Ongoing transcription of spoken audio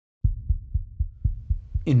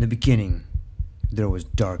In the beginning, there was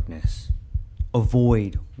darkness, a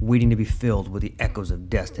void waiting to be filled with the echoes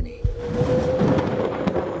of destiny.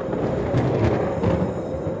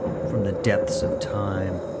 From the depths of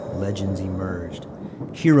time, legends emerged.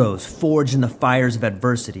 Heroes forged in the fires of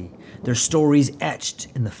adversity, their stories etched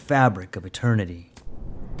in the fabric of eternity.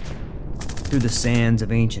 Through the sands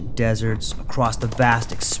of ancient deserts, across the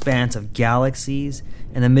vast expanse of galaxies,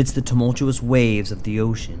 and amidst the tumultuous waves of the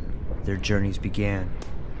ocean, their journeys began.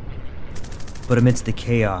 But amidst the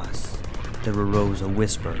chaos, there arose a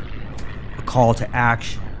whisper, a call to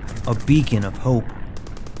action, a beacon of hope.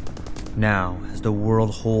 Now, as the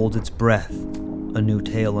world holds its breath, a new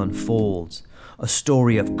tale unfolds, a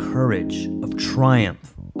story of courage, of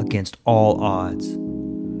triumph against all odds.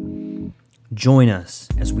 Join us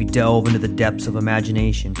as we delve into the depths of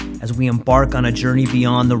imagination, as we embark on a journey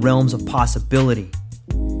beyond the realms of possibility.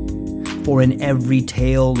 For in every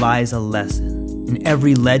tale lies a lesson, in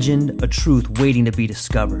every legend a truth waiting to be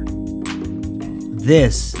discovered.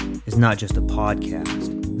 This is not just a podcast.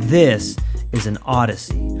 This is an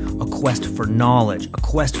odyssey, a quest for knowledge, a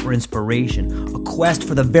quest for inspiration, a quest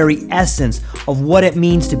for the very essence of what it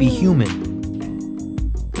means to be human.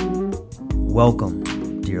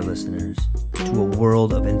 Welcome, dear listeners, to a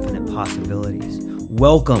world of infinite possibilities.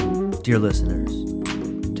 Welcome, dear listeners,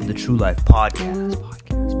 to the True Life Podcast.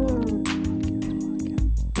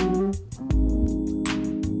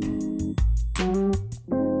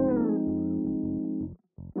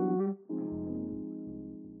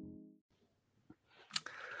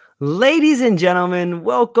 Ladies and gentlemen,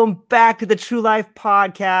 welcome back to the True Life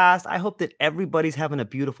Podcast. I hope that everybody's having a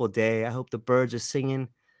beautiful day. I hope the birds are singing,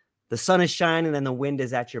 the sun is shining, and the wind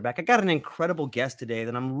is at your back. I got an incredible guest today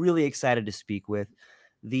that I'm really excited to speak with.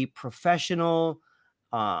 The professional,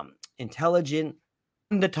 intelligent,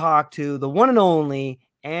 to talk to, the one and only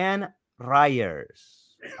Anne Reijers.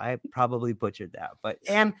 I probably butchered that, but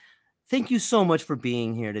Anne, thank you so much for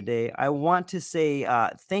being here today. I want to say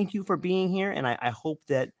thank you for being here, and I hope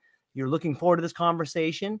that you're looking forward to this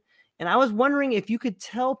conversation. And I was wondering if you could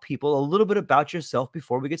tell people a little bit about yourself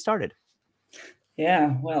before we get started.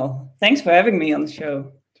 Yeah, well, thanks for having me on the show.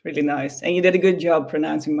 It's really nice. And you did a good job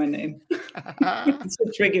pronouncing my name. It's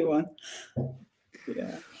a tricky one.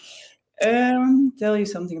 Yeah. Tell you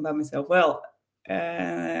something about myself. Well,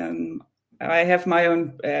 I have my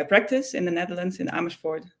own practice in the Netherlands, in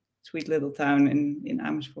Amersfoort, sweet little town in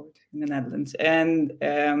Amersfoort, in the Netherlands.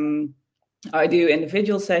 And I do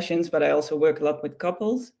individual sessions, but I also work a lot with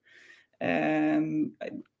couples.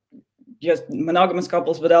 Just monogamous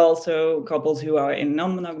couples, but also couples who are in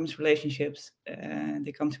non-monogamous relationships.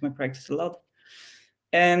 They come to my practice a lot.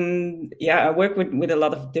 And yeah, I work with a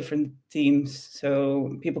lot of different teams.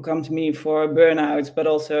 So people come to me for burnouts, but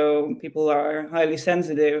also people are highly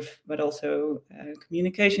sensitive, but also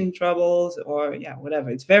communication troubles or whatever.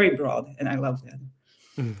 It's very broad, and I love that.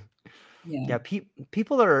 Yeah,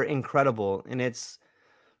 people are incredible, and it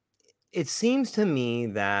seems to me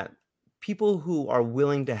that people who are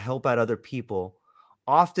willing to help out other people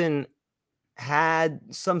often had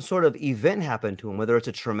some sort of event happen to them, whether it's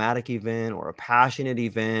a traumatic event or a passionate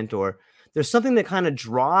event, or there's something that kind of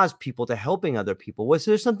draws people to helping other people. Was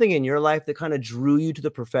there something in your life that kind of drew you to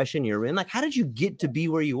the profession you're in? Like, how did you get to be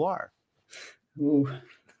where you are? Ooh.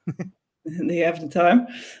 Do you have the time?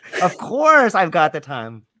 Of course, I've got the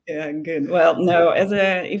time. Yeah, good. Well, no,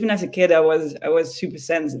 even as a kid, I was super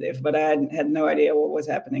sensitive, but I had no idea what was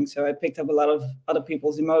happening. So I picked up a lot of other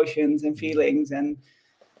people's emotions and feelings, and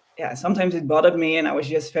sometimes it bothered me, and I was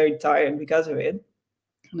just very tired because of it,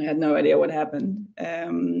 and I had no idea what happened.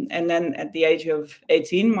 And then at the age of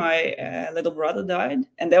 18, my little brother died,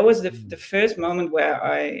 and that was the first moment where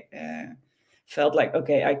I felt like,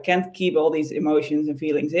 okay, I can't keep all these emotions and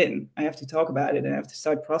feelings in. I have to talk about it, and I have to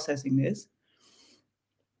start processing this.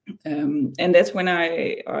 And that's when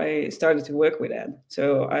I started to work with that.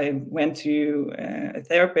 So I went to a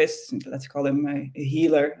therapist, let's call him a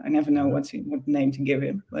healer. I never know what name to give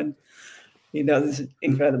him, but he does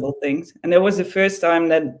incredible things. And that was the first time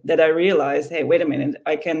that I realized, hey, wait a minute,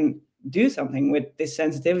 I can do something with this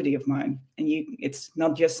sensitivity of mine. And it's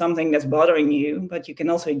not just something that's bothering you, but you can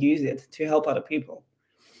also use it to help other people.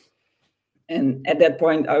 And at that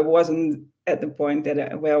point, I wasn't at the point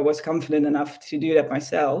where I was confident enough to do that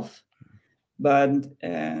myself. But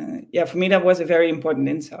for me, that was a very important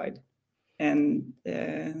insight. And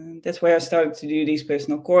that's where I started to do these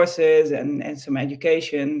personal courses and some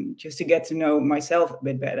education, just to get to know myself a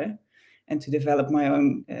bit better and to develop my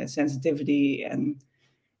own sensitivity and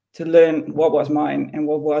to learn what was mine and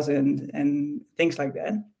what wasn't and things like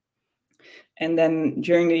that. And then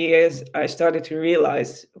during the years, I started to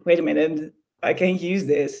realize, wait a minute, I can use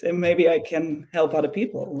this and maybe I can help other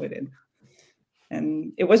people with it.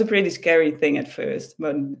 And it was a pretty scary thing at first,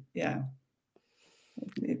 but yeah,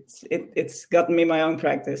 it's gotten me my own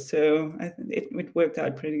practice. So it worked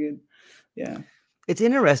out pretty good. Yeah. It's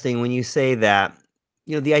interesting when you say that,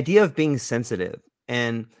 the idea of being sensitive.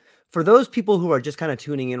 And for those people who are just kind of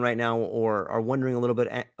tuning in right now or are wondering a little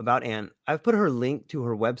bit about Anne, I've put her link to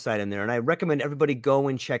her website in there, and I recommend everybody go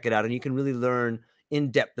and check it out. And you can really learn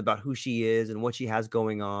in depth about who she is and what she has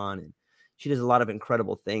going on. And she does a lot of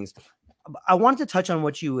incredible things. I wanted to touch on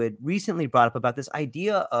what you had recently brought up about this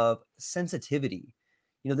idea of sensitivity.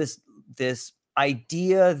 This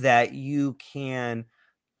idea that you can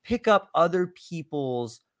pick up other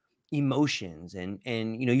people's emotions and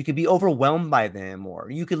you could be overwhelmed by them, or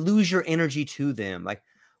you could lose your energy to them. Like,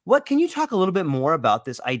 what can you talk a little bit more about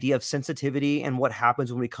this idea of sensitivity and what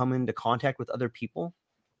happens when we come into contact with other people?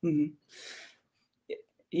 Mm-hmm.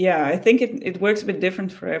 Yeah, I think it works a bit different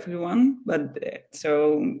for everyone, but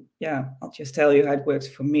so yeah, I'll just tell you how it works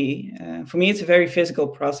for me. For me, it's a very physical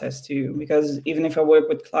process too, because even if I work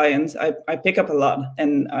with clients, I pick up a lot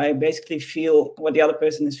and I basically feel what the other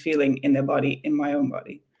person is feeling in their body, in my own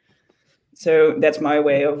body. So that's my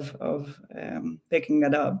way of picking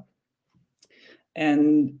that up.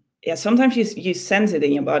 And yeah, sometimes you sense it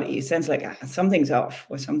in your body. You sense like something's off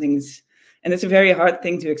or something's, and it's a very hard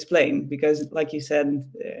thing to explain because, like you said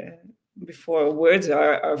before, words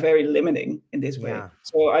are very limiting in this way. Yeah.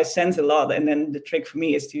 So I sense a lot, and then the trick for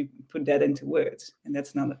me is to put that into words, and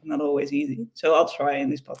that's not always easy. So I'll try in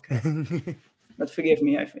this podcast, but forgive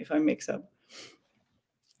me if I mix up.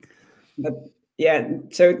 But yeah,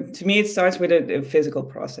 so to me, it starts with a physical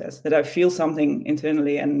process that I feel something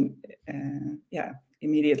internally, and yeah,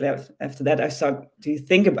 immediately after that, I start to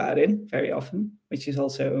think about it very often, which is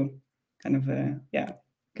also kind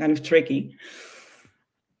of tricky.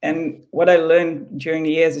 And what I learned during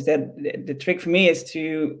the years is that the trick for me is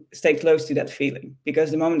to stay close to that feeling,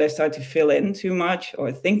 because the moment I start to fill in too much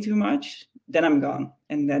or think too much, then I'm gone,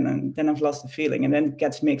 and then I've lost the feeling, and then it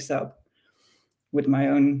gets mixed up with my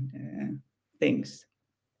own things.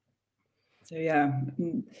 So yeah,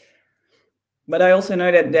 but I also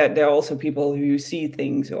know that there are also people who see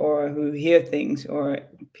things or who hear things, or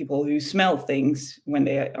people who smell things when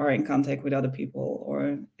they are in contact with other people.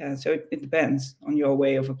 Or yeah, so it depends on your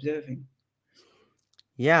way of observing.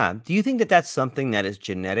 Yeah. Do you think that that's something that is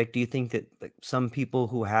genetic? Do you think that, like, some people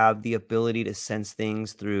who have the ability to sense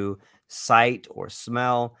things through sight or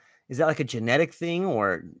smell, is that like a genetic thing,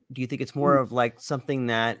 or do you think it's more of like something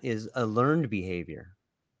that is a learned behavior,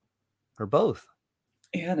 or both?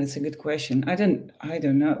 Yeah, that's a good question. I don't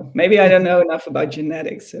know. Maybe I don't know enough about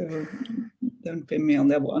genetics, so don't pin me on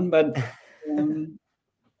that one. But um,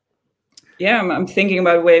 yeah, I'm thinking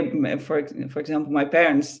about a way, for example, my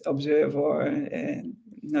parents observe or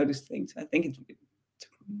notice things. I think it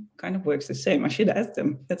kind of works the same. I should ask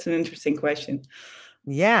them. That's an interesting question.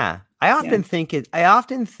 Yeah. I often think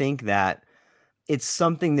that it's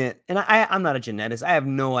something that, and I'm not a geneticist. I have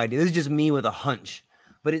no idea. This is just me with a hunch.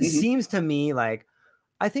 But it Hmm. seems to me like,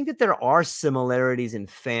 I think that there are similarities in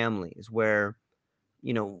families where,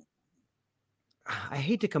 you know, I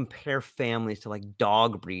hate to compare families to like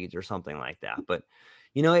dog breeds or something like that, but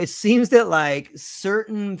it seems that like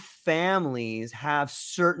certain families have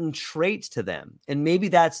certain traits to them. And maybe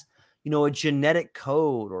that's, a genetic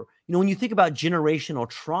code, or, when you think about generational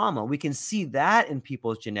trauma, we can see that in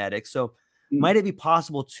people's genetics. So might it be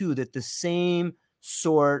possible too that the same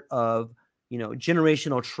sort of,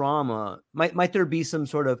 generational trauma, might there be some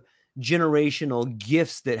sort of generational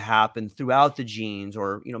gifts that happen throughout the genes,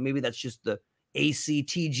 or, maybe that's just the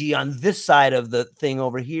ACTG on this side of the thing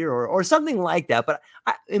over here, or something like that. But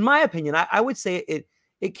in my opinion, I would say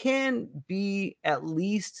it can be at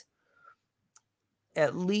least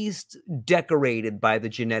decorated by the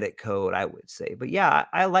genetic code, I would say. But yeah,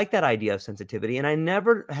 I like that idea of sensitivity, and I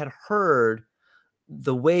never had heard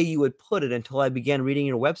the way you would put it until I began reading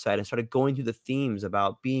your website and started going through the themes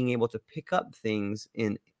about being able to pick up things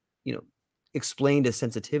in, explained as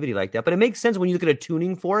sensitivity like that. But it makes sense when you look at a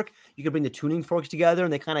tuning fork. You can bring the tuning forks together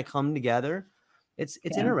and they kind of come together. It's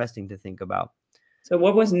Yeah. interesting to think about. So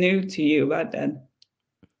what was new to you about that?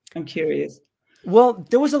 I'm curious. Well,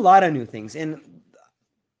 there was a lot of new things, and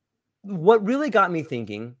what really got me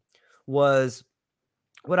thinking was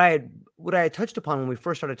what I had touched upon when we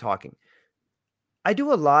first started talking. I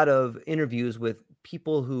do a lot of interviews with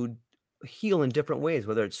people who heal in different ways,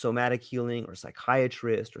 whether it's somatic healing or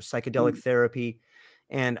psychiatrist or psychedelic Mm. therapy.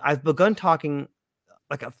 And I've begun talking,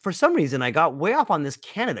 like, for some reason, I got way off on this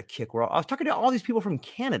Canada kick where I was talking to all these people from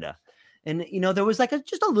Canada. And, there was like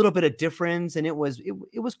just a little bit of difference, and it was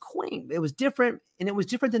quaint. It was different, and it was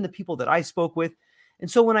different than the people that I spoke with. And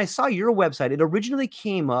so when I saw your website, it originally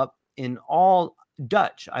came up in all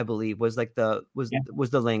Dutch, I believe, was like was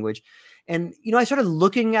the language. And, I started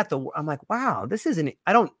looking at I'm like, wow, this isn't,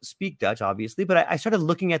 I don't speak Dutch, obviously, but I started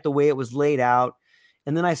looking at the way it was laid out.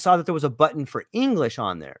 And then I saw that there was a button for English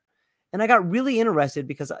on there. And I got really interested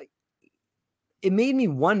because it made me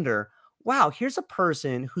wonder, wow, here's a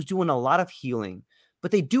person who's doing a lot of healing,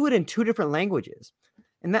 but they do it in two different languages.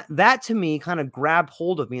 And that to me kind of grabbed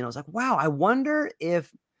hold of me. And I was like, wow, I wonder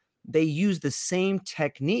if they use the same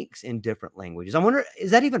techniques in different languages. I wonder,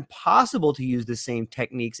 is that even possible to use the same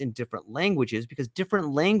techniques in different languages? Because different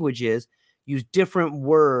languages use different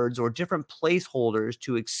words or different placeholders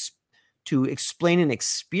to explain an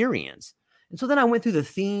experience. And so then I went through the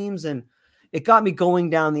themes, and it got me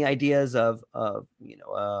going down the ideas of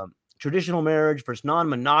traditional marriage versus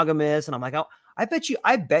non-monogamous. And I'm like, I bet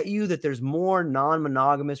you that there's more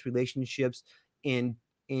non-monogamous relationships in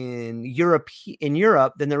Europe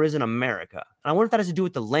than there is in America. And I wonder if that has to do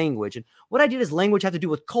with the language. And what I did is language had to do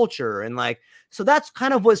with culture. And so that's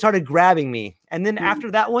kind of what started grabbing me. And then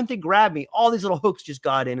after that one thing grabbed me, all these little hooks just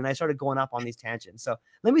got in, and I started going up on these tangents. So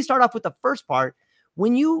let me start off with the first part.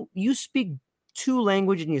 When you speak two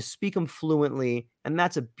languages and you speak them fluently, and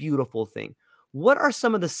that's a beautiful thing. What are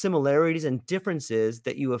some of the similarities and differences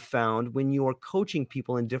that you have found when you are coaching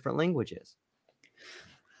people in different languages?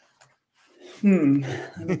 Let me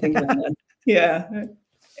think about that. Yeah,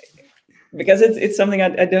 because it's something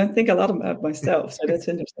I don't think a lot about myself, so that's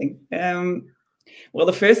interesting. Well,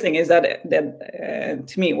 the first thing is that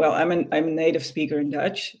to me, well, I'm a native speaker in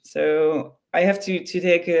Dutch, so I have to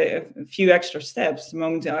take a few extra steps the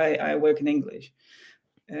moment I work in English.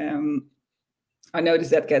 I notice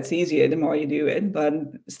that gets easier the more you do it, but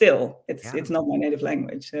still, it's not my native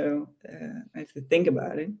language, so I have to think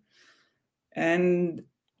about it. And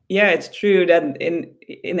yeah, it's true that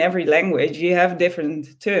in every language you have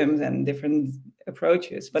different terms and different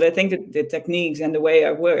approaches, but I think that the techniques and the way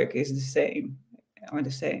I work are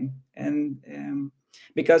the same, and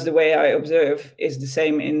because the way I observe is the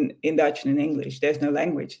same in Dutch and in English. There's no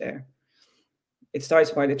language there. It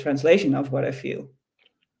starts by the translation of what I feel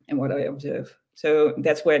and what I observe. So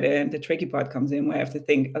that's where the tricky part comes in, where I have to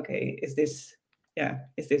think, okay, is this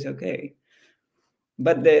okay?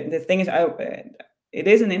 But the thing is, it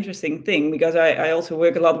is an interesting thing because I also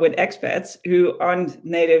work a lot with expats who aren't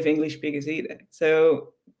native English speakers either.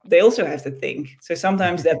 So they also have to think. So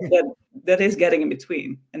sometimes that is getting in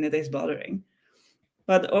between, and it is bothering.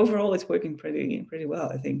 But overall, it's working pretty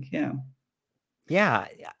well, I think. Yeah. Yeah,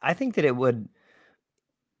 I think that it would,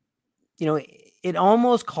 it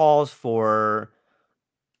almost calls for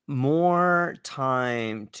more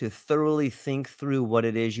time to thoroughly think through what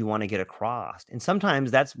it is you want to get across. And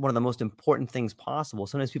sometimes that's one of the most important things possible.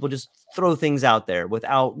 Sometimes people just throw things out there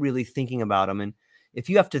without really thinking about them. And if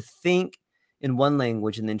you have to think in one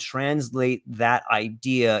language and then translate that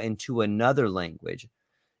idea into another language,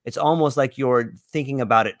 it's almost like you're thinking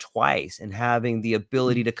about it twice and having the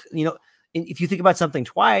ability to, if you think about something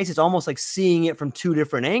twice, it's almost like seeing it from two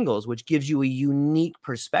different angles, which gives you a unique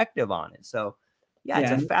perspective on it. So yeah,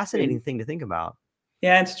 it's a fascinating thing to think about.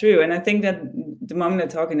 Yeah, it's true. And I think that the moment I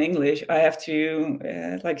talk in English, I have to,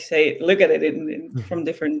 like you say, look at it from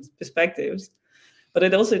different perspectives. But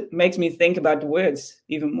it also makes me think about the words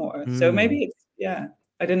even more. So maybe it's,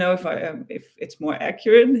 I don't know if it's more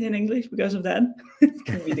accurate in English because of that. It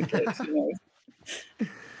can be the case,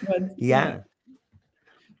 But yeah.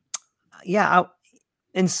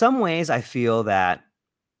 In some ways, I feel that,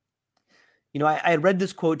 I read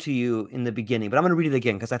this quote to you in the beginning, but I'm going to read it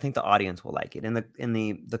again because I think the audience will like it. And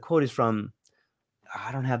the quote is from,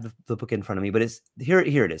 I don't have the book in front of me, but it's here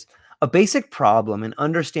it is. A basic problem in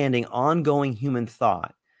understanding ongoing human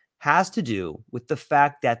thought has to do with the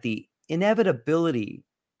fact that we inevitably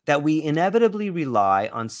rely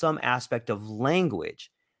on some aspect of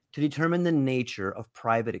language to determine the nature of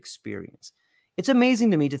private experience. It's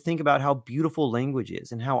amazing to me to think about how beautiful language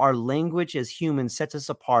is and how our language as humans sets us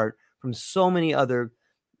apart from so many other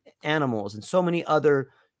animals and so many other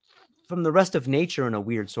from the rest of nature in a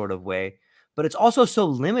weird sort of way. But it's also so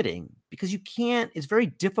limiting because it's very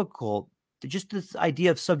difficult to just this idea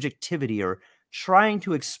of subjectivity or trying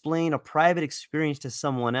to explain a private experience to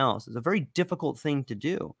someone else is a very difficult thing to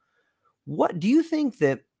do. What do you think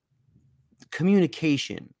that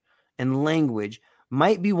communication and language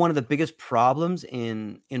might be one of the biggest problems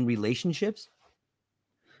in relationships?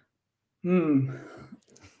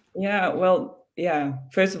 Yeah, well, yeah.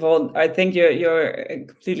 First of all, I think you're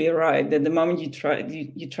completely right that the moment you try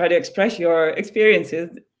to express your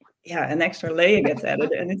experiences, an extra layer gets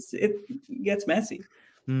added, and it gets messy.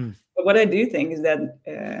 Mm. But what I do think is that,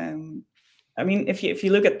 I mean, if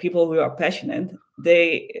you look at people who are passionate,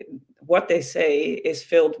 what they say is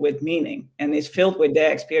filled with meaning and is filled with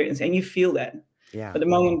their experience, and you feel that. Yeah. But the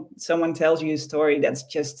moment someone tells you a story that's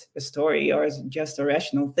just a story or is just a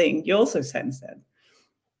rational thing, you also sense that.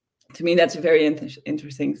 To me, that's a very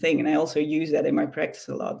interesting thing, and I also use that in my practice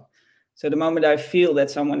a lot. So the moment I feel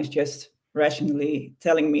that someone is just rationally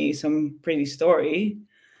telling me some pretty story,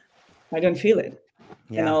 I don't feel it,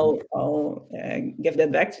 and Yeah. I'll give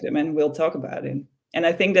that back to them, and we'll talk about it. And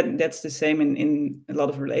I think that that's the same in a lot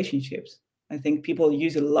of relationships. I think people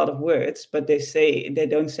use a lot of words, but they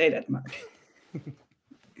don't say that much.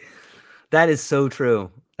 That is so true.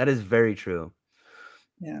 That is very true.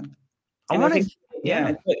 Yeah. I And I want think, to,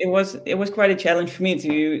 yeah. it was quite a challenge for me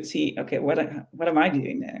to see, okay, what am I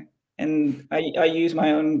doing there? And I use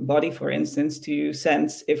my own body, for instance, to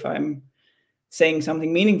sense if I'm saying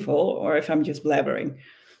something meaningful or if I'm just blabbering.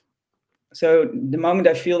 So the moment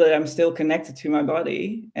I feel that I'm still connected to my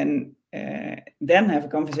body and then have a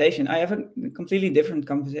conversation, I have a completely different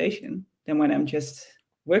conversation than when I'm just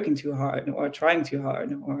working too hard or trying too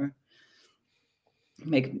hard or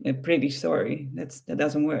make a pretty story. That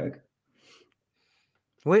doesn't work.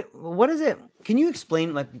 Wait, what is it? Can you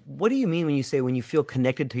explain, like, what do you mean when you say when you feel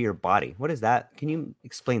connected to your body? What is that? Can you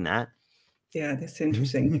explain that? Yeah, that's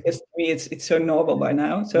interesting because to me it's so normal by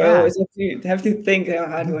now. So I Yeah. always have to think,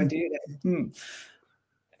 how do I do that?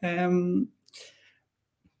 Um,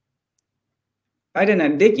 I don't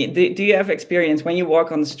know. Do you have experience when you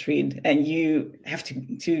walk on the street and you have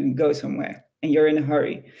to go somewhere and you're in a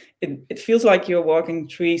hurry? It feels like you're walking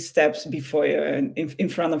 3 steps before you're in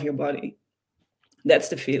front of your body. That's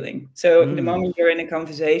the feeling. So the Mm. moment you're in a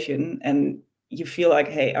conversation and you feel like,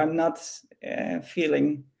 hey, I'm not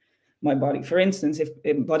feeling my body. For instance,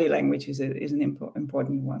 if body language is an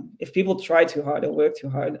important one. If people try too hard or work too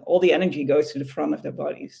hard, all the energy goes to the front of their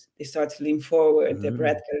bodies. They start to lean forward, their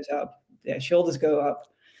breath goes up, their shoulders go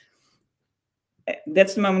up.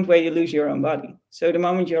 That's the moment where you lose your own body. So the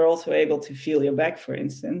moment you're also able to feel your back, for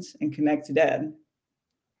instance, and connect to that,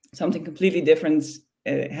 something completely different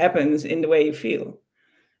happens in the way you feel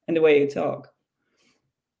and the way you talk.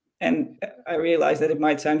 And I realize that it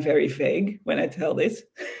might sound very vague when I tell this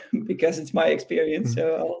because it's my experience.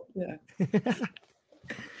 So yeah.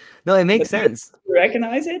 No, it makes But do sense. you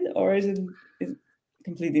recognize it, or is it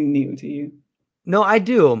completely new to you? No, I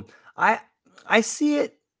do. I see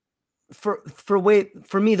it for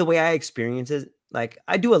me, the way I experience it. Like,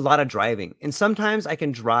 I do a lot of driving, and sometimes I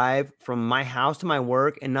can drive from my house to my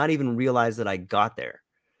work and not even realize that I got there.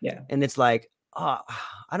 Yeah. And it's like, oh,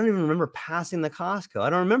 I don't even remember passing the Costco. I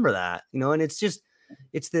don't remember that, and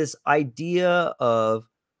it's this idea of,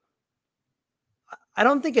 I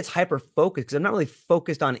don't think it's hyper focused because I'm not really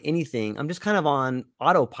focused on anything. I'm just kind of on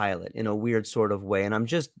autopilot in a weird sort of way. And I'm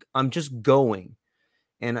just going.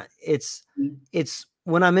 And it's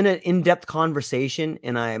when I'm in an in-depth conversation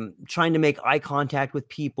and I'm trying to make eye contact with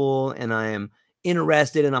people and I am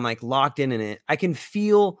interested and I'm like locked in it, I can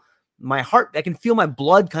feel my heart, I can feel my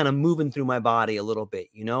blood kind of moving through my body a little bit,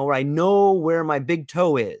 or I know where my big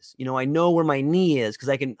toe is, I know where my knee is because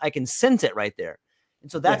I can sense it right there. And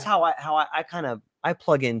so that's how I kind of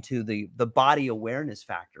plug into the body awareness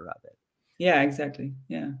factor of it. Yeah, exactly.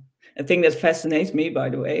 Yeah. A thing that fascinates me, by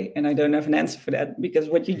the way, and I don't have an answer for that, because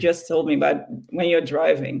what you just told me about when you're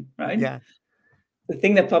driving, right? Yeah. The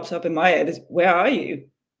thing that pops up in my head is, where are you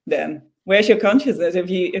then? Where's your consciousness if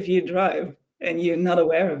you drive and you're not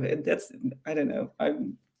aware of it? That's, I don't know.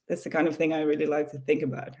 That's the kind of thing I really like to think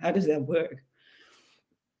about. How does that work?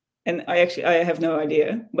 And I have no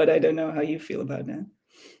idea, but I don't know how you feel about that.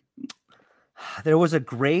 There was a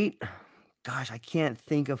great, gosh, I can't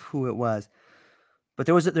think of who it was, but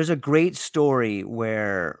there's a great story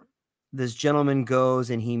where this gentleman goes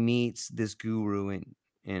and he meets this guru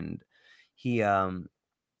and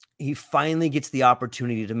he finally gets the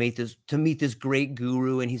opportunity to meet this great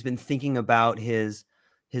guru, and he's been thinking about his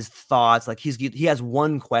thoughts. Like, he has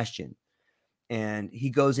one question, and he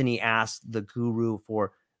goes and he asks the guru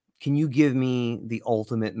for, can you give me the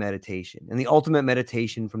ultimate meditation? And the ultimate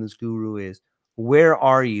meditation from this guru is, where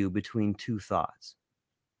are you between two thoughts?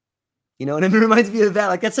 And it reminds me of that.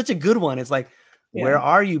 Like, that's such a good one. It's like, where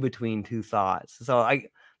are you between two thoughts? So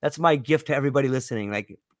that's my gift to everybody listening.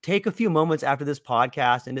 Like, take a few moments after this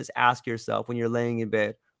podcast and just ask yourself, when you're laying in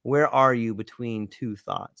bed, where are you between two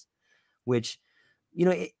thoughts? Which,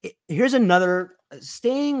 here's another,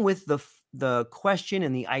 staying with the question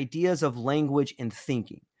and the ideas of language and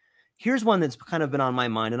thinking. Here's one that's kind of been on my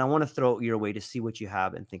mind, and I want to throw it your way to see what you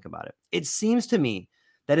have and think about it. It seems to me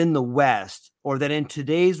that in the West, or that in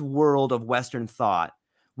today's world of Western thought,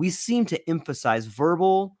 we seem to emphasize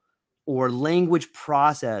verbal or language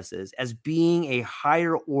processes as being a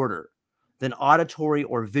higher order than auditory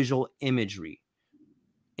or visual imagery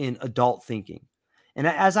in adult thinking. And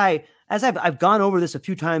I've gone over this a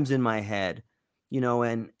few times in my head,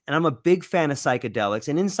 and I'm a big fan of psychedelics.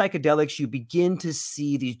 And in psychedelics, you begin to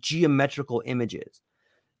see these geometrical images.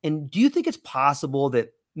 And do you think it's possible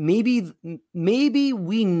that maybe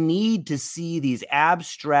we need to see these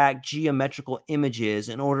abstract geometrical images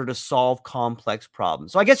in order to solve complex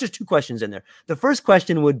problems? So I guess there's two questions in there. The first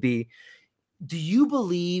question would be, do you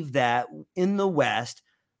believe that in the West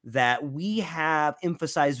that we have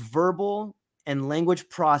emphasized verbal and language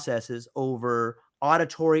processes over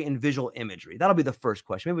auditory and visual imagery? That'll be the first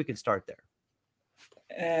question. Maybe we can start there.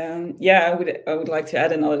 I would like to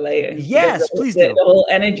add another layer. Yes, please do. The whole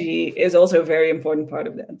energy is also a very important part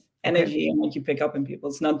of that. Energy and what you pick up in people.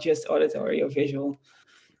 It's not just auditory or visual.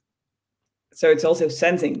 So it's also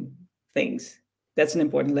sensing things. That's an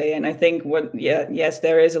important layer. And I think yes,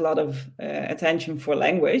 there is a lot of attention for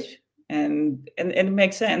language, and it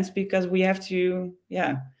makes sense because we have to,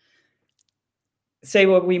 say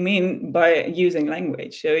what we mean by using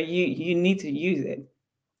language. So you need to use it.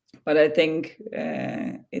 But I think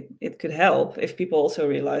it could help if people also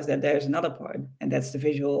realize that there's another part, and that's the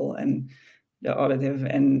visual and the auditive,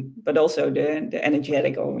 but also the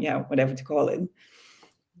energetic, or whatever to call it,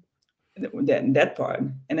 that part.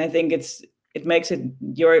 And I think it makes it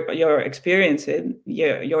your experience and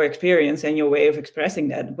your way of expressing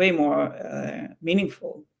that way more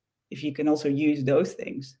meaningful if you can also use those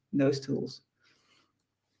things, those tools.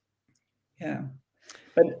 Yeah.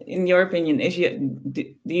 But in your opinion, do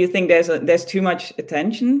you think there's too much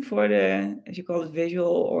attention for the, as you call it,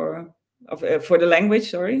 visual, or for the language,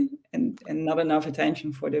 sorry, and not enough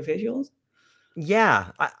attention for the visuals?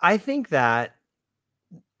 Yeah, I think that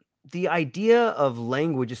the idea of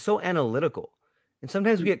language is so analytical, and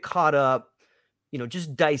sometimes we get caught up,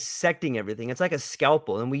 just dissecting everything. It's like a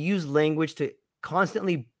scalpel, and we use language to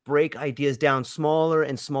constantly break ideas down smaller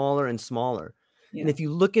and smaller and smaller. Yeah. And if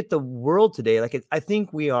you look at the world today, I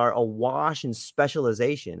think we are awash in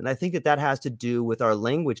specialization. And I think that has to do with our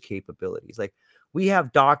language capabilities. Like, we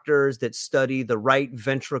have doctors that study the right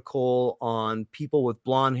ventricle on people with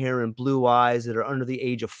blonde hair and blue eyes that are under the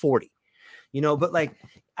age of 40, but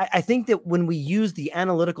I think that when we use the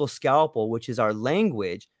analytical scalpel, which is our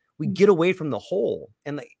language, we get away from the whole.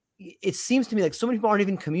 And it seems to me like so many people aren't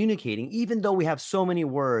even communicating, even though we have so many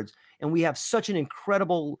words and we have such an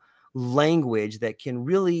incredible language that can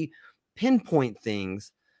really pinpoint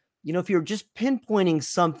things. If you're just pinpointing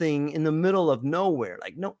something in the middle of nowhere,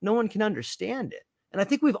 no one can understand it. And I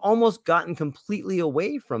think we've almost gotten completely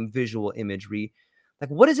away from visual imagery.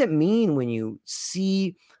 Like, what does it mean when you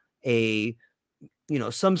see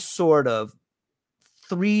some sort of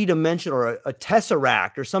three-dimensional, or a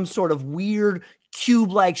tesseract, or some sort of weird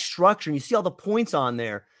cube-like structure, and you see all the points on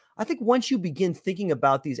there? I think once you begin thinking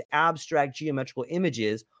about these abstract geometrical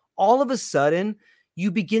images, all of a sudden,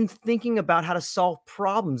 you begin thinking about how to solve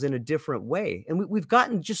problems in a different way. And we've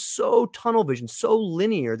gotten just so tunnel vision, so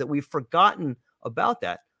linear, that we've forgotten about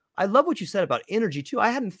that. I love what you said about energy too.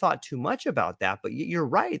 I hadn't thought too much about that, but you're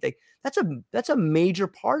right. That's a major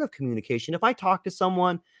part of communication. If I talk to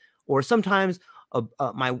someone, or sometimes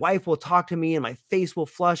my wife will talk to me and my face will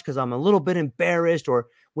flush because I'm a little bit embarrassed, or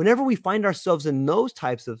whenever we find ourselves in those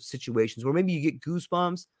types of situations where maybe you get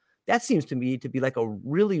goosebumps, that seems to me to be like a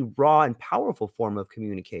really raw and powerful form of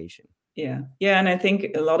communication. Yeah. And I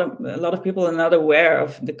think a lot of people are not aware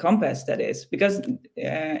of the compass that is, because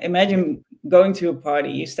imagine going to a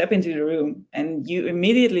party, you step into the room and you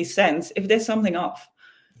immediately sense if there's something off.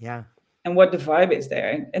 Yeah. And what the vibe is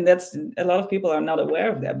there. And that's, a lot of people are not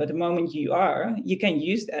aware of that. But the moment you can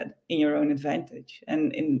use that in your own advantage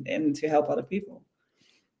and to help other people.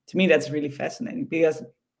 To me, that's really fascinating, because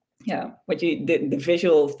the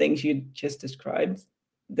visual things you just described,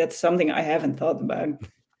 that's something I haven't thought about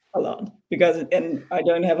a lot, and I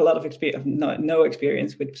don't have a lot of experience, no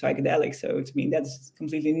experience with psychedelics. So to me, that's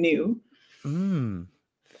completely new.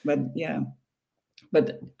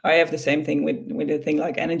 But I have the same thing with a thing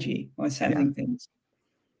like energy or sensing things.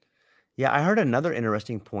 Yeah, I heard another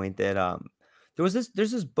interesting point that there's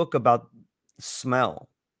this book about smell,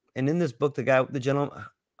 and in this book, the gentleman.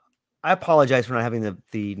 I apologize for not having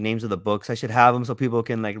the names of the books. I should have them so people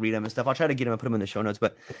can read them and stuff. I'll try to get them and put them in the show notes.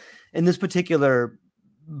 But in this particular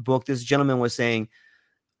book, this gentleman was saying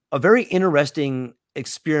a very interesting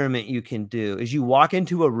experiment you can do is you walk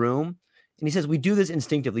into a room, and he says we do this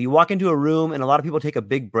instinctively. You walk into a room and a lot of people take a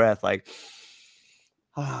big breath, like,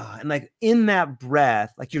 And like in that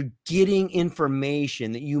breath, like you're getting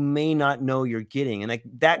information that you may not know you're getting. And like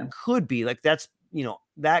that Yeah. could be like, that's,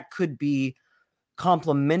 that could be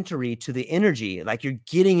complementary to the energy. Like you're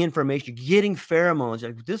getting information, you're getting pheromones.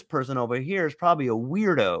 Like this person over here is probably a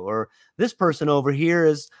weirdo, or this person over here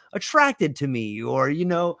is attracted to me, or,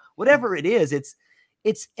 whatever it is. And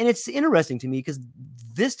it's interesting to me because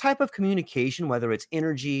this type of communication, whether it's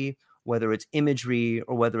energy, whether it's imagery,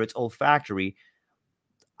 or whether it's olfactory,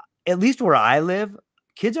 at least where I live,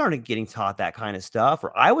 kids aren't getting taught that kind of stuff,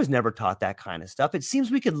 or I was never taught that kind of stuff. It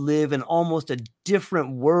seems we could live in almost a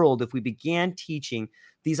different world if we began teaching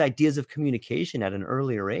these ideas of communication at an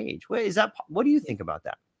earlier age. What do you think about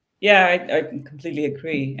that? Yeah, I completely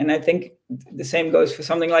agree. And I think the same goes for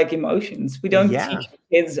something like emotions. We don't Yeah. teach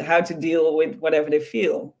kids how to deal with whatever they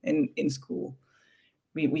feel in school.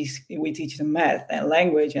 We teach them math and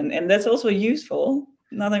language, and that's also useful.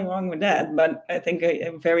 Nothing wrong with that. But I think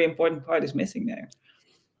a very important part is missing there.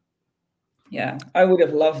 Yeah, I would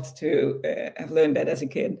have loved to have learned that as a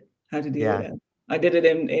kid, how to deal with Yeah. that. I did it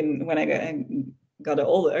in when I got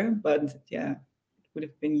older, but yeah, it would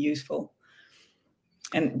have been useful.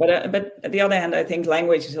 But at the other hand, I think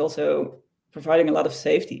language is also providing a lot of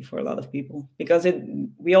safety for a lot of people because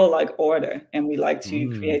we all like order and we like to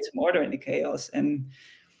Mm. create some order in the chaos. And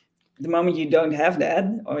the moment you don't have that,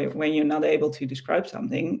 or when you're not able to describe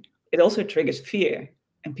something, it also triggers fear.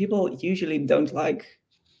 And people usually don't like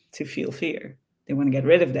to feel fear. They want to get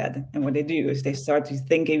rid of that. And what they do is they start to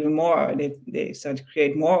think even more. They start to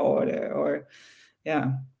create more order. Or,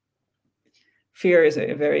 yeah, fear is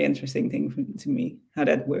a very interesting thing to me, how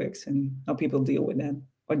that works and how people deal with that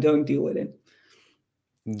or don't deal with it.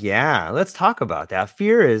 Yeah. Let's talk about that.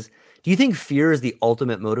 Do you think fear is the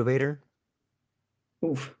ultimate motivator?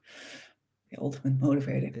 Oof, the ultimate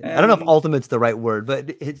motivator. I don't know if ultimate's the right word, but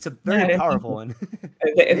it's a No, I very don't think powerful so. one.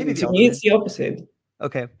 Maybe the To me, it's ultimate. the opposite.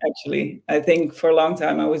 Okay. Actually, I think for a long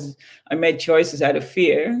time I made choices out of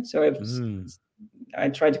fear. So Mm. I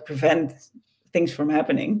tried to prevent things from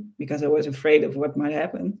happening because I was afraid of what might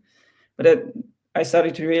happen. But I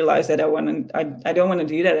started to realize that I don't want to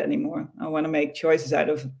do that anymore. I want to make choices out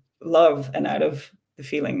of love and out of the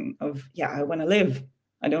feeling of, yeah, I want to live.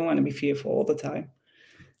 I don't want to be fearful all the time.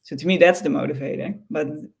 So to me, that's the motivator. But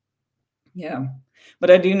yeah, but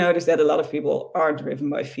I do notice that a lot of people are driven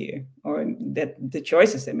by fear, or that the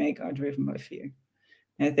choices they make are driven by fear.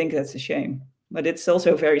 And I think that's a shame. But it's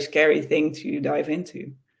also a very scary thing to dive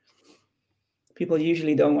into. People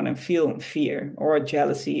usually don't want to feel fear or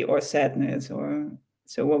jealousy or sadness, or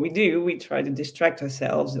so what we do, we try to distract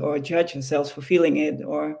ourselves or judge ourselves for feeling it,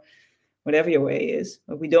 or whatever your way is,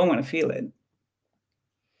 but we don't want to feel it.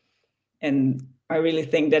 And I really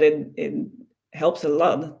think that it helps a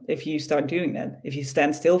lot if you start doing that, if you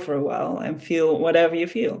stand still for a while and feel whatever you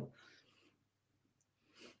feel.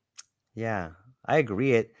 Yeah, I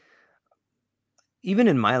agree. Even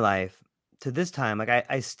in my life to this time, like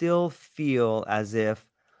I still feel as if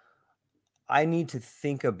I need to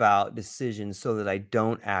think about decisions so that I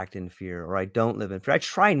don't act in fear or I don't live in fear. I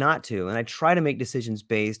try not to, and I try to make decisions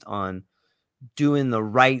based on doing the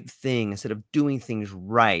right thing instead of doing things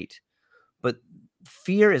right. But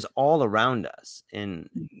fear is all around us, and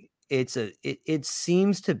it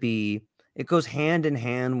seems to be, it goes hand in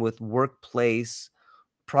hand with workplace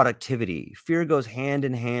productivity. Fear goes hand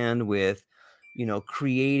in hand with,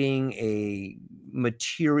 creating a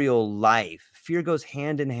material life. Fear goes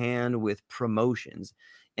hand in hand with promotions.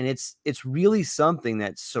 And it's really something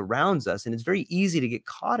that surrounds us, and it's very easy to get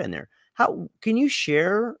caught in there. How can you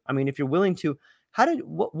share? I mean, if you're willing to,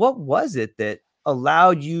 what was it that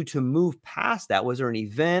allowed you to move past that? Was there an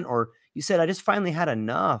event, or you said, I just finally had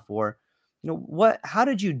enough? Or, how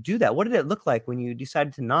did you do that? What did it look like when you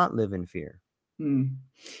decided to not live in fear? Hmm.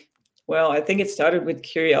 Well, I think it started with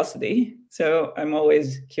curiosity. So I'm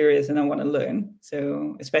always curious and I want to learn.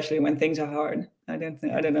 So especially when things are hard, I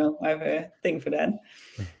don't know. I have a thing for that.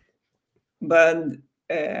 But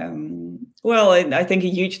well, I think a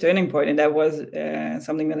huge turning point, and that was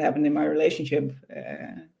something that happened in my relationship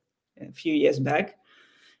a few years back.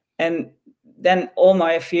 And then all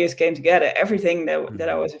my fears came together. Everything that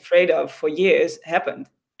I Mhm. was afraid of for years happened.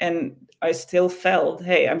 And I still felt,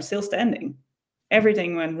 hey, I'm still standing.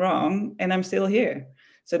 Everything went wrong and I'm still here.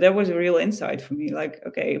 So that was a real insight for me. Like,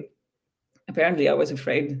 okay, apparently I was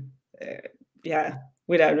afraid, uh, yeah,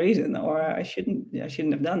 without reason, or I shouldn't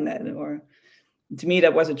have done that. Or to me,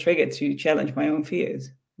 that was a trigger to challenge my own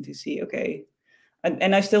fears, to see, okay,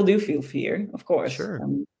 and I still do feel fear, of course. Sure.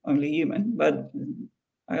 I'm only human, but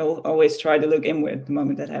always try to look inward the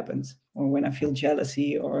moment that happens, or when I feel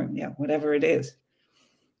jealousy, or yeah, whatever it is.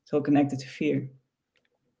 It's all connected to fear.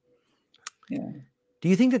 Yeah. Do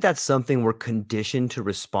you think that that's something we're conditioned to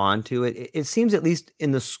respond to? It seems, at least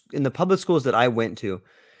in the public schools that I went to,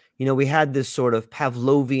 we had this sort of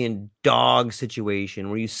Pavlovian dog situation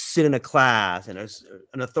where you sit in a class and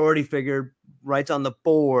an authority figure writes on the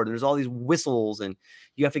board. There's all these whistles and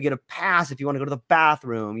you have to get a pass if you want to go to the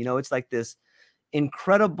bathroom. It's like this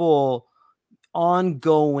incredible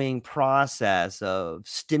ongoing process of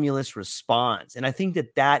stimulus response. And I think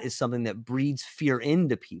that that is something that breeds fear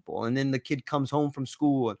into people. And then the kid comes home from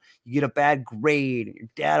school and you get a bad grade and your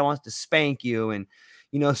dad wants to spank you. And,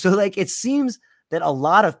 so like it seems that a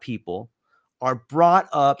lot of people are brought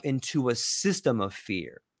up into a system of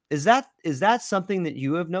fear. Is that something that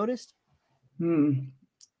you have noticed? Yeah,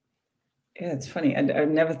 it's funny. I've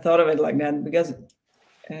never thought of it like that because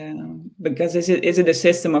is it a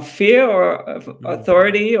system of fear or of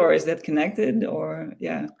authority, or is that connected? Or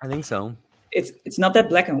yeah, I think so. it's not that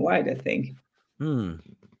black and white, I think. Hmm.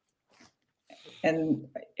 And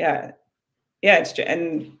it's true.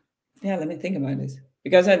 And yeah, let me think about this,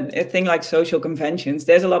 because I think like social conventions,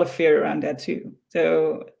 there's a lot of fear around that too.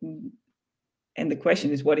 So, and the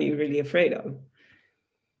question is, what are you really afraid of?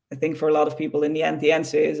 I think for a lot of people, in the end, the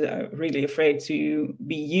answer is really afraid to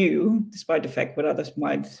be you, despite the fact what others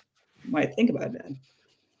might think about that.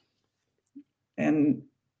 And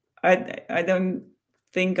I don't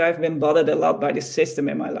think I've been bothered a lot by the system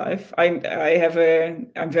in my life. I'm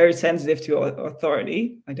very sensitive to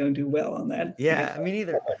authority. I don't do well on that. Yeah, me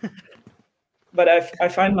neither. But I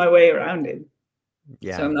find my way around it.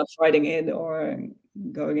 Yeah. So I'm not fighting it or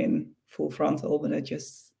going in full frontal, but I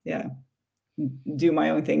just do my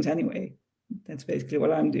own things anyway. That's basically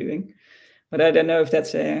what I'm doing. But I don't know if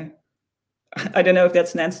that's an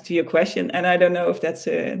answer to your question, and I don't know if that's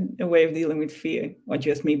a way of dealing with fear or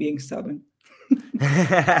just me being stubborn.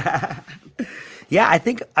 Yeah, I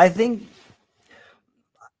think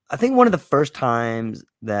one of the first times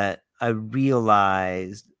that I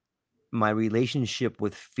realized my relationship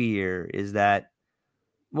with fear is that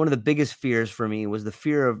one of the biggest fears for me was the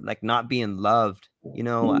fear of like not being loved.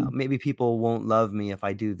 Maybe people won't love me if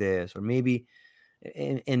I do this, or maybe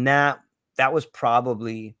in that was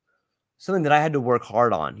probably something that I had to work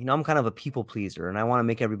hard on. I'm kind of a people pleaser and I want to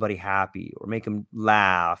make everybody happy or make them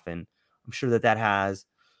laugh. And I'm sure that has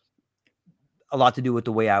a lot to do with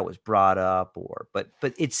the way I was brought up, but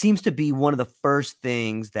it seems to be one of the first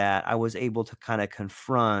things that I was able to kind of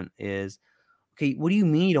confront is, okay, what do you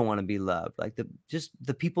mean you don't want to be loved? Like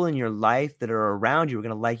the people in your life that are around you are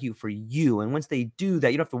going to like you for you. And once they do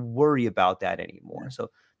that, you don't have to worry about that anymore. Yeah.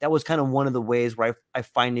 So that was kind of one of the ways where I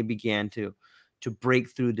finally began to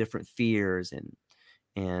break through different fears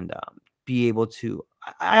and be able to,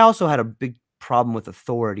 I also had a big problem with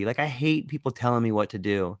authority. Like I hate people telling me what to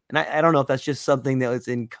do. And I don't know if that's just something that was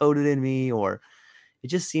encoded in me, or it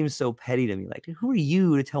just seems so petty to me. Like, who are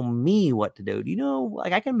you to tell me what to do? Do you know,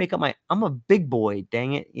 like I can make up I'm a big boy,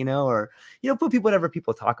 dang it, or, put people, whatever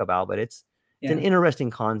people talk about, but it's an interesting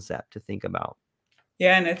concept to think about.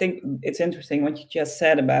 Yeah. And I think it's interesting what you just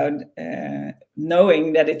said about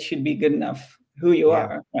knowing that it should be good enough who you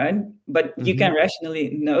are, right? But you can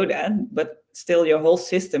rationally know that, but still your whole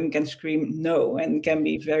system can scream no and can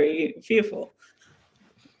be very fearful.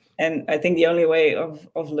 And I think the only way of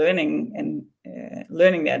learning and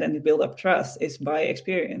learning that and to build up trust is by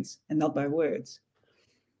experience and not by words.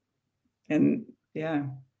 And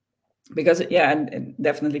because and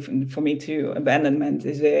definitely for me too, abandonment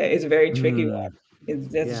is a very tricky one.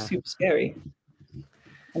 That's super scary.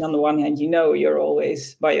 And on the one hand, you're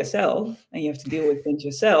always by yourself and you have to deal with things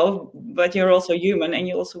yourself, but you're also human and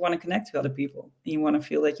you also want to connect to other people and you want to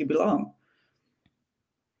feel that you belong.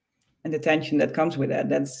 And the tension that comes with that,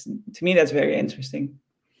 to me, that's very interesting.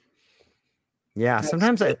 Yeah,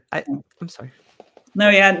 sometimes I'm sorry. No,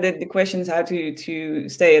 yeah, the question is how to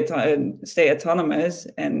stay autonomous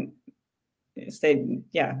and be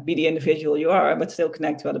the individual you are, but still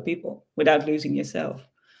connect to other people without losing yourself.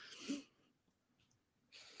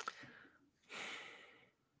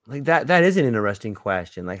 Like that is an interesting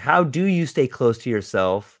question. Like, how do you stay close to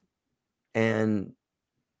yourself and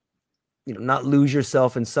not lose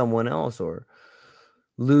yourself in someone else, or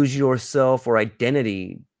lose yourself or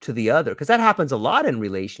identity to the other? Because that happens a lot in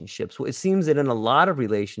relationships. It seems that in a lot of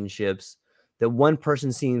relationships that one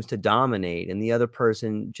person seems to dominate and the other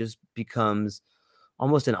person just becomes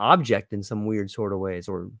almost an object in some weird sort of ways.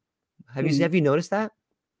 Or have you noticed that?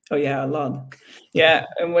 Oh yeah, a lot. Yeah,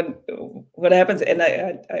 and what happens, and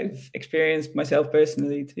I've experienced myself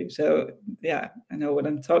personally too. So yeah, I know what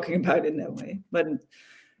I'm talking about in that way. But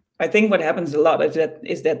I think what happens a lot is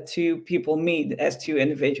that two people meet as two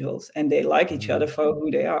individuals and they like each other for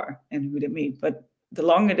who they are and who they meet. But the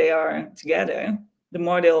longer they are together, the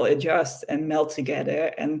more they'll adjust and melt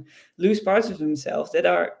together and lose parts of themselves that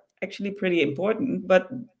are actually pretty important, but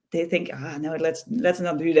they think, no, let's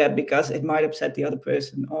not do that because it might upset the other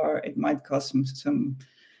person or it might cause some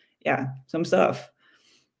stuff.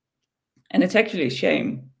 And it's actually a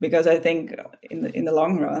shame, because I think in the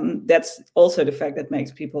long run, that's also the fact that makes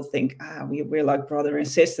people think, we're like brother and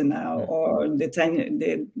sister now, or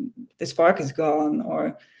the spark is gone,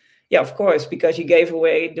 or of course, because you gave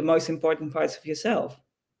away the most important parts of yourself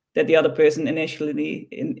that the other person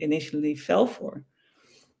initially fell for.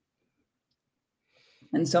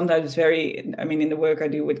 And sometimes it's very, I mean, in the work I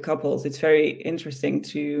do with couples, it's very interesting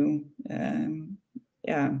to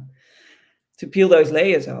peel those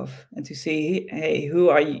layers off and to see, hey, who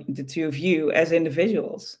are you, the two of you as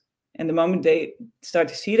individuals? And the moment they start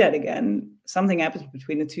to see that again, something happens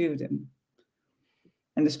between the two of them,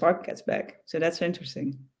 and the spark gets back. So that's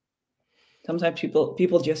interesting. Sometimes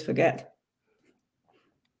people just forget.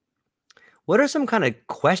 What are some kind of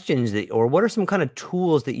questions or what are some kind of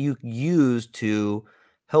tools that you use to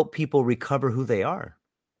help people recover who they are?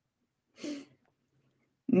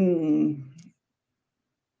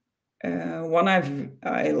 One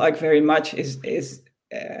I like very much is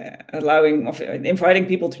inviting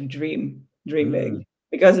people to dream big,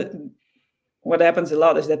 because what happens a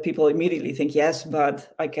lot is that people immediately think, yes,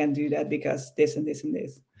 but I can't do that because this and this and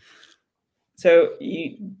this. So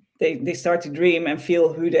they start to dream and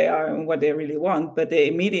feel who they are and what they really want, but they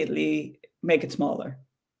immediately make it smaller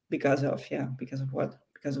because of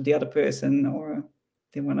the other person, or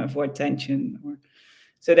they want to avoid tension.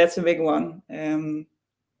 So that's a big one.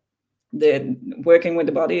 The working with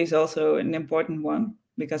the body is also an important one,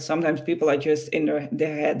 because sometimes people are just in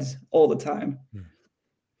their heads all the time.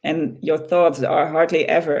 And your thoughts are hardly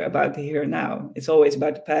ever about the here and now. It's always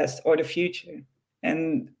about the past or the future.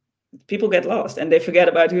 And people get lost and they forget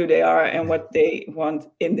about who they are and what they want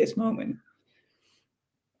in this moment.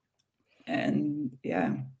 And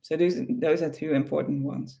so those are two important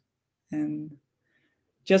ones. And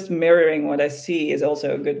just mirroring what I see is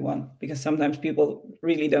also a good one, because sometimes people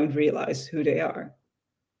really don't realize who they are.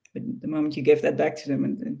 But the moment you give that back to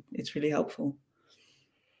them, it's really helpful.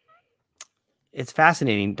 It's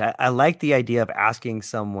fascinating. I like the idea of asking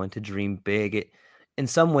someone to dream big. In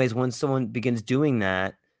some ways, when someone begins doing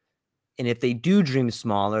that, and if they do dream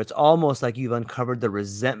smaller, it's almost like you've uncovered the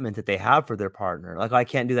resentment that they have for their partner. Like, I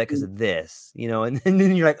can't do that because of this, and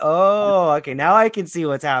then you're like, oh, okay, now I can see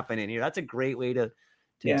what's happening here. That's a great way to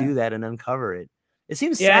do that and uncover it. It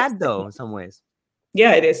seems sad, though, in some ways.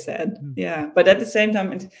 Yeah, it is sad. Yeah. But at the same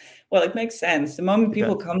time, it makes sense. The moment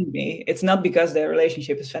people come to me, it's not because their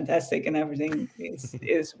relationship is fantastic and everything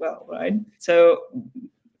is well, right? So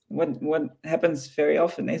what happens very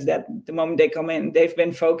often is that the moment they come in, they've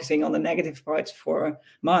been focusing on the negative parts for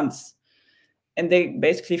months, and they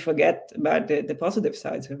basically forget about the positive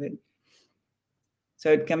sides of it.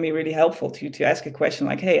 So it can be really helpful to ask a question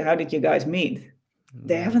like, hey, how did you guys meet?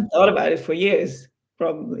 They haven't thought about it for years,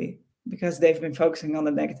 probably, because they've been focusing on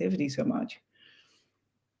the negativity so much.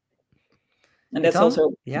 And that's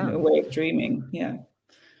also a way of dreaming. Yeah.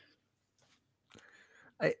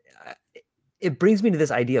 It brings me to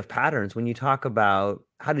this idea of patterns. When you talk about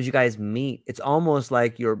how did you guys meet, it's almost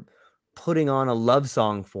like you're putting on a love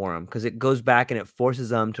song for them, because it goes back and it forces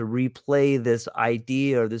them to replay this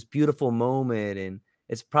idea or this beautiful moment. And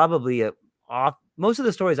it's probably most of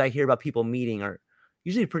the stories I hear about people meeting are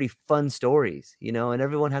usually pretty fun stories, and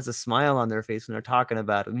everyone has a smile on their face when they're talking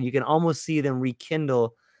about it. And you can almost see them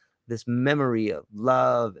rekindle this memory of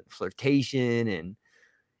love and flirtation, and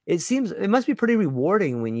it must be pretty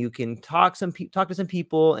rewarding when you can talk to some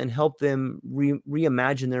people and help them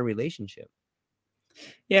reimagine their relationship.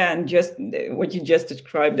 Yeah, and just what you just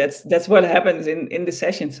described, that's what happens in the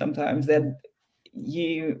session sometimes, that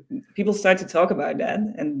people start to talk about that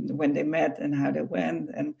and when they met and how they went,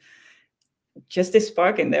 and just this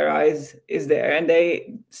spark in their eyes is there, and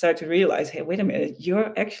they start to realize, hey, wait a minute,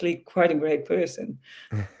 you're actually quite a great person.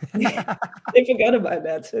 They forgot about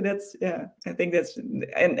that. So that's, I think that's,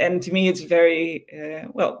 and to me, it's very,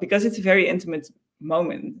 because it's a very intimate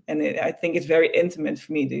moment. And I think it's very intimate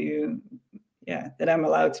for me that I'm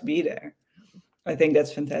allowed to be there. I think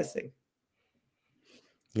that's fantastic.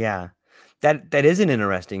 Yeah, that is an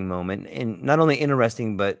interesting moment, and not only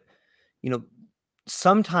interesting, but,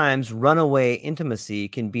 sometimes runaway intimacy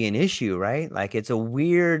can be an issue, right? Like, it's a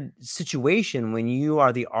weird situation when you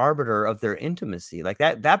are the arbiter of their intimacy. Like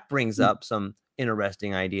that brings up some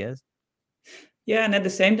interesting ideas. Yeah, and at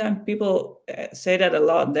the same time, people say that a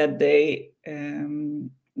lot, that they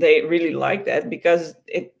really like that because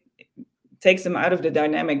it takes them out of the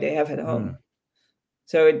dynamic they have at home.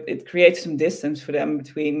 So it creates some distance for them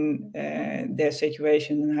between their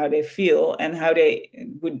situation and how they feel and how they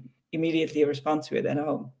would immediately respond to it at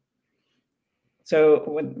home. So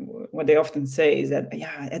what they often say is that,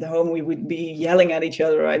 yeah, at home we would be yelling at each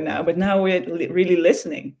other right now, but now we're really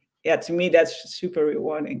listening. Yeah, to me that's super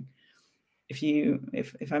rewarding.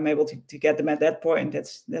 If I'm able to get them at that point,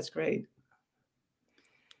 that's great.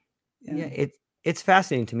 Yeah, it's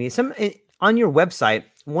fascinating to me. On your website,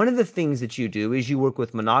 one of the things that you do is you work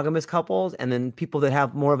with monogamous couples and then people that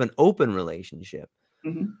have more of an open relationship.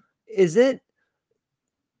 Mm-hmm. Is it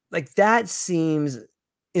like that seems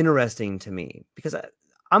interesting to me because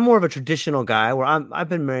I'm more of a traditional guy where I've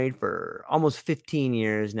been married for almost 15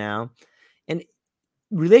 years now, and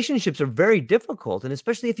relationships are very difficult, and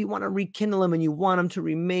especially if you want to rekindle them and you want them to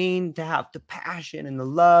remain to have the passion and the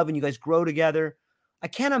love and you guys grow together.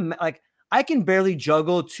 I can barely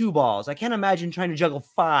juggle 2 balls. I can't imagine trying to juggle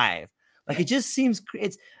 5. Like it just seems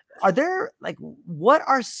are there like what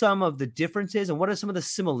are some of the differences and what are some of the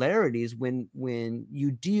similarities when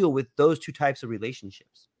you deal with those 2 types of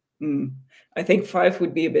relationships? I think 5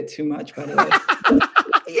 would be a bit too much, by the way.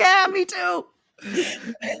 Yeah, me too.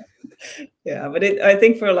 Yeah, but I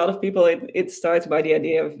think for a lot of people, it starts by the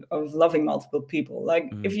idea of loving multiple people. Like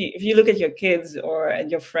if you look at your kids or at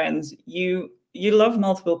your friends, you love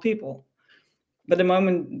multiple people. But the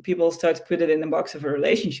moment people start to put it in the box of a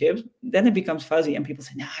relationship, then it becomes fuzzy, and people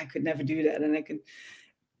say, "Nah, I could never do that."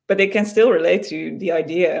 But they can still relate to the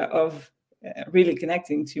idea of really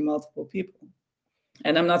connecting to multiple people.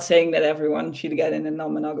 And I'm not saying that everyone should get in a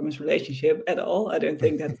non-monogamous relationship at all. I don't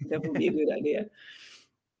think that would be a good idea.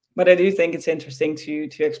 But I do think it's interesting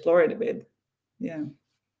to explore it a bit. Yeah.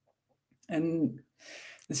 And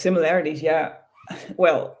the similarities, yeah.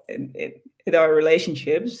 Well, in our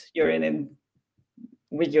relationships, you're in it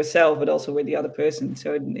with yourself, but also with the other person.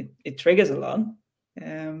 So it triggers a lot.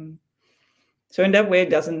 So in that way, it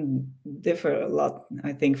doesn't differ a lot,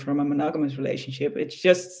 I think, from a monogamous relationship. It's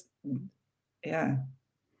just, yeah,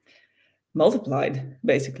 multiplied,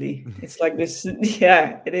 basically. It's like this,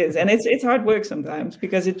 yeah, it is. And it's hard work sometimes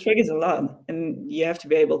because it triggers a lot. And you have to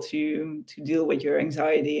be able to deal with your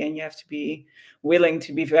anxiety, and you have to be willing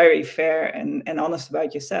to be very fair and honest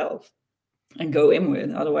about yourself and go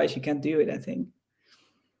inward. Otherwise, you can't do it, I think.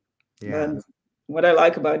 Yeah. But what I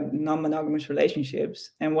like about non-monogamous relationships,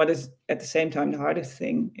 and what is at the same time the hardest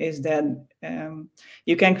thing, is that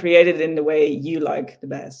you can create it in the way you like the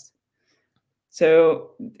best.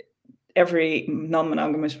 So every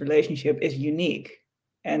non-monogamous relationship is unique,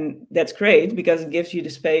 and that's great because it gives you the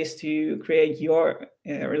space to create your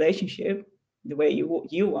relationship the way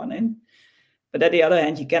you want it. But at the other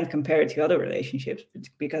hand, you can't compare it to other relationships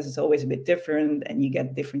because it's always a bit different, and you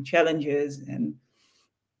get different challenges. And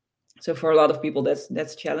so for a lot of people,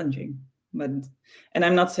 that's challenging. And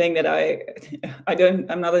I'm not saying that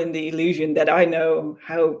I'm not in the illusion that I know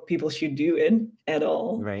how people should do it at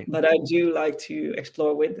all. Right. But I do like to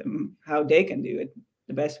explore with them how they can do it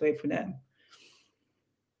the best way for them.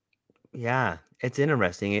 Yeah, it's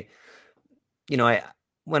interesting.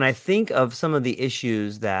 When I think of some of the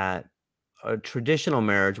issues that a traditional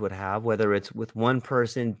marriage would have, whether it's with one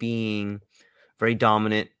person being very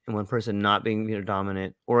dominant and one person not being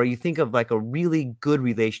dominant, or you think of like a really good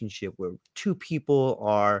relationship where 2 people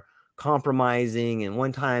are compromising and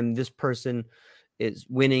one time this person is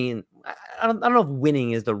winning. And I don't know if winning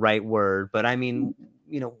is the right word, but I mean,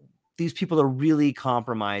 these people are really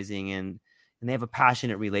compromising and they have a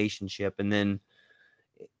passionate relationship. And then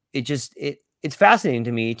it's fascinating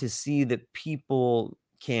to me to see that people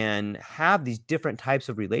can have these different types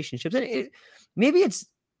of relationships. And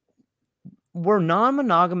were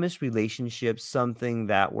non-monogamous relationships something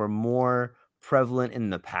that were more prevalent in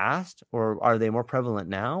the past, or are they more prevalent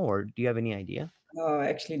now, or do you have any idea? Oh, I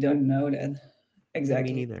actually don't know that Yeah, me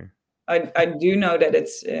exactly. neither. I do know that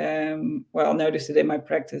it's well, I noticed it in my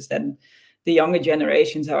practice that the younger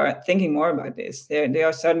generations are thinking more about this. They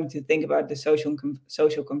are starting to think about the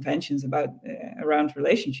social conventions about around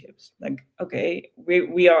relationships. Like, okay,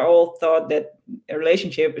 we are all taught that a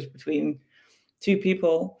relationship is between 2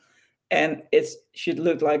 people, and it should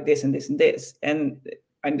look like this and this and this. And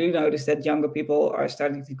I do notice that younger people are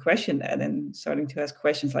starting to question that and starting to ask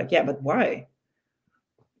questions like, yeah, but why?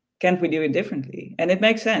 Can't we do it differently? And it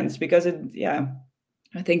makes sense because I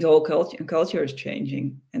think the whole culture is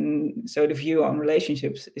changing, and so the view on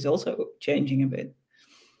relationships is also changing a bit.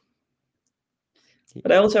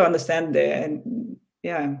 But I also understand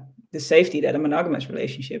the safety that a monogamous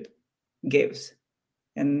relationship gives,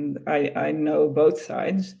 and I know both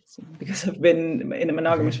sides because I've been in a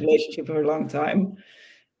monogamous relationship for a long time,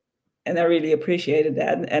 and I really appreciated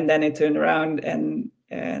that. And then it turned around, and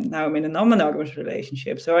and now I'm in a non-monogamous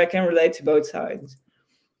relationship, so I can relate to both sides.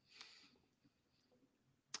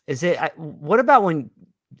 What about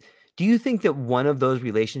do you think that one of those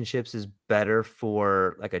relationships is better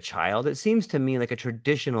for like a child? It seems to me like a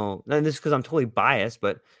traditional, and this is because I'm totally biased,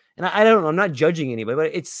 but, and I don't know, I'm not judging anybody,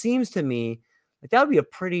 but it seems to me like that would be a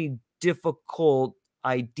pretty difficult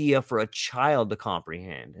idea for a child to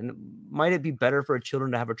comprehend. And might it be better for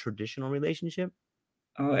children to have a traditional relationship?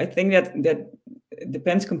 I think that it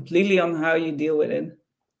depends completely on how you deal with it,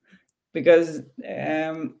 because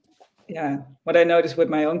what I noticed with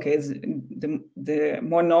my own kids, the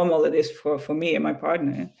more normal it is for me and my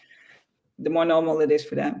partner, the more normal it is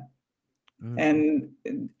for them. And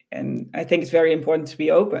I think it's very important to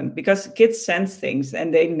be open, because kids sense things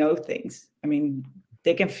and they know things. I mean,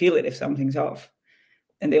 they can feel it if something's off,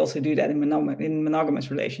 and they also do that in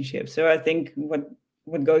monogamous relationships. So I think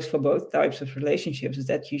what goes for both types of relationships is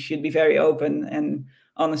that you should be very open and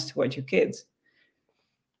honest towards your kids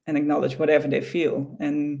and acknowledge whatever they feel.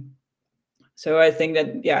 And so I think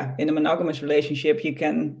that, yeah, in a monogamous relationship, you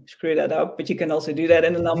can screw that up, but you can also do that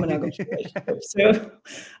in a non-monogamous relationship. So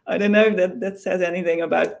I don't know if that says anything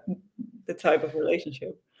about the type of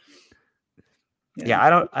relationship.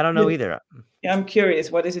 Yeah, I don't know either. Yeah, I'm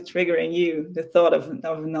curious. What is it triggering you, the thought of a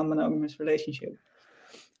non-monogamous relationship?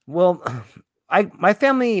 Well, my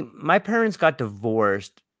parents got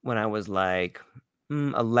divorced when I was like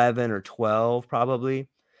 11 or 12, probably.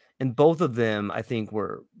 And both of them, I think,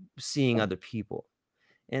 were seeing other people.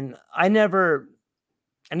 And I never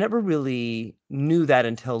really knew that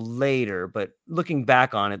until later, but looking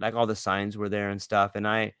back on it, like all the signs were there and stuff. And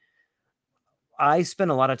I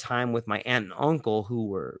spent a lot of time with my aunt and uncle who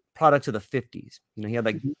were products of the 50s. You know, he had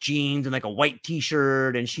like jeans and like a white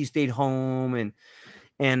t-shirt, and she stayed home,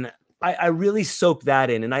 and I really soaked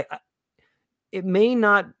that in. And it may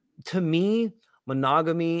not, to me,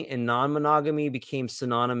 monogamy and non-monogamy became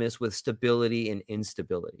synonymous with stability and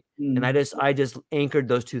instability. And I just anchored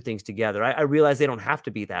those two things together. I realized they don't have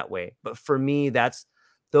to be that way, but for me, those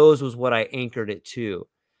was what I anchored it to.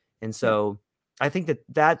 And so I think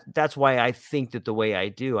that's why I think that the way I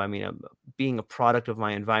do. I mean, I'm being a product of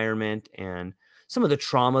my environment and some of the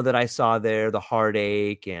trauma that I saw there, the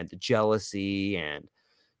heartache and the jealousy and,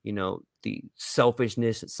 you know, the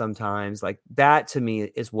selfishness sometimes, like that to me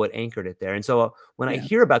is what anchored it there. And so when I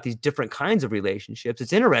hear about these different kinds of relationships,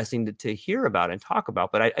 it's interesting to hear about and talk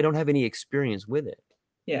about, but I don't have any experience with it.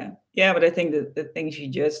 Yeah. Yeah. But I think that the things you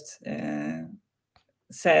just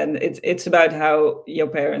said, it's about how your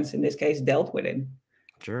parents, in this case, dealt with it.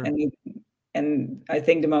 Sure. And I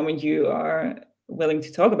think the moment you are willing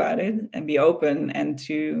to talk about it and be open and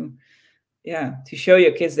to show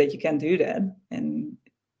your kids that you can do that, and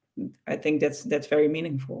I think that's very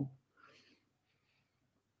meaningful.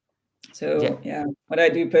 So what I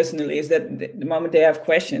do personally is that the moment they have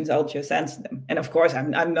questions, I'll just answer them. And of course,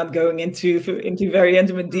 I'm not going into very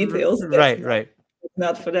intimate details. Right. It's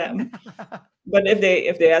not for them. But if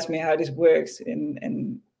they ask me how this works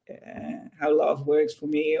and how love works for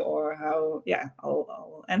me, or how,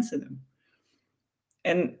 I'll answer them.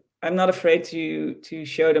 And I'm not afraid to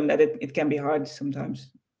show them that it can be hard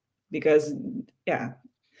sometimes, because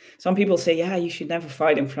some people say, you should never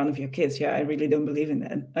fight in front of your kids. I really don't believe in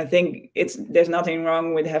that. I think there's nothing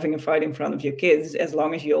wrong with having a fight in front of your kids, as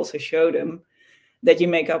long as you also show them that you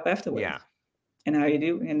make up afterwards. And how you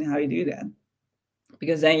do that.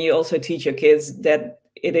 Because then you also teach your kids that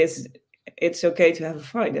it's okay to have a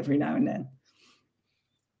fight every now and then.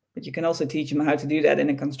 But you can also teach them how to do that in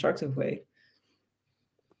a constructive way.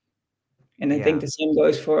 And I think the same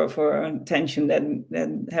goes for tension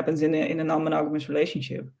that happens in a non-monogamous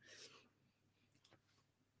relationship.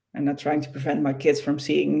 I'm not trying to prevent my kids from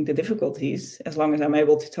seeing the difficulties, as long as I'm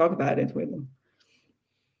able to talk about it with them.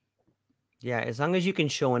 Yeah, as long as you can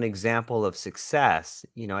show an example of success,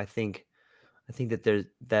 you know, I think that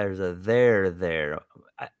there's a there.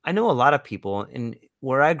 I know a lot of people, and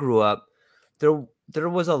where I grew up, there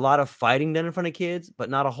was a lot of fighting done in front of kids, but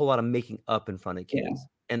not a whole lot of making up in front of kids.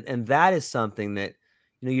 And that is something that,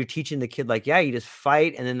 you know, you're teaching the kid, like, you just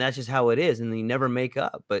fight, and then that's just how it is, and then you never make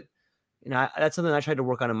up. But, you know, that's something I tried to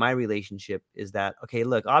work on in my relationship, is that, okay,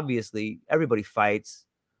 look, obviously everybody fights.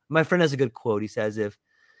 My friend has a good quote. He says, if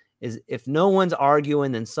no one's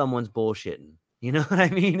arguing, then someone's bullshitting. You know what I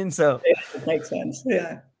mean? And so it makes sense.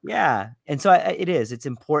 Yeah. And so it's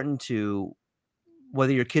important to,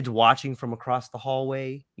 whether your kid's watching from across the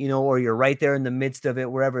hallway, you know, or you're right there in the midst of it,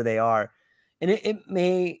 wherever they are. And it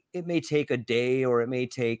may take a day, or it may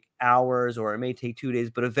take hours, or it may take 2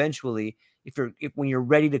 days, but eventually, when you're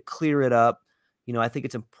ready to clear it up, I think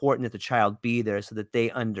it's important that the child be there so that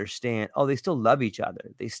they understand, oh, they still love each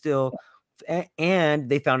other. They still, and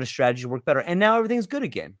they found a strategy to work better. And now everything's good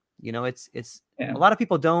again. It's Yeah. a lot of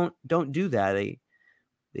people don't do that.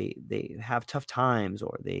 They have tough times,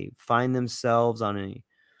 or they find themselves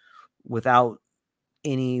without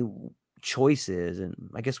any choices. And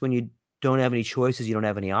I guess when you don't have any choices, you don't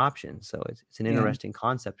have any options. So it's an Yeah. interesting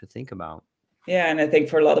concept to think about. Yeah, and I think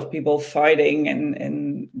for a lot of people, fighting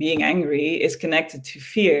and being angry is connected to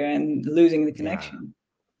fear and losing the Yeah. connection.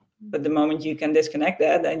 But the moment you can disconnect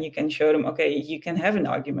that, then you can show them, okay, you can have an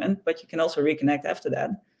argument, but you can also reconnect after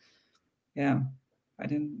that. Yeah, I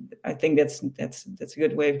think that's a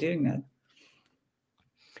good way of doing that.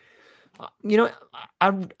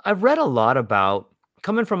 I've read a lot about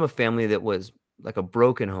coming from a family that was like a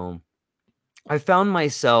broken home. I found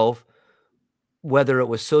myself, whether it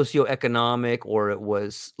was socioeconomic or it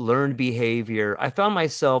was learned behavior, I found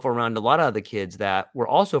myself around a lot of other kids that were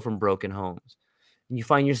also from broken homes. And you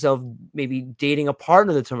find yourself maybe dating a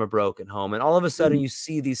partner that's from a broken home, and all of a sudden Mm. you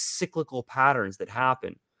see these cyclical patterns that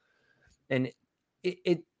happen. And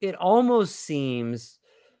it almost seems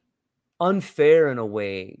unfair in a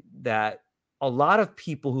way that a lot of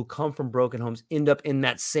people who come from broken homes end up in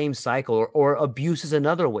that same cycle, or abuse is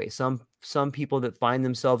another way. Some people that find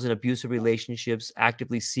themselves in abusive relationships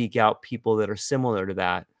actively seek out people that are similar to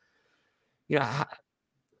that.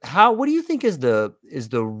 What do you think is the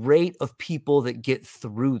rate of people that get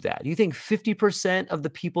through that? Do you think 50% of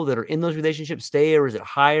the people that are in those relationships stay, or is it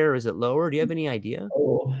higher, or is it lower? Do you have any idea?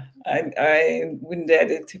 Oh, I wouldn't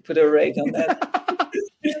dare to put a rate on that.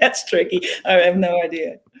 That's tricky. I have no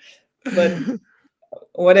idea. But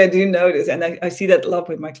what I do notice, and I see that a lot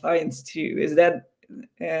with my clients too, is that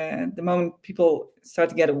the moment people start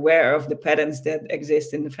to get aware of the patterns that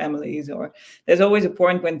exist in the families, or there's always a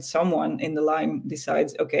point when someone in the line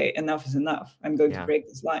decides, okay, enough is enough. I'm going to Yeah. break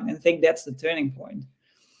this line. And I think that's the turning point.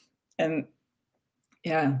 And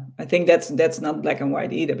yeah, I think that's not black and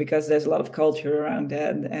white either, because there's a lot of culture around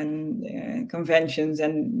that, and conventions,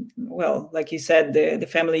 and well, like you said, the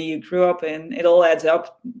family you grew up in, it all adds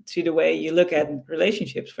up to the way you look at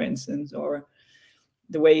relationships, for instance, or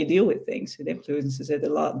the way you deal with things. It influences it a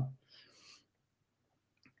lot.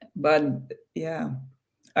 But yeah,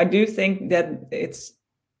 I do think that it's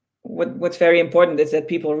what's very important is that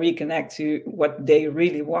people reconnect to what they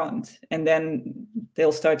really want, and then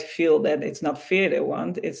they'll start to feel that it's not fear they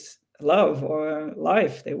want, it's love or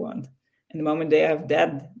life they want. And the moment they have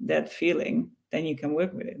that feeling, then you can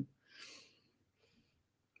work with it.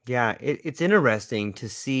 Yeah, it's interesting to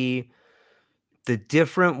see the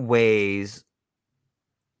different ways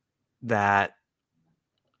that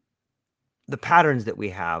the patterns that we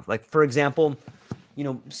have. Like, for example,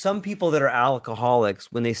 some people that are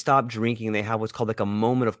alcoholics, when they stop drinking, they have what's called like a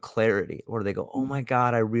moment of clarity, where they go, "Oh my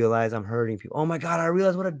God, I realize I'm hurting people. Oh my God, I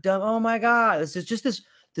realize what I've done. Oh my God." It's just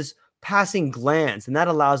this passing glance, and that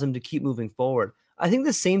allows them to keep moving forward. I think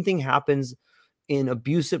the same thing happens in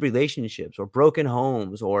abusive relationships or broken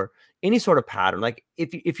homes or any sort of pattern. Like,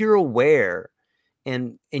 if you're aware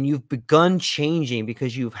and you've begun changing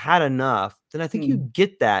because you've had enough, then I think you Hmm.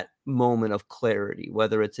 get that moment of clarity,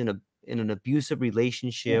 whether it's in an abusive Yeah.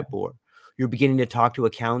 relationship, or you're beginning to talk to a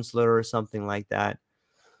counselor or something like that.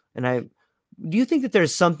 And do you think that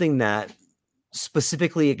there's something that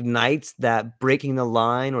specifically ignites that breaking the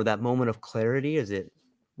line or that moment of clarity?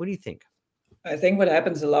 What do you think? I think what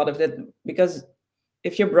happens a lot of that, because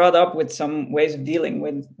if you're brought up with some ways of dealing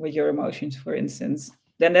with your emotions, for instance,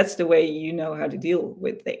 then that's the way you know how to deal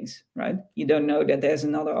with things, right? You don't know that there's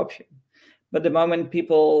another option. But the moment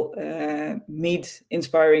people meet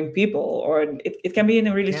inspiring people, or it can be in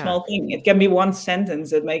a really Yeah. small thing, it can be one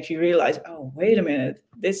sentence that makes you realize, oh, wait a minute,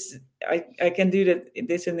 this I can do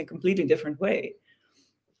this in a completely different way.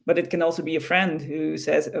 But it can also be a friend who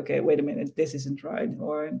says, okay, wait a minute, this isn't right.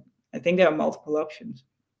 Or I think there are multiple options.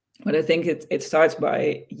 But I think it starts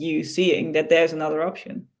by you seeing that there's another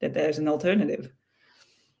option, that there's an alternative.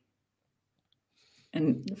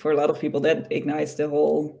 And for a lot of people, that ignites the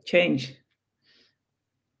whole change.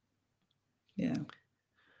 Yeah.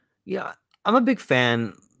 Yeah, I'm a big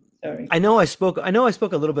fan. Sorry. I know I spoke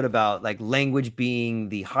a little bit about like language being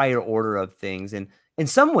the higher order of things, and in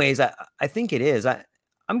some ways I think it is.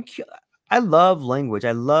 I'm cu- I love language.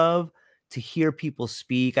 I love to hear people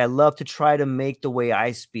speak. I love to try to make the way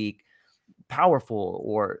I speak powerful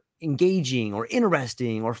or engaging or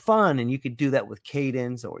interesting or fun, and you could do that with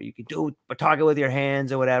cadence, or you could do it by talking with your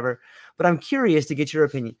hands or whatever. But I'm curious to get your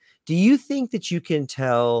opinion. Do you think that you can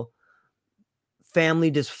tell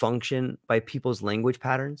family dysfunction by people's language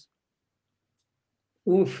patterns?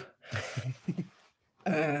 Oof.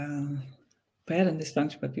 Uh, pattern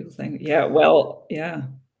dysfunction, but people think, yeah, well, yeah.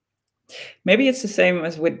 Maybe it's the same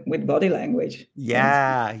as with body language.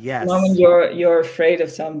 That Yeah, the moment yes. you're afraid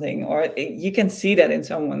of something, or you can see that in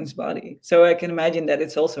someone's body. So I can imagine that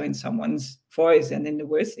it's also in someone's voice and in the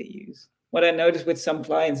words they use. What I noticed with some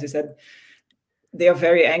clients is that they are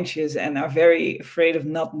very anxious and are very afraid of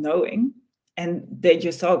not knowing, and they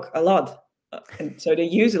just talk a lot. And so they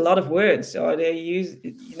use a lot of words, or they use,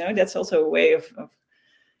 that's also a way of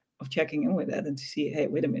checking in with that and to see, hey,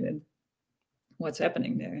 wait a minute, what's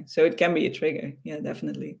happening there. So it can be a trigger. Yeah,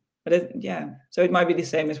 definitely. But yeah, so it might be the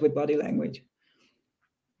same as with body language.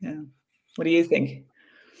 Yeah. What do you think?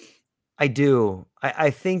 I do. I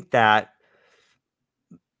think that,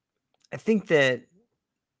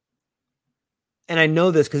 and I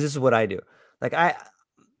know this because this is what I do. Like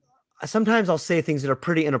sometimes I'll say things that are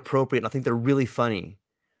pretty inappropriate and I think they're really funny.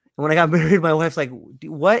 And when I got married, my wife's like,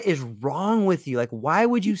 what is wrong with you? Like, why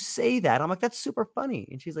would you say that? I'm like, that's super funny.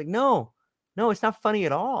 And she's like, no, it's not funny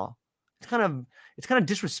at all. It's kind of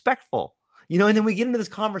disrespectful, and then we get into this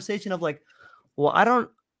conversation of like, well,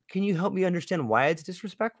 can you help me understand why it's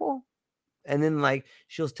disrespectful? And then like,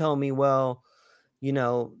 she'll tell me, well,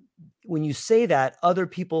 when you say that, other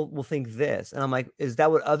people will think this. And I'm like, is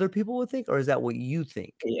that what other people would think? Or is that what you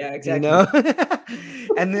think? Yeah, exactly.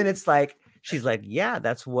 And then it's like, she's like, yeah,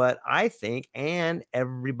 that's what I think. And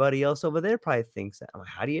everybody else over there probably thinks that. I'm like,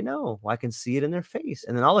 how do you know? Well, I can see it in their face.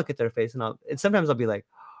 And then I'll look at their face and sometimes I'll be like,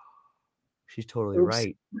 she's totally Oops.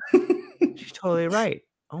 right. She's totally right.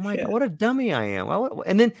 Oh my Yeah. God, what a dummy I am.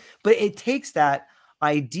 And then, but it takes that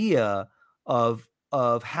idea of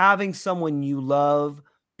having someone you love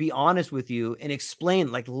be honest with you and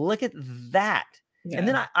explain, like, look at that. Yeah. And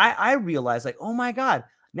then I realized, like, oh my God,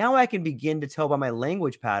 now I can begin to tell by my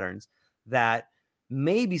language patterns that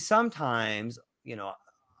maybe sometimes,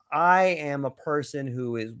 I am a person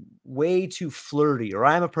who is way too flirty, or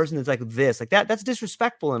I'm a person that's like this, like that. That's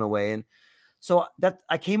disrespectful in a way. And so that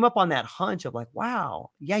I came up on that hunch of like, wow,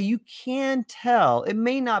 yeah, you can tell. It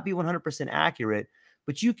may not be 100% accurate,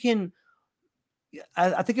 but you can.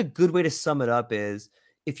 I think a good way to sum it up is,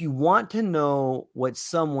 if you want to know what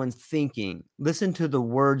someone's thinking, listen to the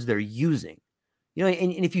words they're using.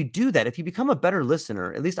 And if you do that, if you become a better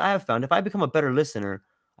listener, at least I have found, if I become a better listener,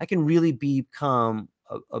 I can really become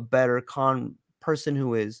a better person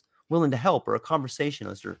who is willing to help, or a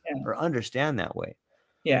conversationalist, or understand that way.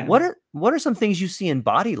 Yeah. What are some things you see in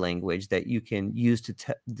body language that you can use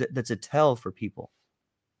that's a tell for people?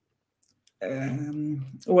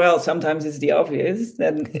 Well, sometimes it's the obvious.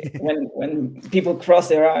 Then when people cross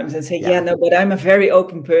their arms and say, "Yeah, no, but I'm a very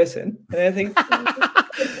open person," and I think,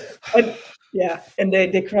 yeah, and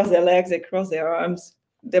they cross their legs, they cross their arms,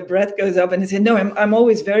 their breath goes up, and they say, "No, I'm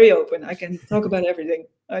always very open. I can talk about everything.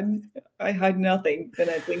 I hide nothing." Then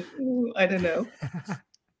I think, I don't know.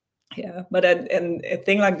 Yeah, but and a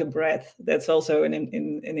thing like the breath, that's also an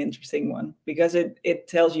interesting one, because it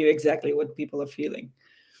tells you exactly what people are feeling.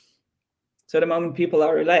 So the moment people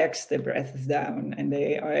are relaxed, their breath is down and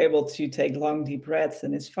they are able to take long, deep breaths,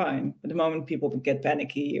 and it's fine. But the moment people get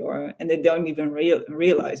panicky, and they don't even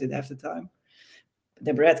realize it half the time,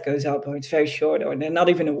 their breath goes up, or it's very short, or they're not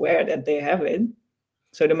even aware that they have it.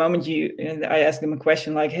 So the moment I ask them a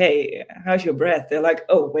question like, "Hey, how's your breath?" They're like,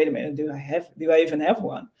 "Oh, wait a minute, do I even have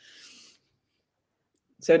one?"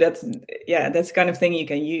 So that's the kind of thing you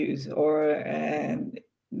can use, or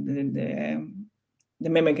the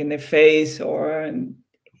mimic in their face, or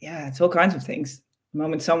it's all kinds of things. The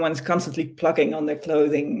moment someone's constantly plucking on their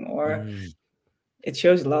clothing, or it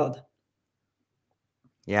shows a lot.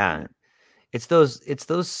 Yeah, it's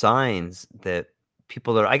those signs that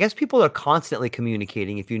people are constantly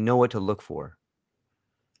communicating if you know what to look for.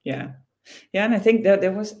 Yeah, and I think that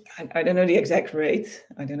there was, I don't know the exact rate.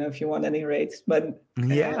 I don't know if you want any rates, but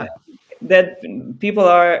that people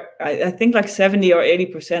are, I think like 70 or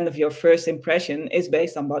 80% of your first impression is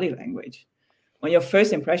based on body language. On your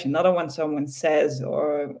first impression, not on what someone says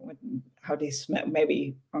or how they smell,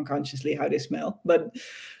 maybe unconsciously how they smell, but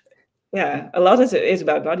yeah, a lot of it is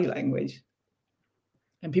about body language.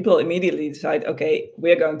 And people immediately decide, okay,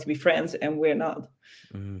 we're going to be friends, and we're not.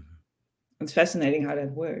 It's fascinating how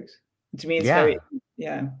that works. To me, it's very,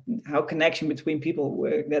 how connection between people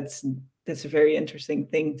work. That's a very interesting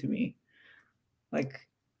thing to me. Like,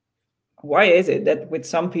 why is it that with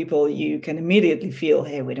some people you can immediately feel,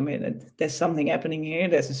 hey, wait a minute, there's something happening here,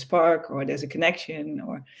 there's a spark, or there's a connection,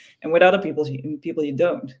 and with other people you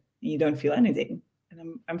don't feel anything.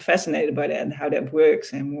 And I'm fascinated by that, and how that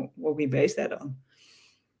works, and what we base that on.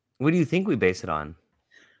 What do you think we base it on?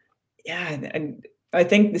 Yeah, and I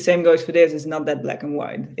think the same goes for this. It's not that black and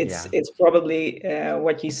white. Yeah. It's probably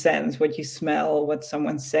what you sense, what you smell, what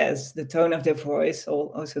someone says. The tone of their voice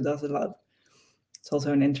also does a lot. It's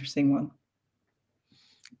also an interesting one.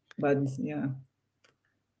 But yeah,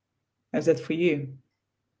 how's that for you?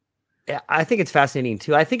 Yeah, I think it's fascinating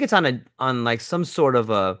too. I think it's on like some sort of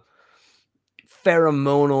a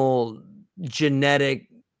pheromonal genetic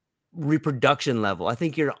reproduction level. I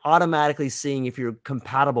think you're automatically seeing if you're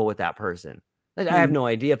compatible with that person. I have no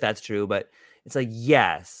idea if that's true, but it's like,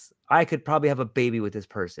 yes, I could probably have a baby with this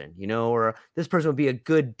person, or this person would be a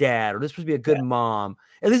good dad, or this person would be a good mom.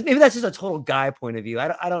 At least maybe that's just a total guy point of view.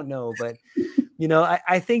 I don't know, but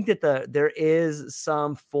I think that there is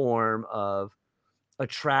some form of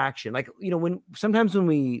attraction. Like, when sometimes when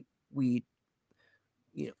we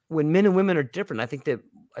when men and women are different, I think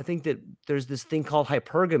that there's this thing called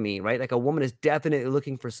hypergamy, right? Like a woman is definitely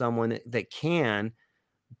looking for someone that can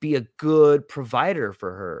be a good provider for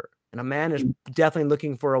her, and a man is definitely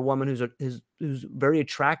looking for a woman who's very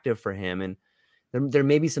attractive for him. And there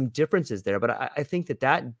may be some differences there, but I think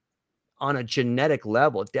that on a genetic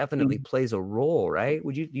level definitely plays a role, right?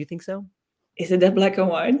 Do you think so? Is it that black and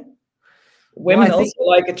white? Well, Women also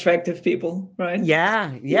like attractive people, right?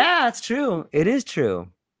 yeah, it's true. It is true.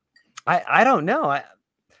 I don't know.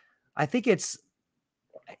 I think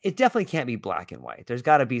it definitely can't be black and white. There's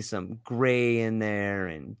got to be some gray in there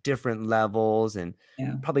and different levels and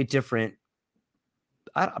probably different.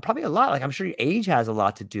 Probably a lot. Like, I'm sure your age has a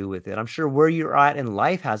lot to do with it. I'm sure where you're at in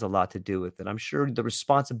life has a lot to do with it. I'm sure the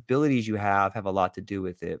responsibilities you have a lot to do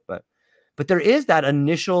with it. But there is that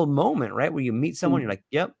initial moment, right, where you meet someone, you're like,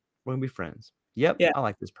 yep, we're gonna be friends. Yep, Yeah. I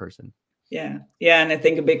like this person. Yeah. And I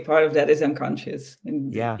think a big part of that is unconscious,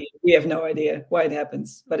 and we have no idea why it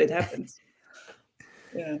happens, but it happens.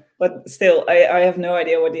 Yeah, but still, I have no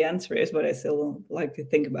idea what the answer is, but I still like to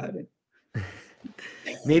think about it.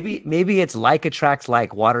 Maybe it's like attracts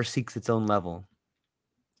like, water seeks its own level.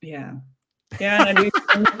 Yeah, and I do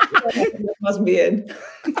think that must be it.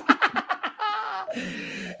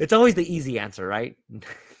 It's always the easy answer, right?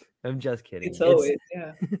 I'm just kidding. It's always,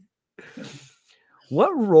 yeah.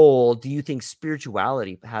 What role do you think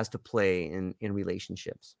spirituality has to play in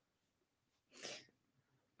relationships?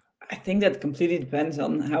 I think that completely depends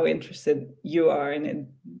on how interested you are in it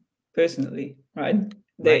personally, right?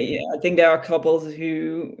 I think there are couples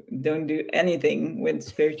who don't do anything with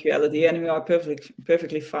spirituality and who are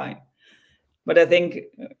perfectly fine. But I think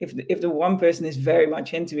if the one person is very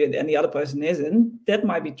much into it and the other person isn't, that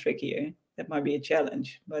might be trickier. That might be a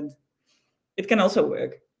challenge, but it can also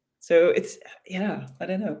work. So it's, I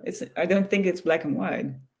don't know. I don't think it's black and white.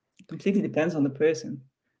 It completely depends on the person.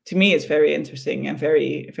 To me, it's very interesting and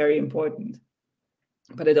very, very important.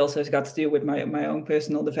 But it also has got to do with my own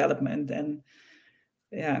personal development, and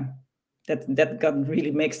that got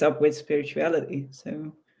really mixed up with spirituality.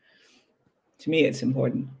 So to me, it's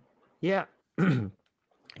important. Yeah.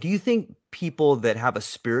 Do you think people that have a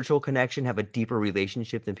spiritual connection have a deeper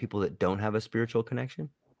relationship than people that don't have a spiritual connection?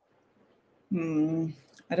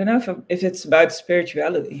 I don't know if it's about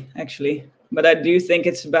spirituality, actually, but I do think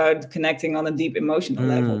it's about connecting on a deep emotional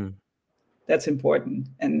level. That's important.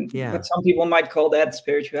 But some people might call that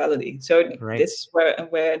spirituality. So this is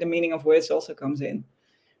where the meaning of words also comes in.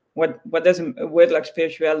 What does a word like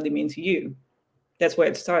spirituality mean to you? That's where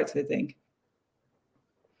it starts, I think.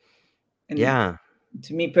 And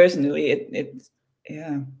to me personally,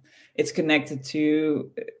 it's connected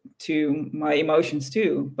to my emotions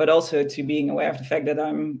too, but also to being aware of the fact that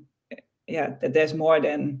that there's more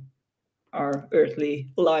than our earthly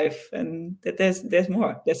life, and that there's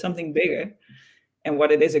more. There's something bigger, and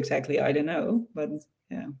what it is exactly, I don't know. But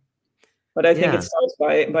but I think it starts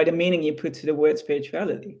by the meaning you put to the word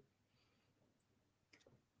spirituality.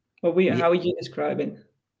 How would you describe it?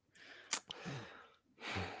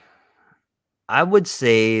 I would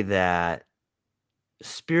say that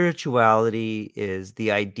spirituality is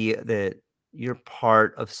the idea that you're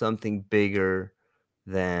part of something bigger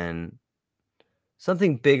than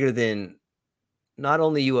not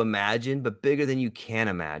only you imagine, but bigger than you can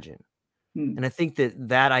imagine. And I think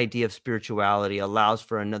that idea of spirituality allows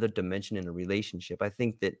for another dimension in a relationship. I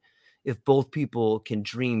think that if both people can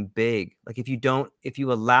dream big, like if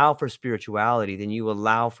you allow for spirituality, then you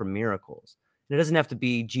allow for miracles. And it doesn't have to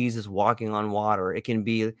be Jesus walking on water. It can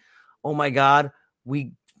be, oh my God,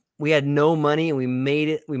 we had no money and we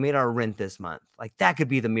made our rent this month. Like that could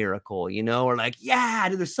be the miracle, or like,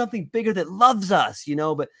 there's something bigger that loves us,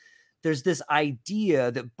 but there's this idea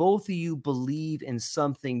that both of you believe in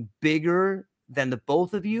something bigger than the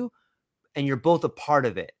both of you, and you're both a part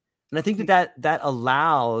of it. And I think that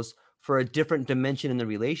allows for a different dimension in the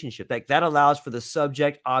relationship. Like that allows for the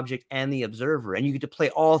subject, object, and the observer. And you get to play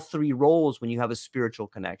all three roles when you have a spiritual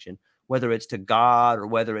connection, whether it's to God or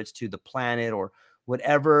whether it's to the planet or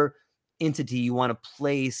whatever entity you want to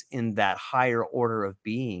place in that higher order of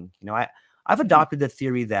being. I've adopted the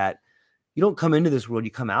theory that you don't come into this world,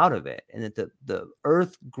 you come out of it, and that the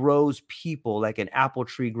earth grows people like an apple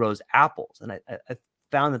tree grows apples. And I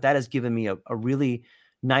found that has given me a really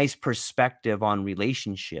nice perspective on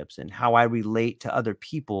relationships and how I relate to other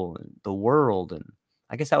people and the world. And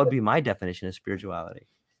I guess that would be my definition of spirituality.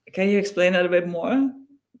 Can you explain that a bit more?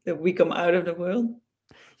 That we come out of the world?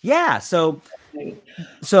 Yeah. So,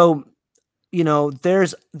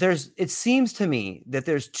 there's it seems to me that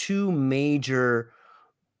there's two major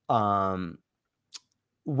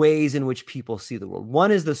ways in which people see the world.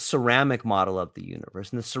 One is the ceramic model of the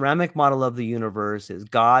universe. And the ceramic model of the universe is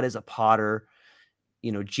God is a potter.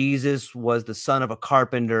 Jesus was the son of a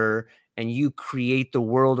carpenter, and you create the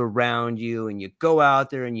world around you, and you go out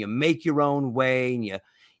there and you make your own way. And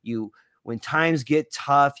you when times get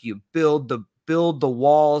tough, you build the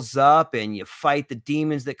walls up and you fight the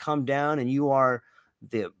demons that come down, and you are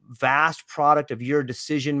the vast product of your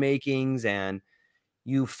decision makings, and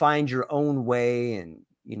you find your own way, and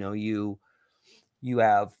you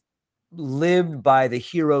have lived by the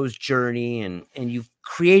hero's journey, and you've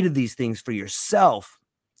created these things for yourself.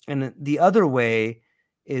 And the other way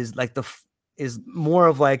is more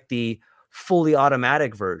of like the fully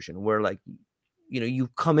automatic version, where you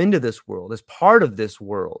come into this world as part of this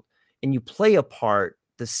world, and you play a part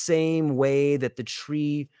the same way that the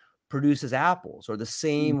tree produces apples, or the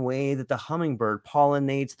same way that the hummingbird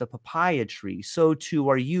pollinates the papaya tree. So too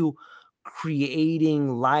are you creating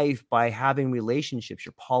life by having relationships.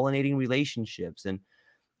 You're pollinating relationships. And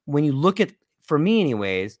when you look at, for me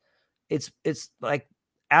anyways, it's like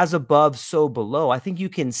as above, so below. I think you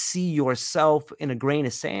can see yourself in a grain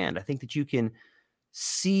of sand. I think that you can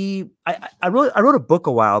see, I wrote a book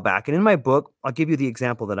a while back, and in my book, I'll give you the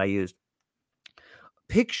example that I used.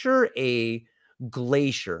 Picture a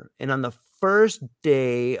glacier, and on the first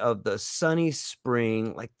day of the sunny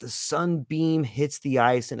spring, like the sunbeam hits the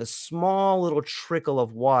ice and a small little trickle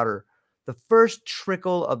of water, the first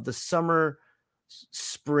trickle of the summer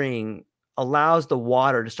spring allows the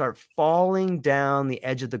water to start falling down the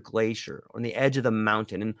edge of the glacier, on the edge of the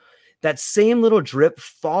mountain. And that same little drip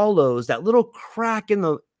follows that little crack in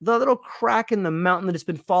the little crack in the mountain that it's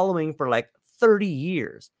been following for like 30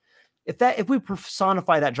 years. If we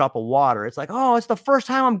personify that drop of water, it's like, oh, it's the first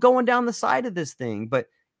time I'm going down the side of this thing. But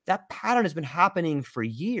that pattern has been happening for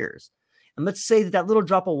years. And let's say that little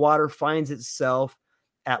drop of water finds itself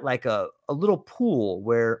at like a little pool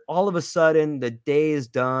where all of a sudden the day is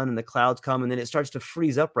done and the clouds come, and then it starts to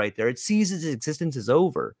freeze up right there. It sees its existence is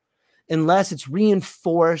over until it's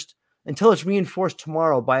reinforced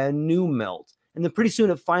tomorrow by a new melt. And then pretty soon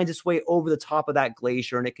it finds its way over the top of that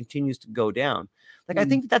glacier, and it continues to go down. Like, I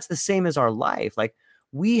think that's the same as our life. Like,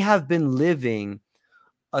 we have been living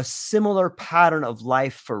a similar pattern of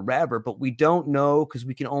life forever, but we don't know because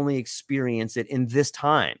we can only experience it in this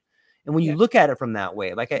time. And when you look at it from that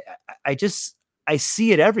way, like I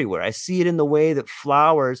see it everywhere. I see it in the way that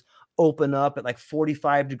flowers open up at like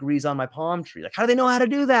 45 degrees on my palm tree. Like, how do they know how to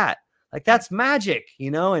do that? Like, that's magic,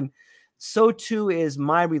 and so too is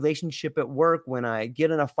my relationship at work when I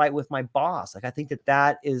get in a fight with my boss. Like, I think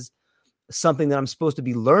that is something that I'm supposed to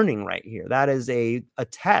be learning right here. That is a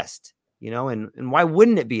test, and why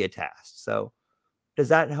wouldn't it be a test? So does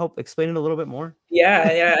that help explain it a little bit more?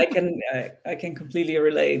 Yeah, I can completely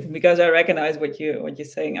relate, because I recognize what you're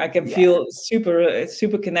saying. I can feel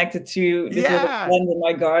super connected to this little plant in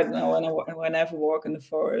my garden whenever I walk in the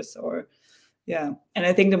forest, and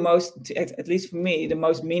I think at least for me, the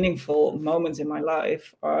most meaningful moments in my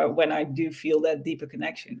life are when I do feel that deeper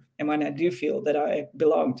connection, and when I do feel that I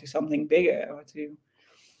belong to something bigger,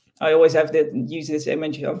 I always use this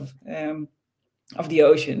image of the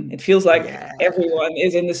ocean. It feels like everyone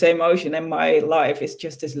is in the same ocean, and my life is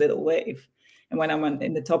just this little wave. And when I'm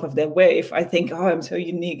in the top of that wave, I think, oh, I'm so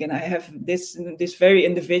unique, and I have this very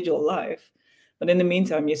individual life. But in the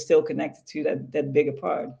meantime, you're still connected to that bigger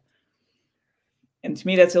part. And to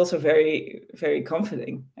me, that's also very, very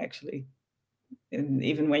comforting, actually. And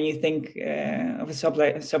even when you think of a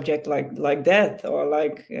subject like death, or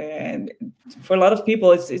for a lot of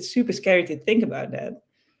people, it's super scary to think about that.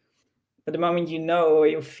 But the moment or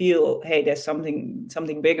you feel, hey, there's something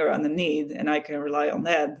bigger underneath, and I can rely on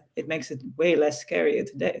that, it makes it way less scary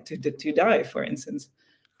to die, for instance.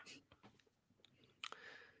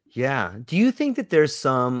 Yeah. Do you think that there's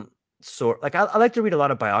some sort, like, I like to read a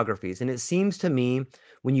lot of biographies, and it seems to me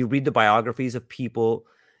when you read the biographies of people,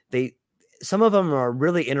 they some of them are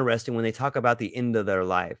really interesting when they talk about the end of their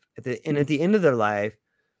life. At the end of their life,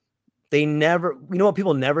 they never, you know what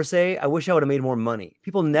people never say? I wish I would have made more money.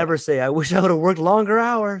 People never say, I wish I would have worked longer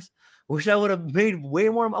hours. I wish I would have made way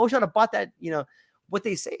more. I wish I would have bought that. What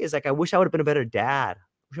they say is like, I wish I would have been a better dad. I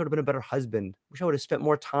wish I would have been a better husband. I wish I would have spent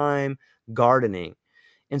more time gardening.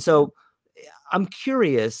 And so I'm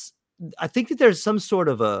curious. I think that there's some sort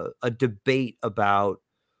of a debate about,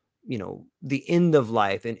 the end of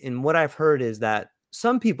life. And what I've heard is that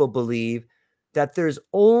some people believe that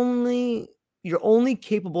you're only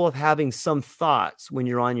capable of having some thoughts when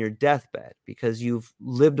you're on your deathbed, because you've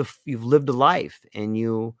lived a life, and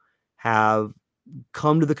you have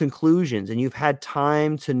come to the conclusions, and you've had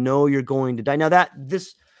time to know you're going to die. Now that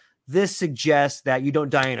this suggests that you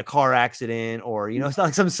don't die in a car accident, or, it's not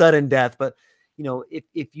like some sudden death, but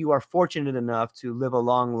if you are fortunate enough to live a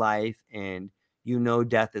long life and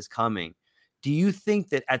death is coming, do you think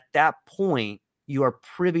that at that point you are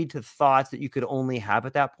privy to thoughts that you could only have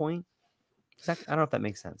at that point? I don't know if that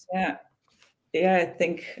makes sense. Yeah, I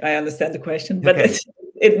think I understand the question, but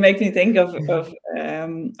it makes me think of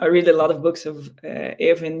I read a lot of books of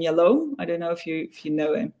Irvin Yalom. I don't know if you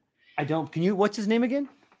know him. I don't. Can you? What's his name again?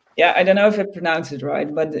 Yeah, I don't know if I pronounced it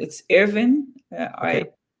right, but it's Irvin, Irvin.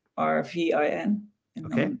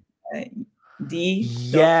 Okay. D.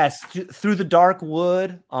 Yes, Through the Dark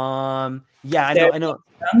Wood. Yeah, I know.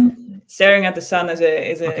 Staring at the Sun is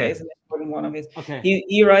an important one of his. Okay.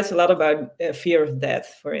 He writes a lot about fear of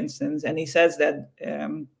death, for instance, and he says that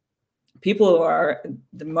people who are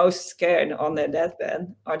the most scared on their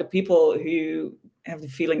deathbed are the people who have the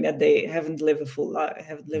feeling that they haven't lived a full life.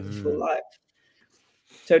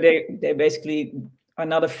 So they basically are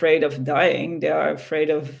not afraid of dying. They are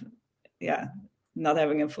afraid of, not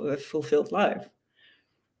having a fulfilled life.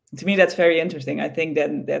 To me, that's very interesting. I think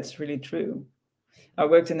that that's really true. I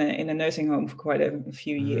worked in a nursing home for quite a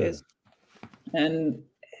few years, and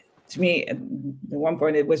to me, at one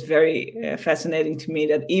point, it was very fascinating to me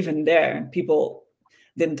that even there, people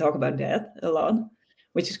didn't talk about death a lot,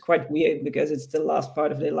 which is quite weird because it's the last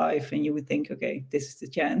part of their life, and you would think, okay, this is the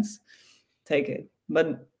chance, take it.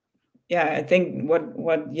 But yeah, I think what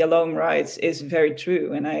Yalom writes is very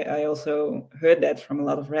true, and I also heard that from a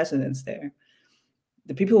lot of residents there.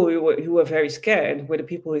 The people who were very scared were the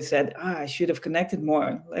people who said, I should have connected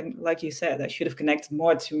more. Like you said, I should have connected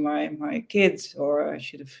more to my kids, or I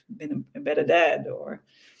should have been a better dad.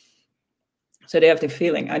 So they have the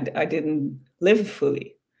feeling I didn't live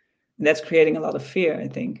fully. And that's creating a lot of fear, I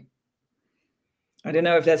think. I don't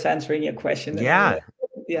know if that's answering your question. Yeah.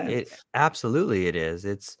 Absolutely it is.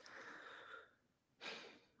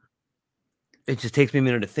 It just takes me a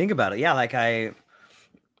minute to think about it. Yeah,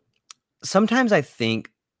 sometimes I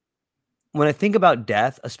think, when I think about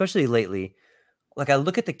death, especially lately, like I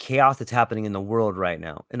look at the chaos that's happening in the world right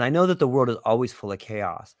now. And I know that the world is always full of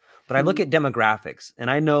chaos, but I look at demographics, and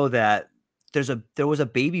I know that there was a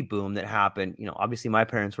baby boom that happened. Obviously my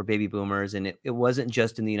parents were baby boomers, and it wasn't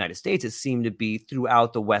just in the United States. It seemed to be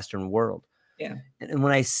throughout the Western world. Yeah. And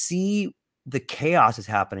when I see the chaos is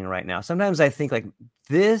happening right now, sometimes I think like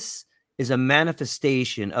this is a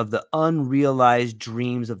manifestation of the unrealized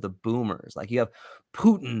dreams of the boomers. Like you have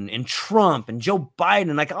Putin and Trump and Joe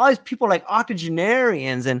Biden, like all these people are like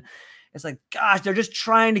octogenarians, and it's like, gosh, they're just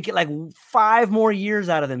trying to get like 5 more years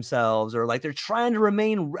out of themselves, or like they're trying to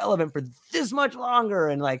remain relevant for this much longer.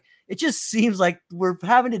 And like, it just seems like we're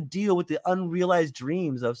having to deal with the unrealized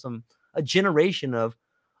dreams of a generation of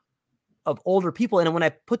older people. And when I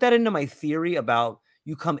put that into my theory about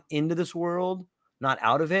you come into this world, not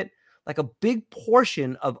out of it, like a big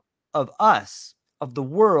portion of us, of the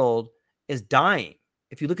world, is dying.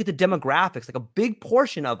 If you look at the demographics, like a big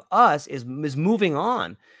portion of us is moving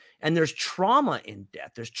on. And there's trauma in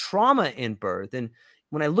death. There's trauma in birth. And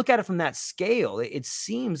when I look at it from that scale, it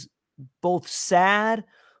seems both sad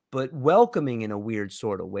but welcoming in a weird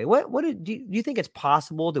sort of way. Do you think it's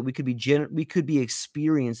possible that we could be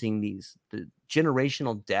experiencing the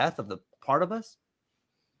generational death of the part of us?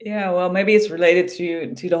 Yeah, well, maybe it's related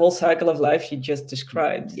to the whole cycle of life you just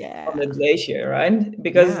described on the glacier, right?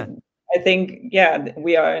 Because I think,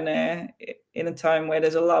 we are in a time where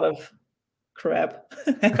there's a lot of crap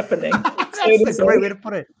happening. That's a great way to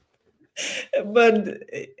put it. But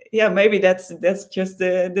maybe that's just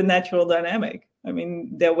the natural dynamic. I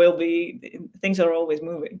mean, things are always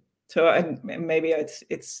moving. So maybe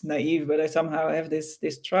it's naive, but I somehow have this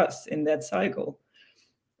trust in that cycle.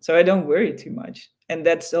 So I don't worry too much. And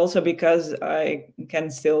that's also because I can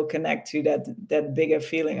still connect to that bigger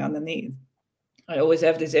feeling underneath. I always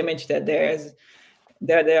have this image that there's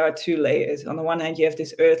there are two layers. On the one hand, you have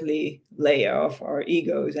this earthly layer of our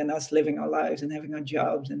egos and us living our lives and having our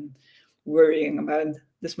jobs and worrying about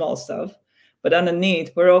the small stuff. But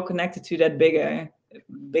underneath, we're all connected to that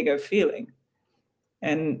bigger feeling.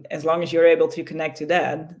 And as long as you're able to connect to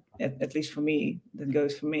that, at least for me, that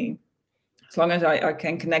goes for me. As long as I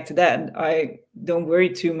can connect to that, I don't worry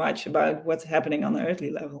too much about what's happening on the earthly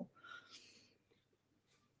level.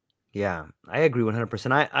 Yeah, I agree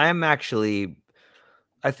 100%.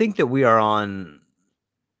 I think that we are on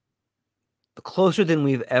closer than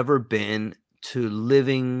we've ever been to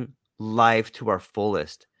living life to our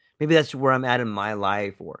fullest. Maybe that's where I'm at in my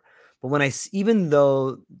life. But even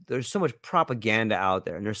though there's so much propaganda out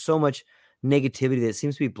there and there's so much negativity that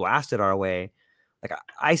seems to be blasted our way, like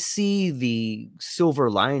I see the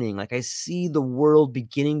silver lining. Like I see the world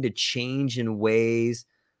beginning to change in ways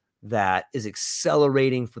that is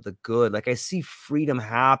accelerating for the good. Like I see freedom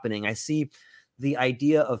happening. I see the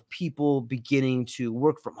idea of people beginning to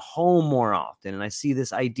work from home more often. And I see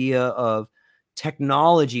this idea of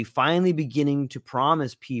technology finally beginning to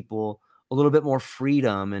promise people a little bit more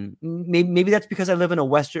freedom. And maybe that's because I live in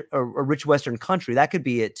a rich Western country. That could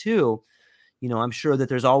be it too. You know, I'm sure that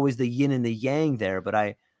there's always the yin and the yang there, but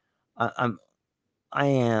I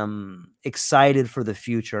am excited for the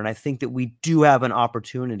future. And I think that we do have an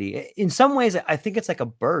opportunity. In some ways, I think it's like a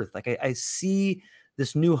birth. Like I see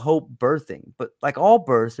this new hope birthing, but like all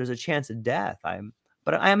births, there's a chance of death.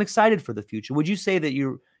 But I am excited for the future. Would you say that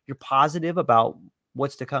you're positive about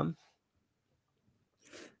what's to come?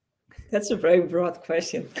 That's a very broad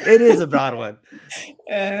question. It is a broad one.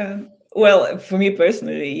 Well, for me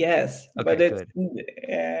personally, yes. Okay, but it's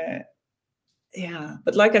good. Yeah,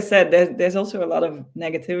 but like I said, there's also a lot of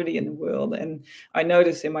negativity in the world, and I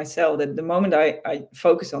notice in myself that the moment I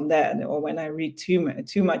focus on that, or when I read too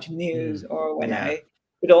much news, or when I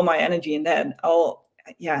put all my energy in that,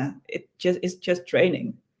 it's just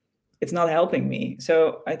draining. It's not helping me.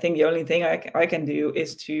 So I think the only thing I can do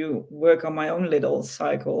is to work on my own little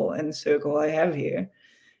cycle and circle I have here,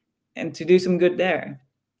 and to do some good there.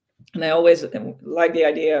 And I always like the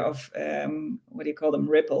idea of what do you call them,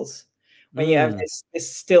 ripples. When you have this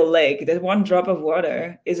still lake, that one drop of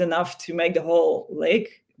water is enough to make the whole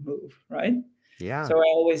lake move, right? Yeah. So I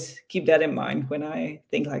always keep that in mind when I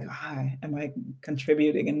think like, am I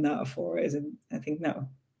contributing enough? Or is it, I think, no,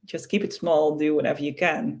 just keep it small, do whatever you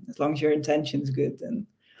can. As long as your intention is good, then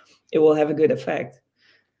it will have a good effect.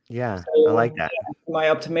 Yeah, So, I like that. Yeah, am I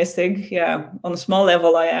optimistic? Yeah, on a small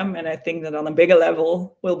level I am. And I think that on a bigger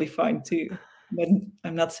level, we'll be fine too. But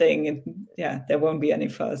I'm not saying it, there won't be any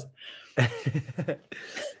fuss.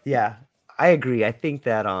 Yeah, I agree. I think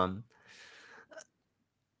that I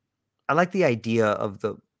like the idea of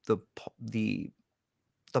the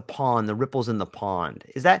pond, the ripples in the pond.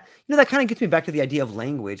 Is that, that kind of gets me back to the idea of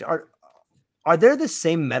language. Are there the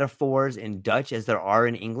same metaphors in Dutch as there are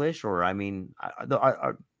in English? Or I mean,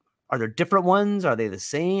 are there different ones? Are they the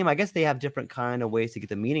same? I guess they have different kind of ways to get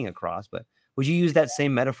the meaning across, but would you use that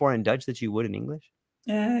same metaphor in Dutch that you would in English?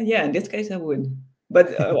 Yeah, in this case I would.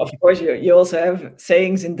 But of course, you also have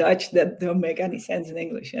sayings in Dutch that don't make any sense in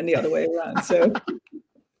English, and the other way around. So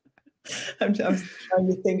I'm trying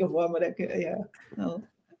to think of one, but I'll think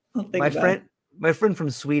about it. My friend from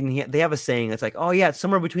Sweden, they have a saying that's like, "Oh yeah, it's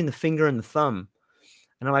somewhere between the finger and the thumb."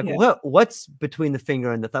 And I'm like, what's between the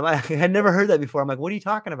finger and the thumb? I had never heard that before. I'm like, what are you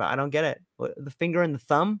talking about? I don't get it. The finger and the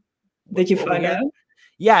thumb? Did you find out?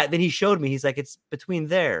 Yeah. Then he showed me. He's like, it's between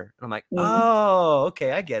there. And I'm like, oh,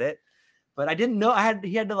 okay, I get it. But I didn't know.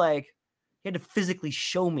 He had to physically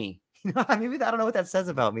show me. Maybe I don't know what that says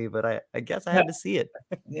about me, but I guess I had to see it.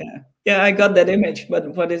 Yeah, I got that image.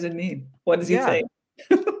 But what does it mean? What does he say?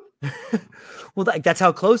 Well, that's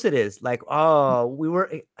how close it is. Like,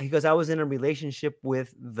 he goes, I was in a relationship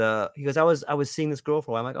with I was seeing this girl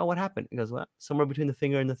for a while. I'm like, oh, what happened? He goes, well, somewhere between the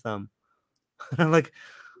finger and the thumb. I'm like,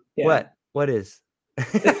 what is?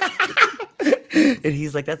 And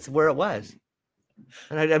he's like, that's where it was.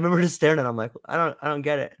 And I remember just staring at him. I'm like, I don't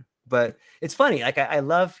get it. But it's funny. Like, I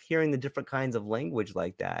love hearing the different kinds of language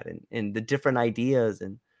like that and the different ideas.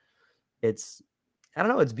 And it's, I don't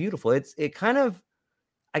know, it's beautiful. I guess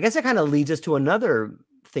it kind of leads us to another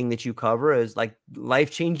thing that you cover is like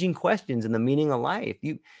life-changing questions and the meaning of life.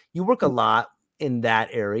 You work a lot in that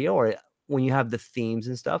area, or when you have the themes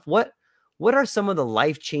and stuff. What are some of the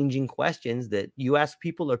life-changing questions that you ask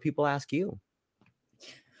people or people ask you?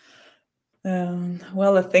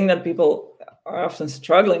 Well, the thing that people are often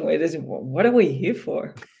struggling with is, what are we here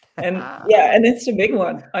for? And and it's a big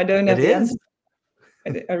one. I don't have the answer.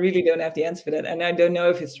 I really don't have the answer for that. And I don't know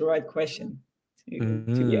if it's the right question, to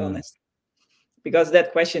be honest, because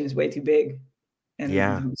that question is way too big. And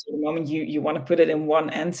Yeah. so the moment you want to put it in one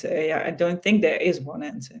answer, I don't think there is one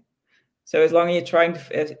answer. So as long as you're trying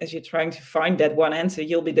to, as you're trying to find that one answer,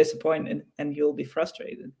 you'll be disappointed and you'll be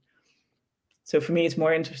frustrated. So for me, it's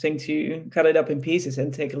more interesting to cut it up in pieces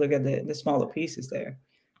and take a look at the smaller pieces there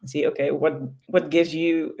and see, okay, what gives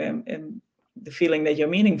you the feeling that you're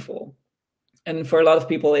meaningful? And for a lot of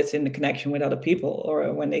people, it's in the connection with other people,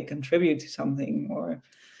 or when they contribute to something, or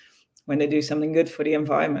when they do something good for the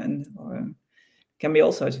environment, or can be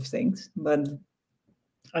all sorts of things. But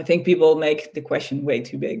I think people make the question way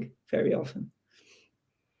too big very often.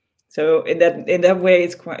 So in that way,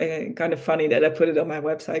 it's quite kind of funny that I put it on my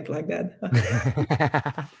website like that.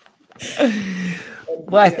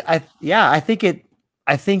 Well,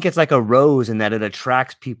 I think it's like a rose in that it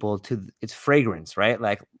attracts people to its fragrance, right?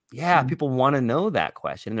 Like, yeah, people want to know that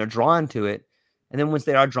question and they're drawn to it. And then once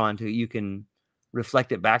they are drawn to it, you can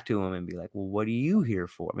reflect it back to them and be like, well, what are you here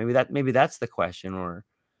for? Maybe that's the question. Or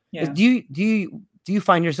do you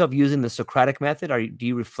find yourself using the Socratic method? Or do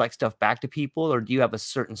you reflect stuff back to people, or do you have a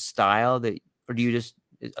certain style or do you just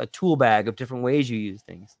a tool bag of different ways you use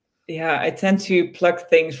things? Yeah, I tend to pluck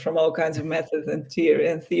things from all kinds of methods and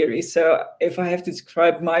theory. So if I have to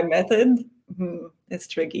describe my method, it's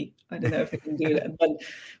tricky. I don't know if I can do that. But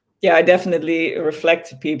yeah, I definitely reflect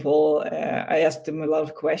to people. I ask them a lot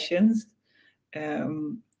of questions,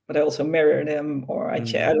 but I also mirror them, or I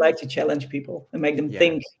like to challenge people and make them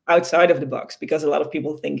think outside of the box, because a lot of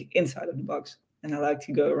people think inside of the box, and I like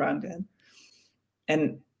to go around that.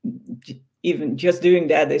 And even just doing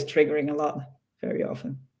that is triggering a lot very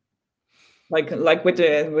often. Like with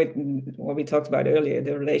what we talked about earlier,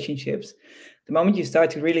 the relationships. The moment you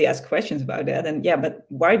start to really ask questions about that, and but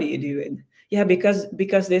why do you do it? Yeah, because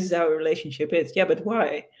this is how a relationship is. Yeah, but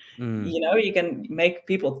why? You can make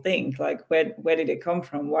people think, like, where did it come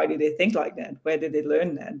from? Why do they think like that? Where did they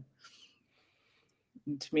learn that?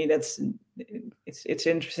 And to me, it's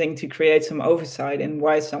interesting to create some oversight in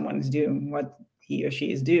why someone is doing what he or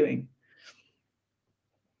she is doing.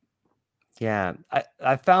 Yeah,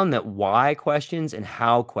 I found that why questions and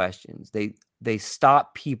how questions, they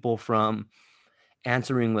stop people from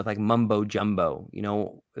answering with like mumbo jumbo.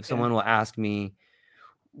 If someone will ask me,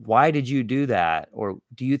 why did you do that? Or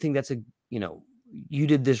do you think that's you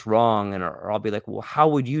did this wrong? Or I'll be like, well, how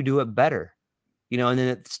would you do it better? And then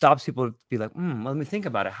it stops people to be like, let me think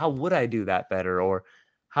about it. How would I do that better? Or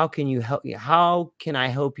how can you help me? How can I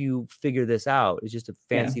help you figure this out? It's just a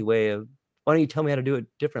fancy way of, why don't you tell me how to do it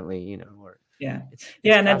differently? Or it's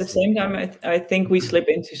and at the same time, I think we slip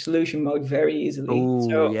into solution mode very easily.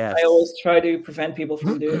 Oh, yes. I always try to prevent people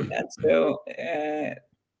from doing that. So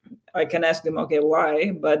I can ask them, okay,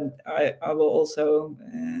 why? But I will also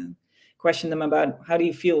question them about, how do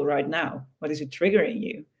you feel right now? What is it triggering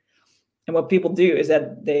you? And what people do is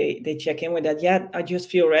that they check in with that. Yeah, I just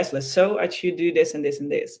feel restless, so I should do this and this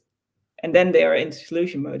and this. And then they are into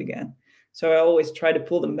solution mode again. So I always try to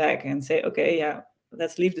pull them back and say, okay,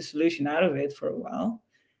 let's leave the solution out of it for a while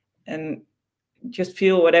and just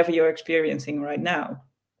feel whatever you're experiencing right now,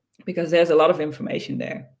 because there's a lot of information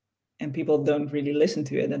there and people don't really listen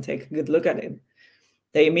to it and take a good look at it.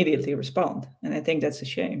 They immediately respond. And I think that's a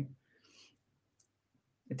shame.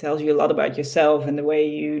 It tells you a lot about yourself and the way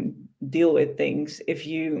you deal with things if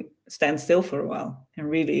you stand still for a while and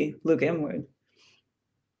really look inward.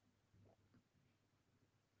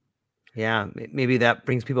 Yeah, maybe that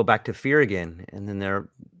brings people back to fear again, and then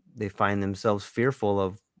they find themselves fearful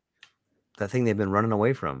of that thing they've been running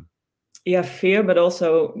away from. Yeah, fear, but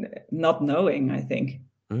also not knowing, I think.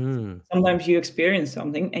 Sometimes you experience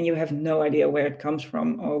something and you have no idea where it comes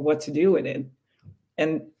from or what to do with it.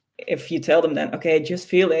 And if you tell them then, okay, just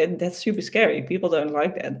feel it, that's super scary. People don't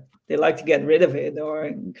like that. They like to get rid of it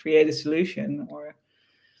or create a solution or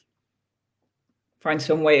find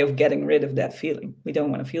some way of getting rid of that feeling. We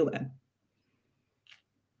don't want to feel that.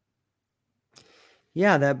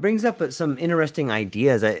 Yeah, that brings up some interesting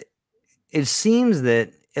ideas. It seems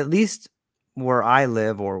that, at least where I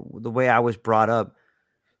live or the way I was brought up,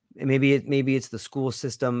 maybe it's the school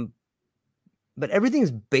system, but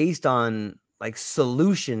everything's based on like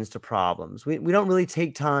solutions to problems. We don't really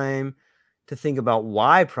take time to think about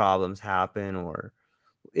why problems happen, or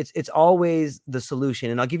it's always the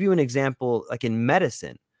solution. And I'll give you an example. Like in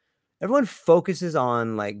medicine, everyone focuses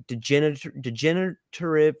on like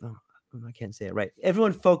degenerative. I can't say it right.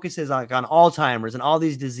 Everyone focuses on Alzheimer's and all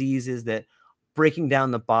these diseases that breaking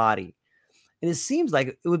down the body. And it seems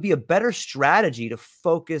like it would be a better strategy to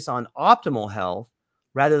focus on optimal health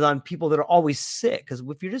rather than people that are always sick. Because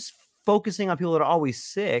if you're just focusing on people that are always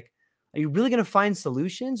sick, are you really going to find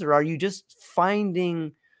solutions, or are you just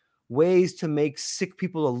finding ways to make sick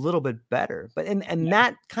people a little bit better. But and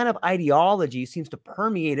that kind of ideology seems to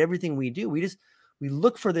permeate everything we do. We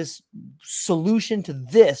look for this solution to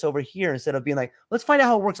this over here instead of being like, let's find out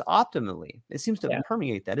how it works optimally. It seems to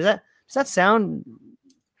permeate that. Does that sound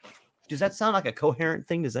like a coherent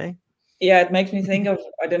thing to say? Yeah, it makes me think of,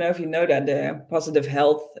 I don't know if you know that, the positive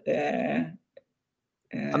health.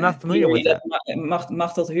 I'm not familiar with that.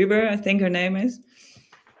 Machtel Huber, I think her name is.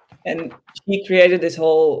 And she created this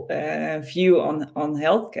whole view on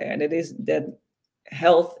healthcare. That is that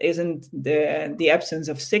health isn't the absence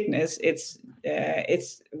of sickness. It's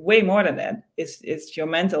way more than that. It's your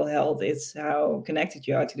mental health. It's how connected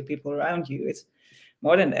you are to the people around you. It's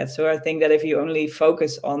more than that. So I think that if you only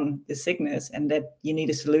focus on the sickness and that you need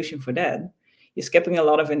a solution for that, you're skipping a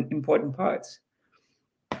lot of important parts.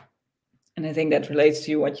 And I think that relates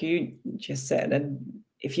to what you just said. And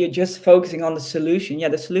if you're just focusing on the solution,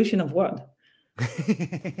 the solution of what?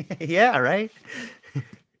 Yeah, right.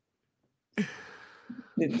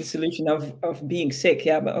 The solution of being sick.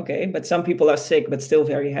 Yeah, but some people are sick but still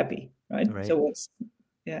very happy, right? So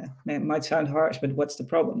it might sound harsh, but what's the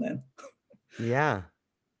problem then? Yeah.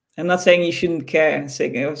 I'm not saying you shouldn't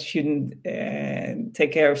shouldn't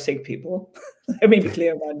take care of sick people. Let me be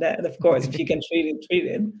clear about that. Of course, if you can treat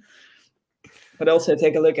it. But also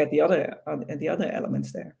take a look at the other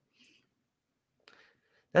elements there.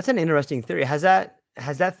 That's an interesting theory. Has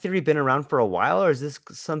that theory been around for a while, or is this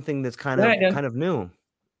something that's kind of new?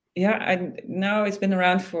 Yeah, no, it's been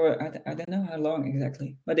around for I don't know how long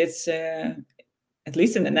exactly, but it's at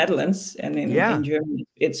least in the Netherlands and in Germany,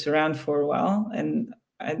 it's around for a while, and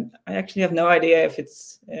I actually have no idea if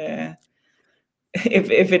it's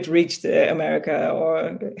if it reached America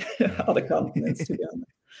or other continents, to be honest.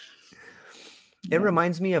 It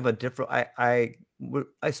reminds me of a different. I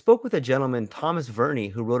spoke with a gentleman, Thomas Verney,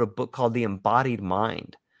 who wrote a book called The Embodied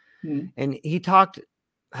Mind, and he talked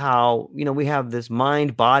how we have this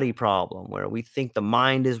mind-body problem where we think the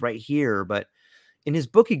mind is right here, but in his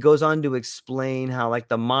book he goes on to explain how like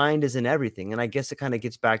the mind is in everything, and I guess it kind of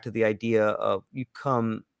gets back to the idea of you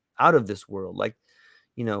come out of this world, like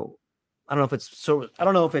I don't know if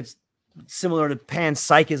it's similar to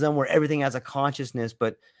panpsychism where everything has a consciousness,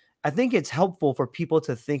 but I think it's helpful for people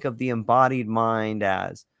to think of the embodied mind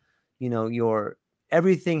as,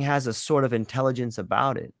 everything has a sort of intelligence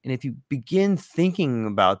about it. And if you begin thinking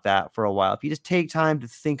about that for a while, if you just take time to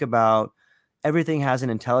think about everything has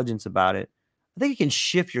an intelligence about it, I think it can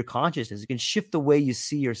shift your consciousness. It can shift the way you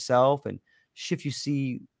see yourself and shift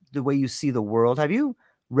the way you see the world. Have you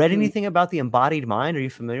read anything about the embodied mind? Are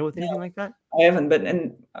you familiar with anything like that? I haven't, but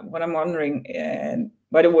and what I'm wondering, and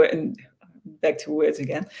by the way, and back to words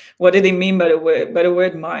again, what did he mean by the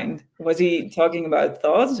word mind? Was he talking about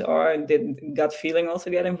thoughts, or did gut feeling also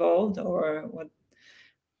get involved, or what?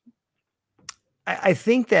 I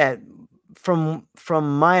think that from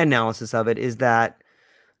my analysis of it is that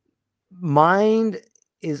mind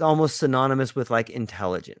is almost synonymous with like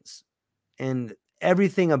intelligence, and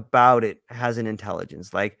everything about it has an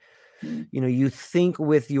intelligence. Like, you think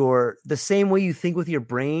with the same way you think with your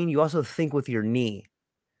brain, you also think with your knee.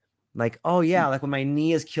 Like, oh yeah, like when my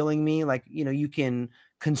knee is killing me, like, you can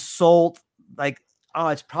consult like, oh,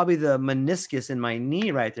 it's probably the meniscus in my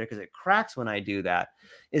knee right there because it cracks when I do that.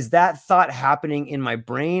 Is that thought happening in my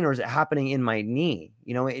brain or is it happening in my knee?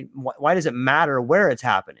 Why does it matter where it's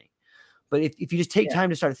happening? But if you just take time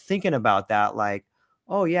to start thinking about that, like,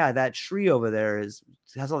 oh yeah, that tree over there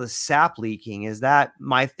has all this sap leaking. Is that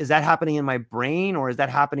happening in my brain or is that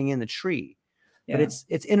happening in the tree? Yeah. But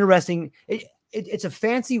it's interesting. It's a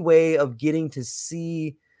fancy way of getting to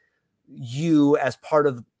see you as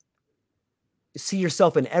see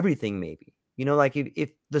yourself in everything, maybe. Like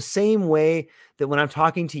if the same way that when I'm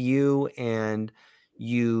talking to you and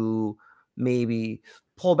you maybe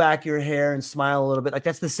pull back your hair and smile a little bit, like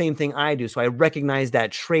that's the same thing I do. So I recognize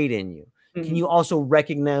that trait in you. Mm-hmm. Can you also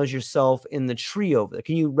recognize yourself in the tree over there?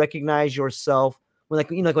 Can you recognize yourself when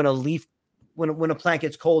like when a leaf, when a plant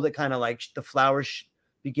gets cold, it kind of like the flowers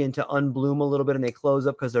begin to unbloom a little bit and they close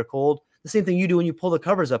up because they're cold. The same thing you do when you pull the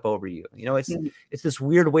covers up over you. It's this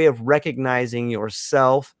weird way of recognizing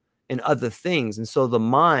yourself and other things. And so the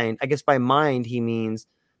mind, I guess by mind, he means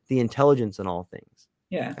the intelligence in all things.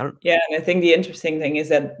 Yeah. And I think the interesting thing is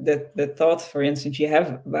that the thoughts, for instance, you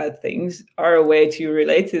have about things are a way to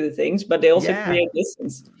relate to the things, but they also create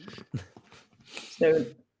distance. So,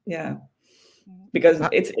 yeah. Because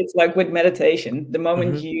it's like with meditation. The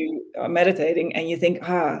moment you are meditating and you think,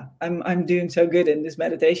 I'm doing so good in this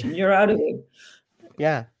meditation, you're out of it.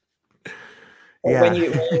 Yeah. Or when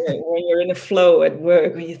you're in a flow at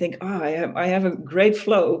work, when you think, I have a great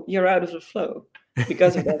flow, you're out of the flow.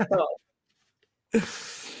 because of that thought.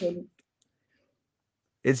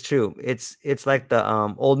 It's true. It's like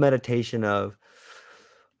the old meditation of,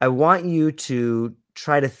 I want you to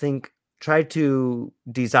try to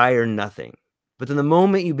desire nothing. But then the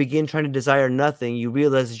moment you begin trying to desire nothing, you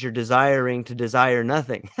realize that you're desiring to desire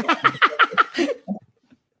nothing.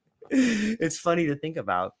 It's funny to think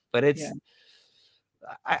about, but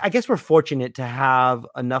I guess we're fortunate to have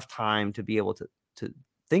enough time to be able to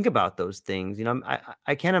think about those things.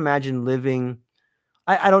 I can't imagine living.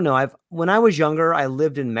 I don't know. When I was younger, I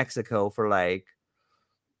lived in Mexico for like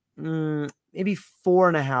maybe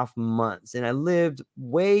 4.5 months, and I lived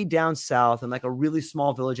way down south in like a really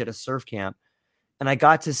small village at a surf camp, and I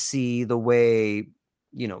got to see the way,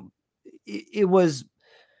 it was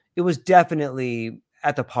definitely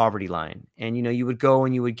at the poverty line. And you would go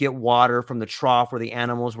and you would get water from the trough where the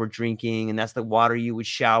animals were drinking, and that's the water you would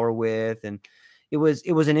shower with. And it was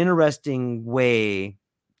an interesting way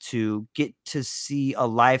to get to see a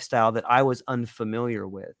lifestyle that I was unfamiliar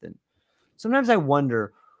with. And sometimes I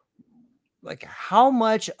wonder, like, how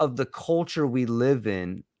much of the culture we live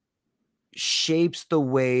in shapes the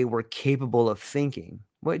way we're capable of thinking.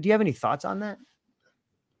 Do you have any thoughts on that?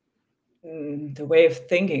 The way of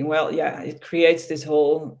thinking, well, yeah, it creates this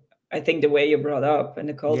whole, I think the way you're brought up and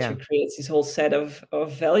the culture creates this whole set of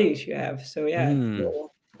values you have. So yeah, it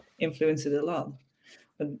will influence it a lot.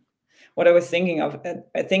 But what I was thinking of,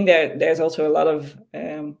 I think that there's also a lot of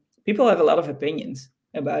people have a lot of opinions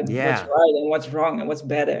about what's right and what's wrong and what's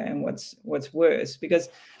better and what's worse. Because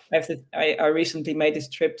I recently made this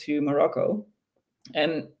trip to Morocco,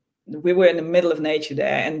 and we were in the middle of nature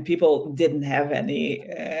there, and people didn't have any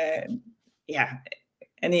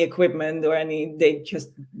equipment or they just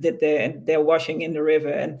did their washing in the river.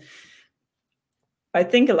 And I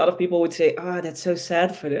think a lot of people would say, that's so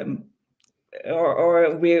sad for them,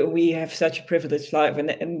 or we have such a privileged life.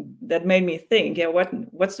 And that made me think,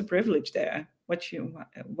 what's the privilege there?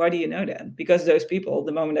 Why do you know that? Because those people,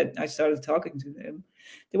 the moment that I started talking to them,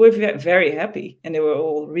 they were very happy, and they were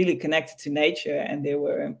all really connected to nature, and they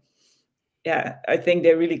were, I think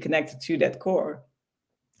they're really connected to that core.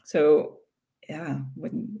 So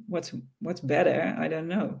what's better? I don't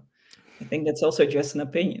know. I think that's also just an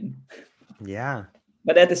opinion. Yeah.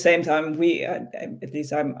 But at the same time, at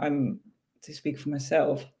least I'm to speak for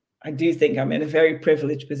myself, I do think I'm in a very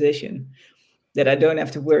privileged position that I don't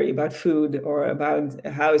have to worry about food or about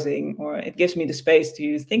housing, or it gives me the space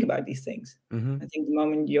to think about these things. Mm-hmm. I think the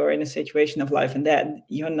moment you're in a situation of life and death,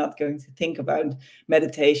 you're not going to think about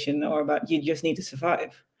meditation or you just need to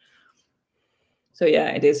survive. So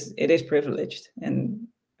yeah, it is privileged, and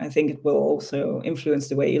I think it will also influence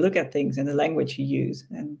the way you look at things and the language you use,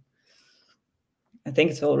 and I think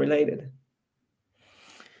it's all related.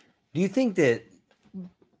 Do you think that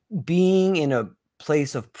being in a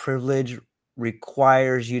place of privilege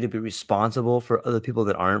requires you to be responsible for other people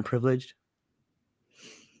that aren't privileged?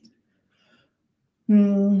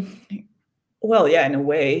 Well, yeah, in a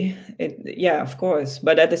way, of course.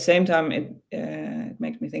 But at the same time, it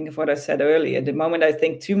makes me think of what I said earlier. The moment I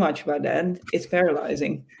think too much about that, it's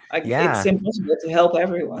paralyzing. It's impossible to help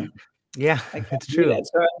everyone. Yeah, it's true. That.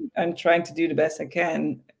 So I'm trying to do the best I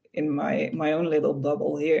can in my own little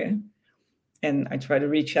bubble here, and I try to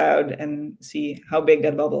reach out and see how big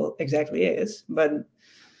that bubble exactly is. But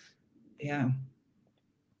yeah.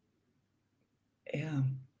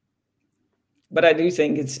 But I do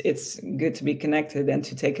think it's good to be connected and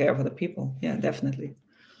to take care of other people. Yeah, definitely.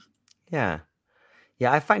 Yeah,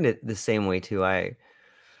 I find it the same way too. I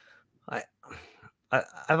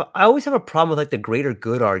always have a problem with like the greater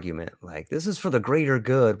good argument. Like, this is for the greater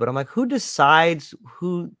good, but I'm like, who decides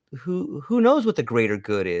who knows what the greater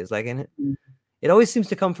good is? Like, and it always seems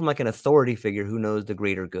to come from like an authority figure who knows the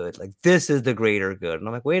greater good. Like, this is the greater good, and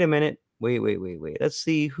I'm like, wait a minute, wait. Let's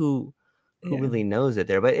see who really knows it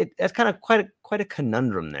there. But that's kind of quite a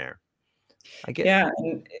conundrum there. I get. Yeah,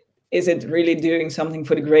 and is it really doing something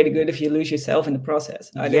for the greater good if you lose yourself in the process?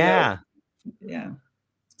 I don't know. Yeah.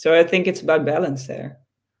 So I think it's about balance there.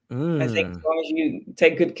 I think as long as you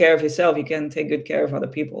take good care of yourself, you can take good care of other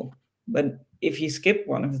people. But if you skip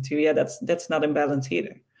one of the two, that's not in balance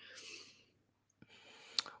either.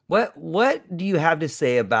 What do you have to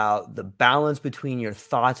say about the balance between your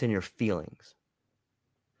thoughts and your feelings?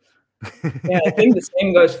 Yeah, I think the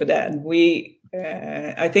same goes for that.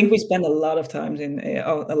 I think we spend a lot of time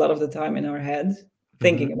in our heads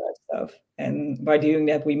thinking about stuff, and by doing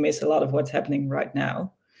that, we miss a lot of what's happening right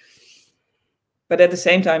now. But at the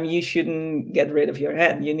same time, you shouldn't get rid of your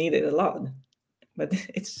head. You need it a lot, but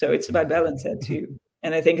it's about balance there too.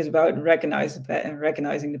 And I think it's about recognizing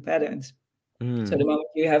the patterns. So the moment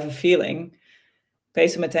you have a feeling, pay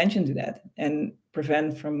some attention to that and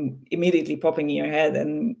prevent from immediately popping in your head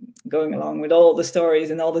and going along with all the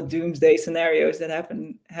stories and all the doomsday scenarios that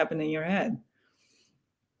happen in your head.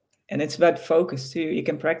 And it's about focus too. You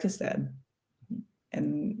can practice that.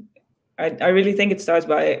 And I really think it starts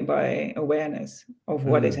by awareness of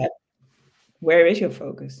what is happening. Where is your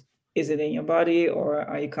focus? Is it in your body, or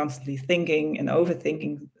are you constantly thinking and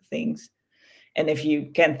overthinking things? And if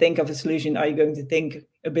you can't think of a solution, are you going to think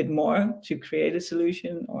a bit more to create a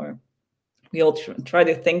solution? Or we all try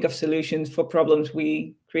to think of solutions for problems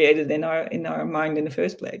we created in our mind in the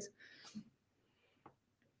first place.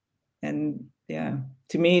 And yeah,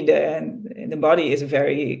 to me, the body is a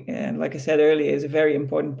very, like I said earlier, is a very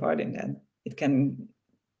important part in that. It can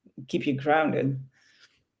keep you grounded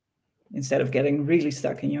instead of getting really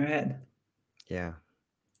stuck in your head. Yeah.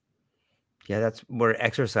 Yeah, that's where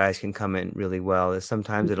exercise can come in really well. Is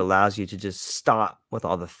sometimes it allows you to just stop with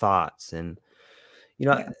all the thoughts. And,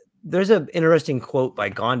 there's an interesting quote by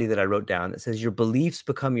Gandhi that I wrote down that says, your beliefs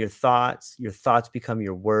become your thoughts become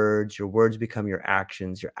your words become your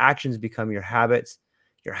actions become your habits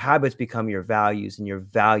become your values, and your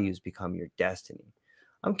values become your destiny.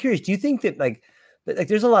 I'm curious, do you think that like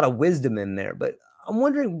there's a lot of wisdom in there, but I'm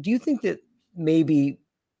wondering, do you think that maybe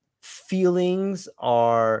feelings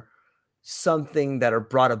are something that are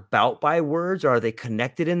brought about by words, or are they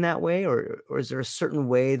connected in that way, or is there a certain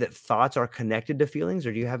way that thoughts are connected to feelings,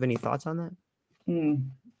 or do you have any thoughts on that?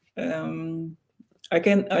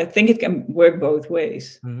 I think it can work both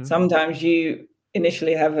ways. Mm-hmm. Sometimes you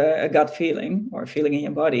initially have a gut feeling or a feeling in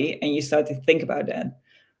your body, and you start to think about that.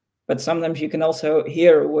 But sometimes you can also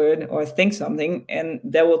hear a word or think something, and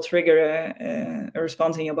that will trigger a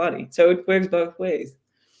response in your body. So it works both ways.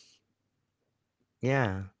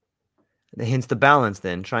 Yeah. Hence the balance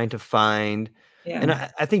then, trying to find, Yeah. and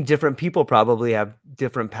I think different people probably have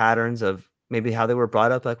different patterns of maybe how they were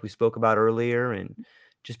brought up, like we spoke about earlier, and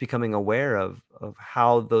just becoming aware of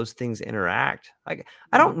how those things interact. Like,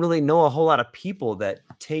 I don't really know a whole lot of people that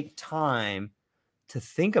take time to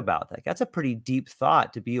think about that. That's a pretty deep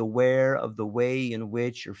thought, to be aware of the way in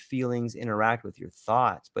which your feelings interact with your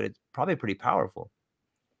thoughts, but it's probably pretty powerful.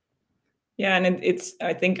 Yeah, and it's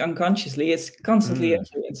I think unconsciously it's constantly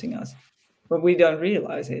influencing us, but we don't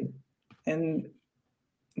realize it.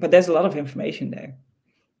 But there's a lot of information there.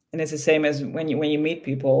 And it's the same as when you meet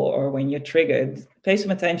people or when you're triggered, pay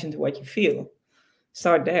some attention to what you feel.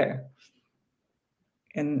 Start there.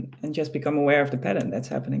 And just become aware of the pattern that's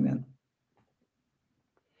happening then.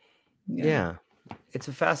 Yeah. It's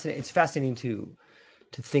fascinating to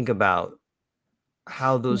think about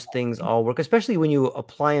how those things all work, especially when you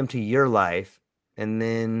apply them to your life. And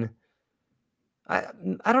then I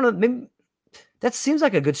don't know, maybe that seems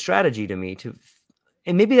like a good strategy to me,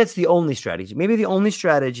 and maybe that's the only strategy. Maybe the only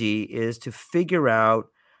strategy is to figure out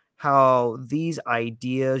how these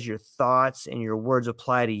ideas, your thoughts, and your words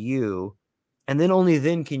apply to you. And then only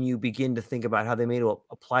then can you begin to think about how they may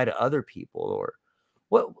apply to other people. Or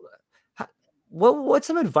what's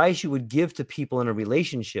some advice you would give to people in a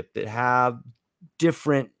relationship that have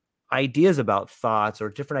different ideas about thoughts or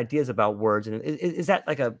different ideas about words? And is that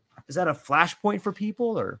a flashpoint for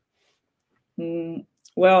people, or?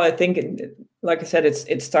 Well, I think, like I said,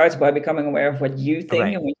 it starts by becoming aware of what you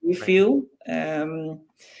think and what you feel. And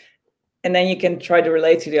then you can try to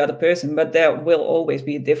relate to the other person, but there will always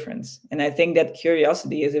be a difference. And I think that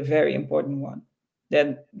curiosity is a very important one.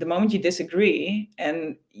 That the moment you disagree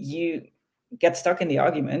and you get stuck in the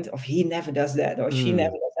argument of he never does that or she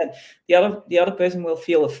never does that, the other person will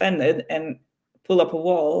feel offended and pull up a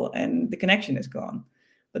wall, and the connection is gone.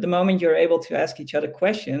 But the moment you're able to ask each other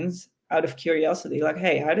questions out of curiosity, like,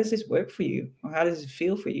 hey, how does this work for you? Or how does it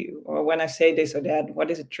feel for you? Or when I say this or that,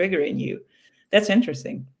 what is it triggering you? That's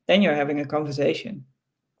interesting. Then you're having a conversation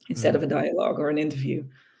instead of a dialogue or an interview.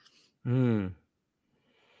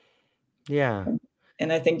 Yeah.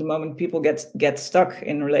 And I think the moment people get stuck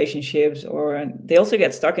in relationships, or they also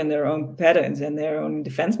get stuck in their own patterns and their own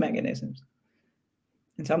defense mechanisms.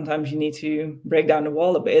 And sometimes you need to break down the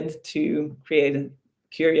wall a bit to create a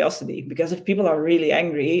curiosity, because if people are really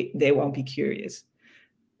angry, they won't be curious.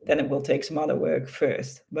 Then it will take some other work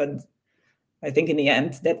first. But I think in the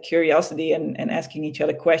end, that curiosity and asking each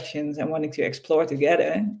other questions and wanting to explore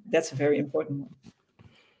together, that's a very important one.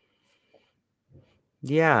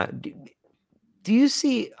 Yeah. Do you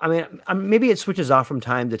see, I mean, maybe it switches off from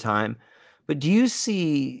time to time, but do you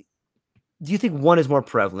think one is more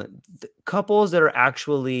prevalent? Couples that are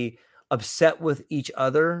actually upset with each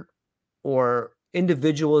other, or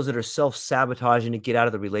individuals that are self-sabotaging to get out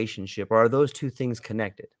of the relationship? Or are those two things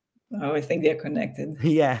connected? Oh, I think they're connected.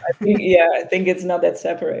 Yeah. I think it's not that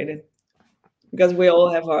separated. because we all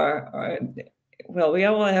have our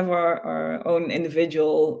own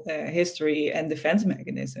individual history and defense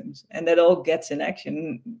mechanisms, and that all gets in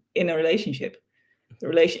action in a relationship. The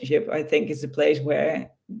relationship, I think, is the place where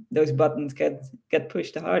those buttons get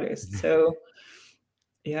pushed the hardest. So,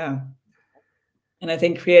 yeah. And I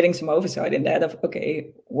think creating some oversight in that of,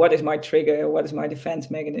 okay, what is my trigger? What is my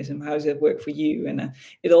defense mechanism? How does it work for you? And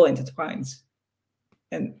it all intertwines.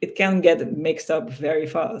 And it can get mixed up very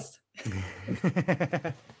fast.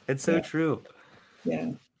 It's so true.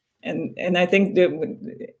 Yeah. And I think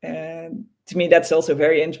to me, that's also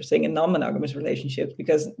very interesting in non-monogamous relationships,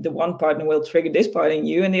 because the one partner will trigger this part in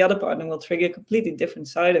you and the other partner will trigger a completely different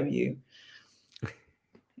side of you.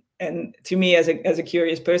 And to me, as a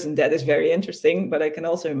curious person, that is very interesting. But I can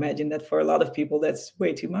also imagine that for a lot of people, that's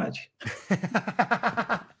way too much.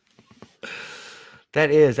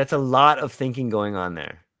 That's a lot of thinking going on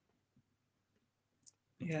there.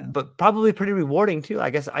 Yeah. But probably pretty rewarding too.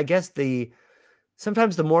 I guess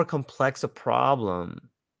sometimes the more complex a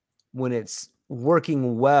problem, when it's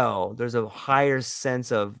working well, there's a higher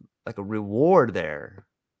sense of like a reward there.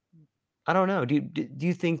 I don't know. Do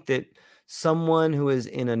you think that someone who is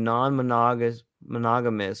in a non-monogamous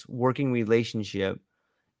working relationship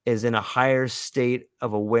is in a higher state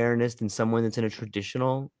of awareness than someone that's in a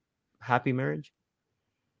traditional happy marriage?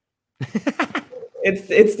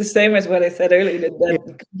 It's the same as what I said earlier,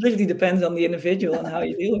 that completely depends on the individual and how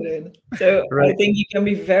you deal with it. So I think you can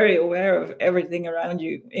be very aware of everything around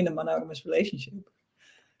you in a monogamous relationship.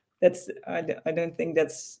 I don't think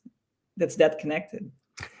that's that connected.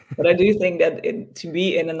 But I do think that to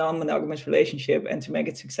be in a non-monogamous relationship and to make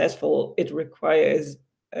it successful, it requires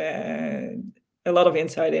a lot of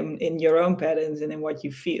insight in your own patterns and in what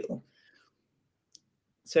you feel.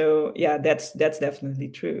 So yeah, that's definitely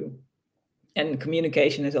true. And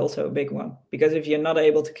communication is also a big one, because if you're not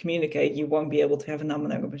able to communicate, you won't be able to have a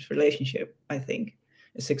non-monogamous relationship, I think,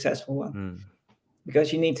 a successful one.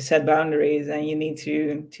 Because you need to set boundaries and you need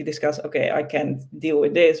to discuss, okay, I can't deal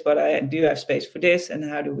with this, but I do have space for this, and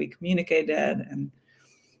how do we communicate that? And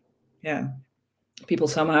yeah, people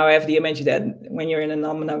somehow have the image that when you're in a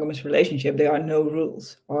non-monogamous relationship, there are no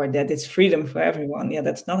rules, or that it's freedom for everyone. Yeah,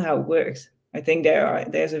 that's not how it works. I think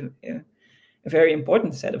there's a very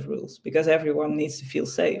important set of rules, because everyone needs to feel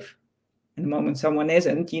safe. And the moment someone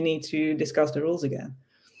isn't, you need to discuss the rules again.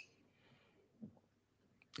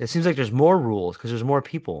 It seems like there's more rules because there's more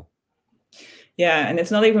people. Yeah, and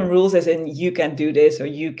it's not even rules as in you can't do this or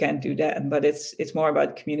you can't do that, but it's more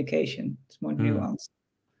about communication. It's more nuanced.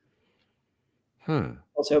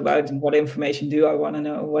 Also about what information do I want to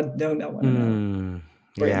know, what don't I want to know.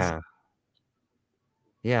 Yeah.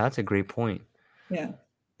 Yeah, that's a great point. Yeah,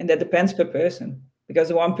 and that depends per person, because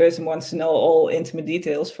the one person wants to know all intimate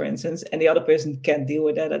details, for instance, and the other person can't deal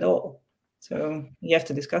with that at all. So you have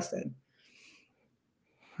to discuss that.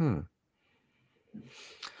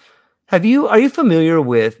 Are you familiar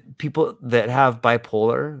with people that have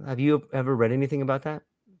bipolar? Have you ever read anything about that?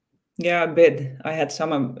 Yeah, a bit. I had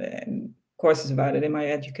some courses about it in my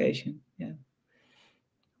education. Yeah.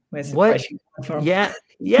 Where's the depression come from? Yeah.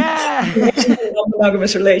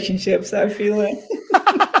 Non-monogamous relationships, I feel it.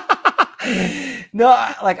 No,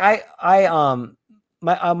 like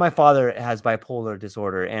my father has bipolar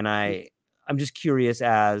disorder, and I'm just curious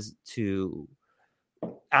as to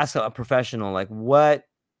ask a professional, like what.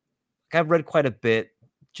 I've read quite a bit,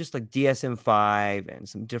 just like DSM-5 and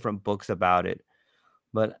some different books about it.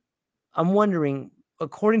 But I'm wondering,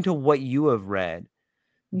 according to what you have read,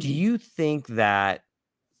 do you think that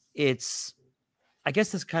it's, I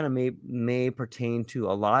guess this kind of may pertain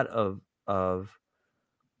to a lot of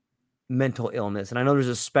mental illness, and I know there's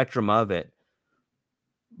a spectrum of it,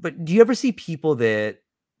 but do you ever see people that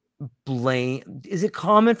is it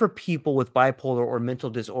common for people with bipolar or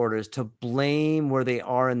mental disorders to blame where they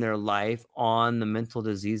are in their life on the mental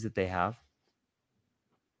disease that they have?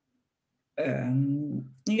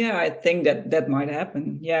 Yeah, I think that might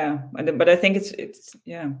happen. Yeah, but I think it's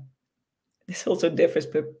this also differs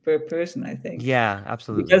per person, I think. Yeah,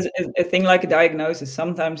 absolutely. Because a thing like a diagnosis,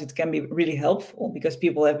 sometimes it can be really helpful, because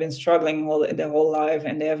people have been struggling their whole life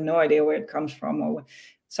and they have no idea where it comes from. Or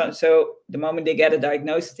so the moment they get a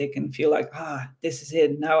diagnosis, they can feel like, this is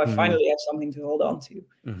it. Now I finally have something to hold on to.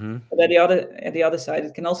 But at the other side,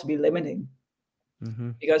 it can also be limiting,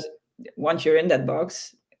 because once you're in that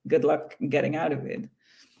box, good luck getting out of it.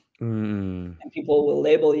 And people will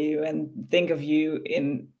label you and think of you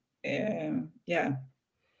in that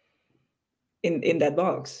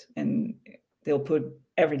box, and they'll put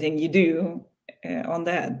everything you do on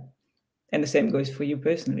that. And the same goes for you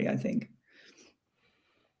personally, I think.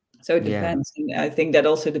 So it depends. And I think that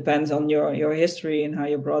also depends on your history and how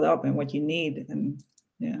you're brought up and what you need. And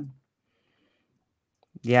yeah.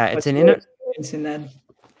 Yeah, it's What's an your inner. experience in that?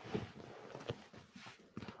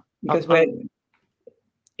 Because I'm,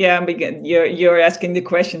 you're asking the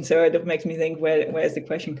question, so it makes me think where's the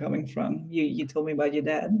question coming from? You told me about your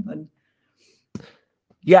dad, but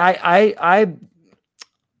yeah, I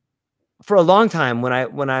for a long time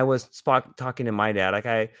when I was talking to my dad,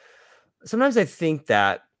 like sometimes I think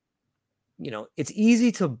that, it's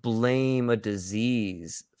easy to blame a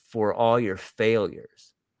disease for all your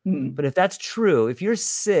failures. But if that's true, if you're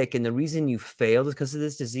sick and the reason you failed is because of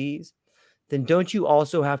this disease, then don't you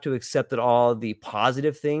also have to accept that all the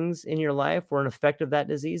positive things in your life were an effect of that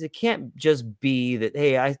disease? It can't just be that,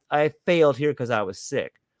 hey, I failed here because I was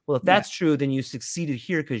sick. Well, if that's true, then you succeeded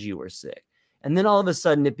here because you were sick. And then all of a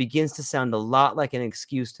sudden it begins to sound a lot like an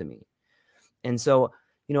excuse to me. And so,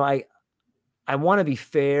 I want to be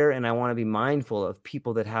fair and I want to be mindful of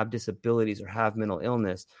people that have disabilities or have mental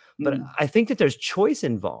illness. But I think that there's choice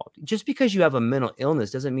involved. Just because you have a mental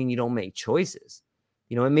illness doesn't mean you don't make choices.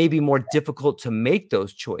 It may be more difficult to make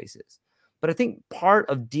those choices. But I think part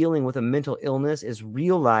of dealing with a mental illness is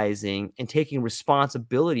realizing and taking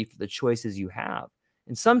responsibility for the choices you have.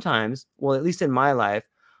 And sometimes, well, at least in my life,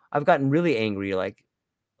 I've gotten really angry,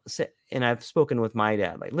 and I've spoken with my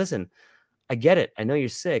dad, like, listen, I get it. I know you're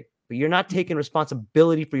sick, but you're not taking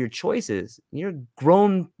responsibility for your choices. You're a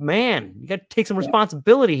grown man. You got to take some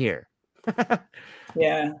responsibility here.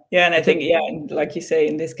 yeah. And I think, like you say,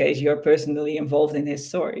 in this case, you're personally involved in his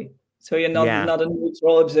story. So you're not a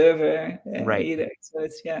neutral observer right. either. So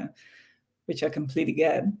it's, which I completely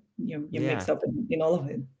get. You're mixed up in all of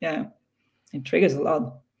it. Yeah. It triggers a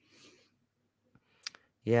lot.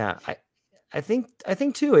 Yeah. I think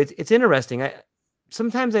too, it's interesting.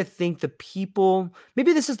 Sometimes I think the people,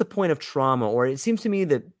 maybe this is the point of trauma, or it seems to me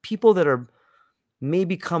that people that are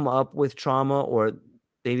maybe come up with trauma, or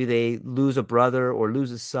maybe they lose a brother or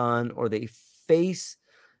lose a son, or they face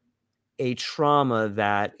a trauma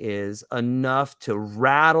that is enough to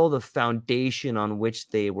rattle the foundation on which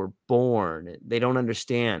they were born. They don't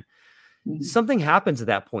understand. Something happens at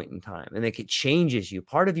that point in time, and it changes you.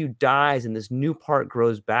 Part of you dies and this new part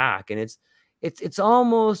grows back. And it's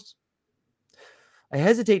almost, I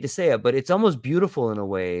hesitate to say it, but it's almost beautiful in a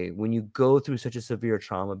way when you go through such a severe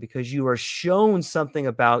trauma, because you are shown something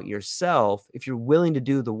about yourself. If you're willing to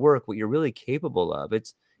do the work, what you're really capable of,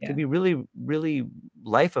 it can be really, really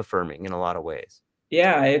life affirming in a lot of ways.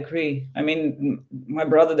 Yeah, I agree. I mean, my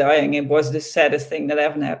brother dying, it was the saddest thing that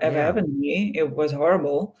ever happened to me. It was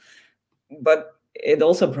horrible, but it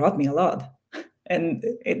also brought me a lot. And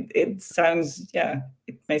it sounds,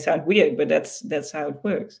 it may sound weird, but that's how it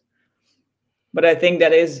works. But I think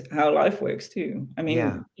that is how life works too. I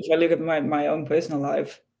mean, if I look at my own personal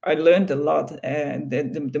life, I learned a lot, and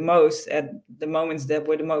the most at the moments that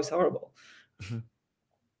were the most horrible.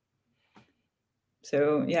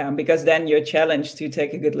 So because then you're challenged to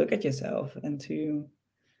take a good look at yourself, and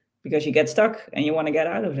because you get stuck and you want to get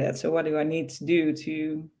out of that. So what do I need to do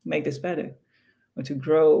to make this better, or to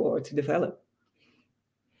grow, or to develop?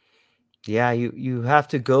 Yeah, you have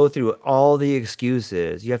to go through all the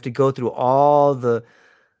excuses. You have to go through all the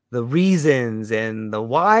reasons and the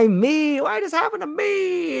why me? Why this happened to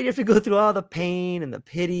me? And you have to go through all the pain and the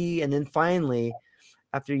pity. And then finally,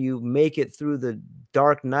 after you make it through the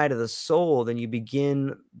dark night of the soul, then you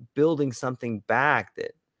begin building something back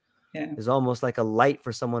that is almost like a light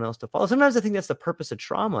for someone else to follow. Sometimes I think that's the purpose of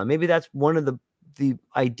trauma. Maybe that's one of the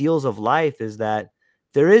ideals of life, is that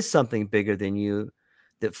there is something bigger than you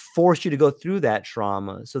that forced you to go through that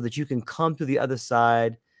trauma so that you can come to the other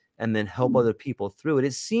side and then help other people through it.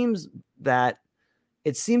 It seems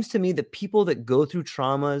to me that people that go through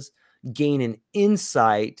traumas gain an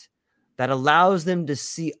insight that allows them to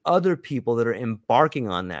see other people that are embarking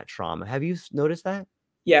on that trauma. Have you noticed that?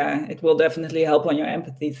 Yeah, it will definitely help on your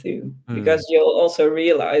empathy too, because you'll also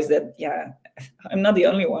realize that, I'm not the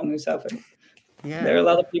only one who suffered. Yeah. There are a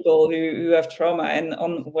lot of people who have trauma, and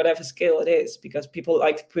on whatever scale it is, because people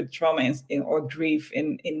like to put trauma in or grief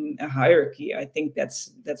in a hierarchy. I think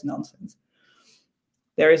that's nonsense.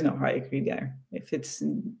 There is no hierarchy there. If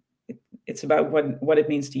it's about what it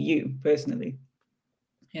means to you personally.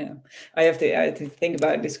 Yeah, I have to think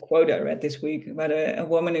about this quote I read this week about a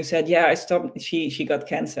woman who said, I stopped, she got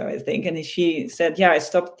cancer, I think. And she said, I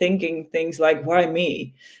stopped thinking things like, why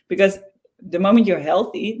me? Because the moment you're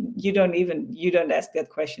healthy, you don't ask that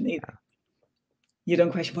question either. You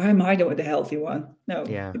don't question, why am I the healthy one? No,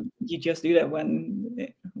 you just do that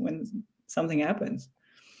when something happens.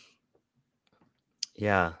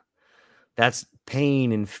 Yeah. That's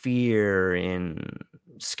pain and fear and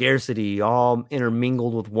scarcity all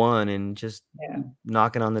intermingled with one and just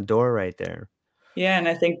knocking on the door right there. Yeah, and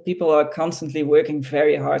I think people are constantly working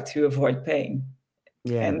very hard to avoid pain.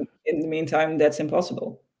 Yeah. And in the meantime, that's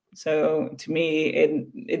impossible. So to me,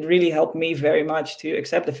 it really helped me very much to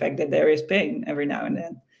accept the fact that there is pain every now and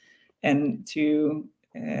then, and to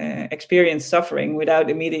experience suffering without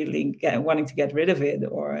immediately wanting to get rid of it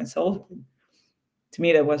or solve it. To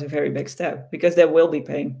me, that was a very big step, because there will be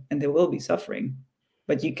pain and there will be suffering,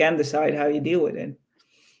 but you can decide how you deal with it.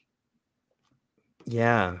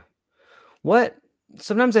 Yeah.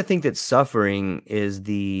 Sometimes I think that suffering is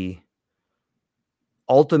the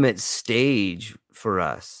ultimate stage for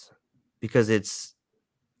us, because it's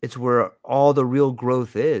where all the real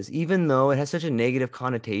growth is, even though it has such a negative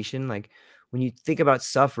connotation. Like when you think about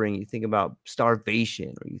suffering, you think about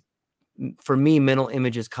starvation, or for me, mental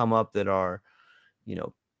images come up that are,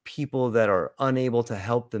 people that are unable to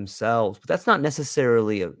help themselves, but that's not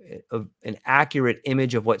necessarily an accurate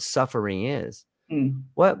image of what suffering is.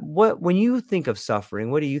 When you think of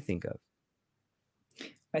suffering, what do you think of?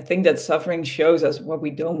 I think that suffering shows us what we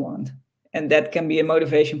don't want, and that can be a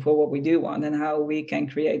motivation for what we do want and how we can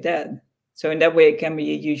create that. So in that way, it can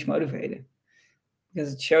be a huge motivator,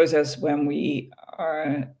 because it shows us when we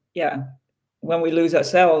are, when we lose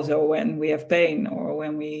ourselves, or when we have pain, or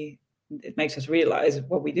when it makes us realize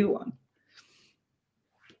what we do want.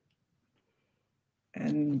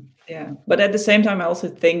 And but at the same time, I also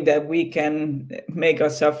think that we can make our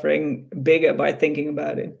suffering bigger by thinking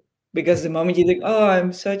about it. Because the moment you think, oh,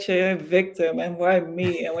 I'm such a victim, and why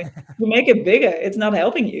me? And when you make it bigger, it's not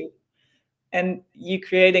helping you. And you're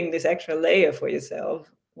creating this extra layer for yourself.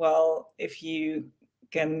 Well, if you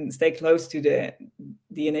can stay close to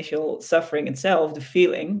the initial suffering itself, the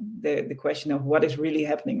feeling, the question of what is really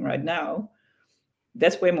happening right now,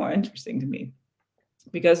 that's way more interesting to me.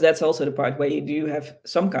 Because that's also the part where you do have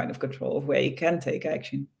some kind of control, of where you can take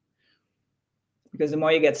action. Because the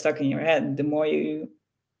more you get stuck in your head, the more you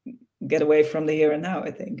get away from the here and now, I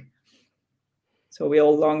think. So we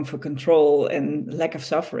all long for control and lack of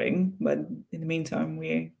suffering, but in the meantime,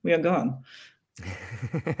 we are gone.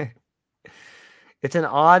 It's an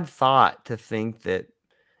odd thought to think that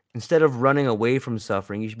instead of running away from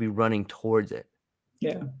suffering, you should be running towards it.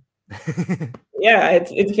 Yeah. Yeah,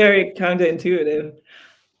 it's very counterintuitive.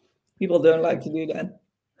 People don't like to do that.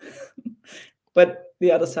 But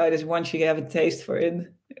the other side is, once you have a taste for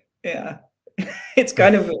it, it's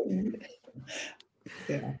kind of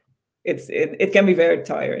it can be very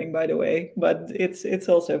tiring, by the way, but it's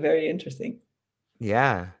also very interesting.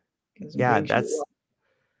 Yeah,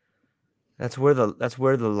 that's where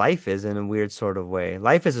the life is, in a weird sort of way.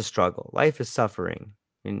 Life is a struggle. Life is suffering.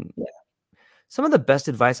 And some of the best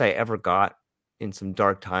advice I ever got in some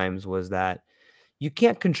dark times was that you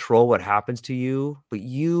can't control what happens to you, but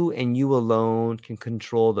you and you alone can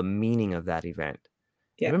control the meaning of that event.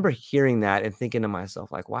 I remember hearing that and thinking to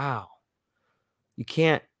myself, like, wow, you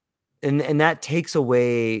can't. And that takes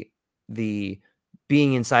away the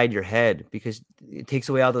being inside your head, because it takes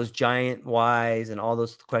away all those giant whys and all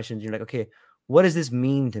those questions. You're like, okay, what does this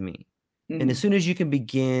mean to me? And as soon as you can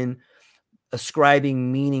begin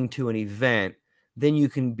ascribing meaning to an event, then you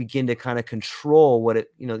can begin to kind of control what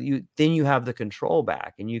it, then you have the control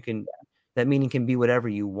back, and you can, that meaning can be whatever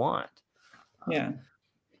you want. Yeah,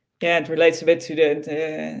 it relates a bit to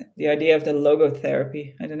the idea of the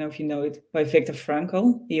logotherapy. I don't know if you know it, by Viktor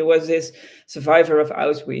Frankl. He was this survivor of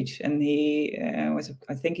Auschwitz, and he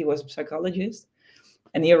I think he was a psychologist,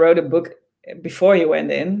 and he wrote a book before he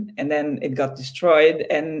went in, and then it got destroyed.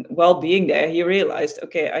 And while being there, he realized,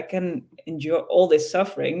 okay, I can endure all this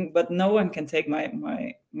suffering, but no one can take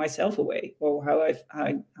myself away, or how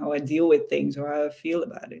I deal with things, or how I feel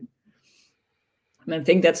about it. And I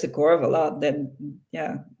think that's the core of a lot. That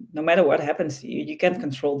no matter what happens to you, you can't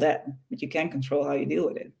control that, but you can control how you deal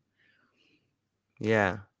with it.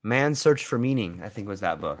 Yeah, Man's Search for Meaning, I think, was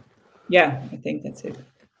that book. Yeah, I think that's it.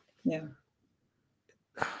 Yeah.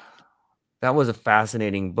 That was a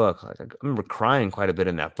fascinating book. I remember crying quite a bit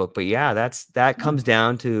in that book. But that comes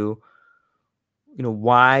down to,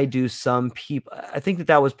 why do some people? I think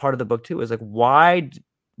that was part of the book too. Is like,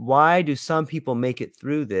 why do some people make it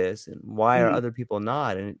through this, and why are other people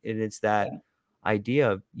not? And it's that idea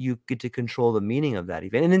of you get to control the meaning of that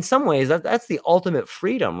event. And in some ways, that's the ultimate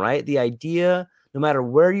freedom, right? The idea, no matter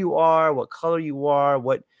where you are, what color you are,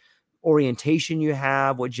 what orientation you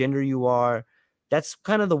have, what gender you are. That's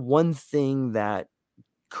kind of the one thing that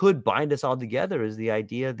could bind us all together, is the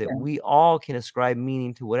idea that we all can ascribe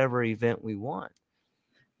meaning to whatever event we want.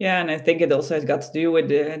 Yeah, and I think it also has got to do with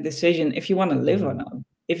the decision if you want to live or not.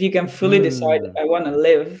 if you can fully decide I want to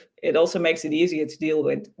live, it also makes it easier to deal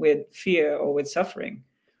with fear or with suffering,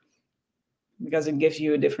 because it gives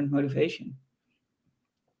you a different motivation.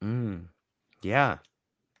 Yeah,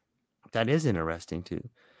 that is interesting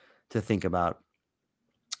to think about.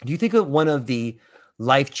 Do you think that one of the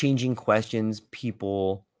life-changing questions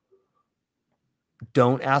people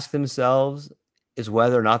don't ask themselves is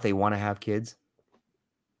whether or not they want to have kids?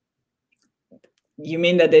 You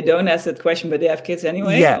mean that they don't ask that question, but they have kids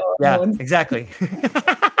anyway? Yeah, exactly.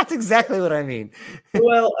 That's exactly what I mean.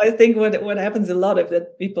 Well, I think what happens a lot is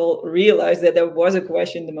that people realize that there was a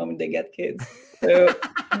question the moment they get kids. So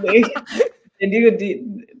they do it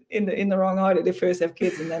in the wrong order. They first have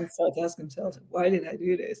kids and then start to ask themselves, why did I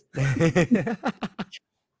do this?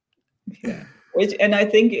 Yeah. And I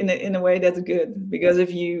think in a way that's good, because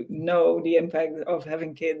if you know the impact of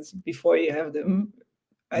having kids before you have them,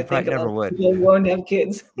 I think a lot of people won't have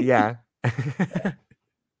kids. Yeah. Yeah.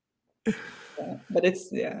 But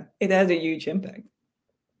it has a huge impact.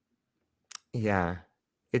 Yeah.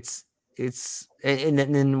 It's and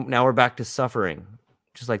then now we're back to suffering,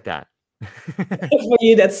 just like that. For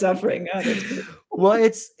you, that's suffering. Oh, that's good. Well,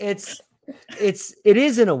 it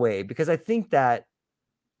is in a way, because I think that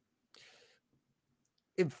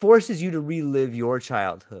it forces you to relive your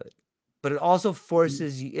childhood, but it also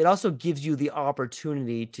it also gives you the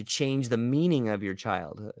opportunity to change the meaning of your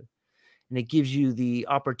childhood. And it gives you the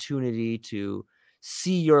opportunity to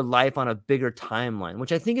see your life on a bigger timeline,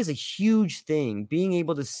 which I think is a huge thing. Being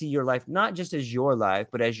able to see your life, not just as your life,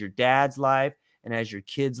 but as your dad's life and as your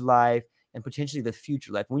kid's life and potentially the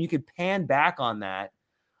future life. When you could pan back on that,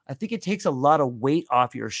 I think it takes a lot of weight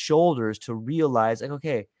off your shoulders to realize, like,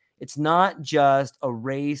 okay, it's not just a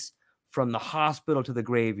race from the hospital to the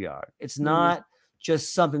graveyard. It's not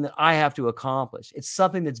just something that I have to accomplish. It's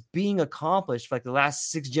something that's being accomplished for like the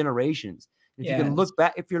last 6 generations. If you can look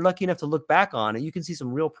back, if you're lucky enough to look back on it, you can see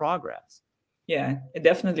some real progress. Yeah, it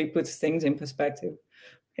definitely puts things in perspective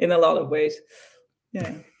in a lot of ways.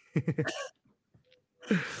 Yeah.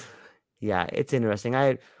 Yeah, it's interesting. I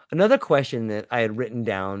had another question that I had written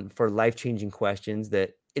down for life-changing questions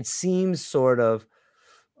that it seems sort of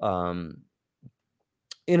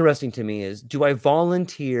interesting to me is, do I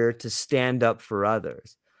volunteer to stand up for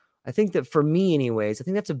others? I think that for me anyways, I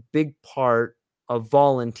think that's a big part of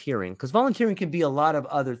volunteering, because volunteering can be a lot of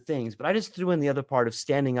other things, but I just threw in the other part of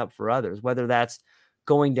standing up for others, whether that's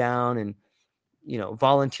going down and,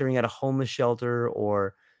 volunteering at a homeless shelter,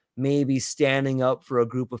 or maybe standing up for a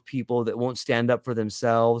group of people that won't stand up for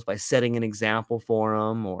themselves by setting an example for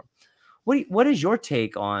them. Or what is your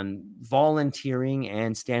take on volunteering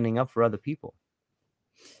and standing up for other people?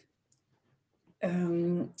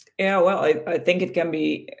 Well, I think it can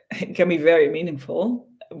be very meaningful,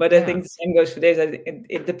 but I think the same goes for this.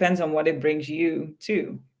 It depends on what it brings you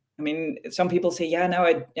to. I mean, some people say, yeah, no,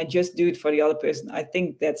 I just do it for the other person. I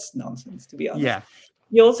think that's nonsense, to be honest. Yeah.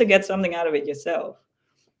 You also get something out of it yourself,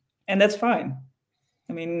 and that's fine.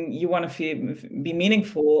 I mean, you want to be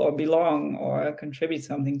meaningful or belong or contribute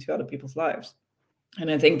something to other people's lives.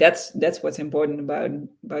 And I think that's what's important about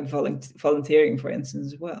volunteering, for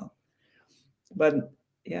instance, as well. But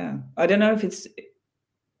yeah, I don't know if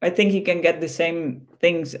I think you can get the same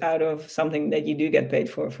things out of something that you do get paid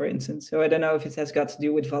for instance. So I don't know if it has got to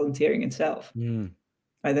do with volunteering itself.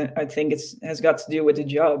 I think it has got to do with the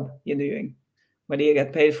job you're doing, whether you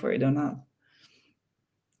get paid for it or not.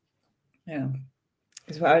 Yeah.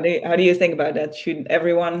 So how do you think about that? Should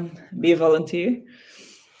everyone be a volunteer?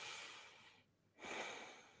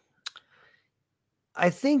 I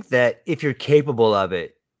think that if you're capable of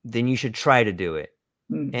it, then you should try to do it.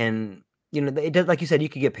 And it does, like you said, you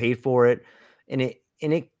could get paid for it, and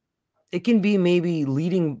it can be maybe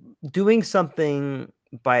doing something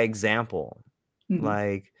by example,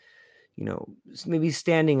 like maybe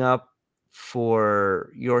standing up for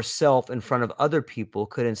yourself in front of other people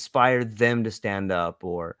could inspire them to stand up,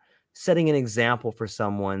 or setting an example for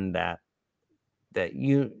someone that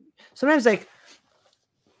you sometimes, like,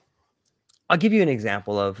 I'll give you an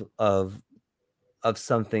example of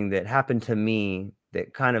something that happened to me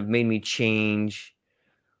that kind of made me change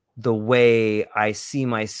the way I see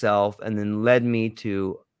myself, and then led me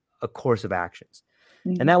to a course of actions.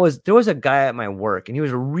 And there was a guy at my work, and he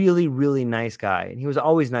was a really, really nice guy, and he was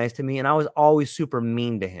always nice to me, and I was always super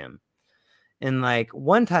mean to him. And like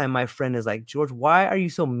one time my friend is like, George, why are you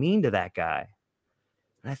so mean to that guy?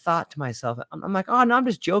 And I thought to myself, I'm like, oh no, I'm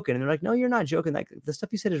just joking. And they're like, no, you're not joking. Like, the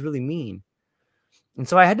stuff you said is really mean. And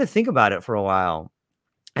so I had to think about it for a while.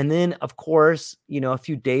 And then, of course, a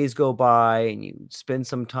few days go by and you spend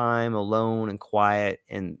some time alone and quiet,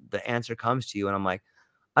 and the answer comes to you. And I'm like,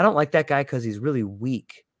 I don't like that guy because he's really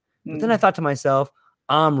weak. But then I Mm. thought to myself,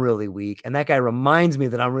 I'm really weak. And that guy reminds me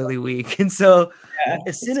that I'm really weak. And so Yeah,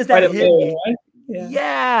 as soon it's as quite that a hit mirror, me, right? Yeah.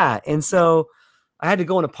 yeah. And so I had to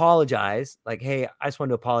go and apologize. Like, hey, I just wanted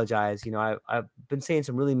to apologize. You know, I've been saying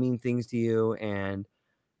some really mean things to you, and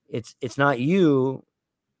it's not you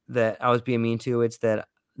that I was being mean to. It's that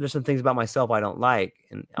there's some things about myself I don't like,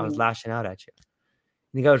 and I was Mm. lashing out at you.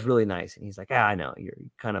 And the guy was really nice, and he's like, "Yeah, I know you're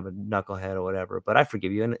kind of a knucklehead or whatever, but I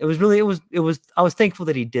forgive you." And it was really, it was. I was thankful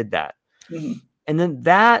that he did that. Mhm. And then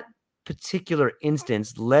that particular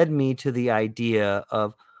instance led me to the idea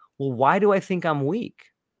of, well, why do I think I'm weak?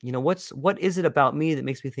 You know, what is it about me that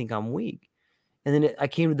makes me think I'm weak? And then I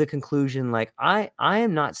came to the conclusion, like, I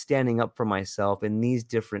am not standing up for myself in these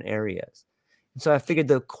different areas. And so I figured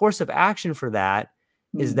the course of action for that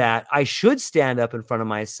is Mm. that I should stand up in front of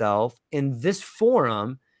myself in this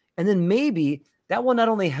forum. And then maybe that will not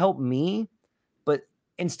only help me, but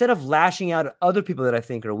instead of lashing out at other people that I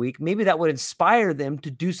think are weak, maybe that would inspire them to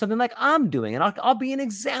do something like I'm doing. And I'll be an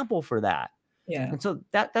example for that. Yeah. And so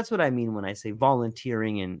that's what I mean when I say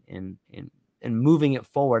volunteering and moving it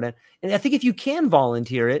forward. And I think if you can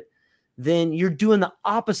volunteer it, then you're doing the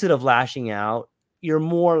opposite of lashing out. You're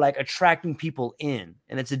more like attracting people in,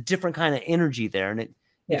 and it's a different kind of energy there. And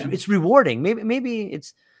it's rewarding. Maybe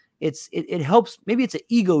it helps. Maybe it's an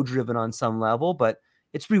ego driven on some level, but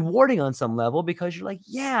it's rewarding on some level because you're like,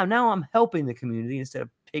 yeah, now I'm helping the community instead of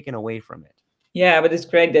taking away from it. Yeah, but it's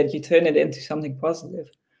great that you turn it into something positive.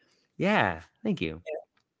 Yeah. Thank you.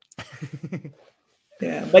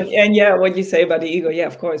 Yeah, but and yeah, what you say about the ego, yeah,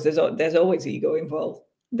 of course, there's always ego involved.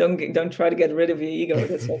 Don't try to get rid of your ego.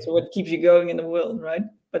 That's also what keeps you going in the world, right?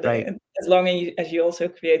 But Right. as long as you also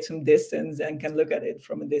create some distance and can look at it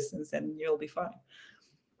from a distance, then you'll be fine.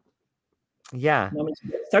 Yeah. The moment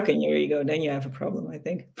you get stuck in your ego, then you have a problem, I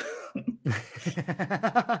think.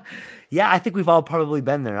 Yeah, I think we've all probably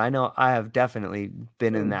been there. I know I have definitely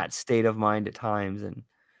been in Mm. that state of mind at times. And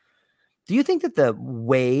do you think that the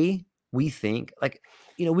way we think, like,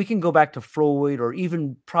 you know, we can go back to Freud or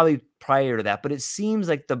even probably prior to that, but it seems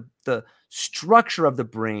like the structure of the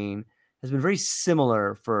brain has been very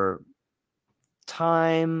similar for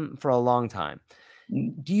a long time.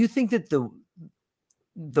 Mm. Do you think that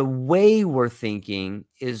the way we're thinking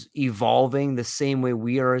is evolving the same way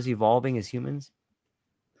we are as evolving as humans?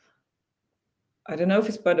 I don't know if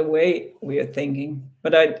it's by the way we are thinking,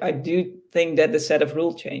 but I do think that the set of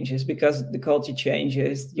rule changes because the culture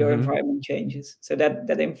changes, your Mhm. environment changes, so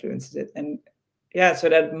that influences it, and yeah, so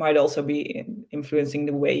that might also be influencing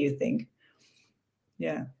the way you think.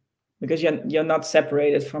 Yeah, because you're not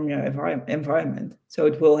separated from your environment, so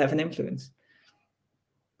it will have an influence.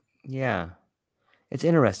 Yeah. It's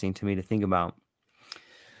interesting to me to think about.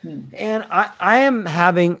 Hmm. And I am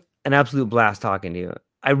having an absolute blast talking to you.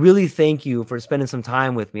 I really thank you for spending some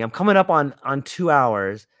time with me. I'm coming up on 2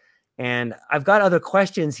 hours, and I've got other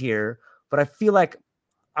questions here, but I feel like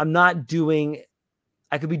I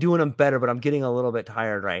could be doing them better, but I'm getting a little bit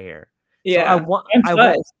tired right here. So Yeah, time I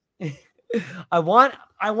want, flies.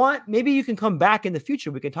 I want, maybe you can come back in the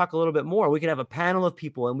future. We can talk a little bit more. We could have a panel of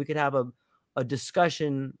people, and we could have a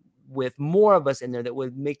discussion with more of us in there that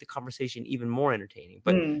would make the conversation even more entertaining.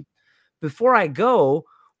 But Hmm. before I go,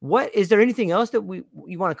 is there anything else that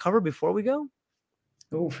you want to cover before we go?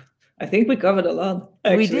 Oof. I think we covered a lot.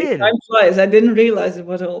 We Actually, did. time flies. I didn't realize it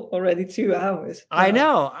was already 2 hours. I Wow.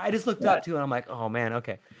 know. I just looked Yeah. up too, and I'm like, oh man,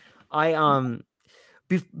 okay. I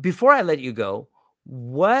before I let you go,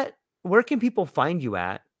 where can people find you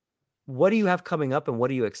at? What do you have coming up, and what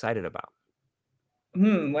are you excited about?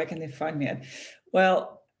 Where can they find me at?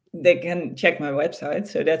 Well, they can check my website,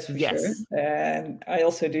 so that's for sure. Yes. And I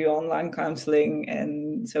also do online counseling,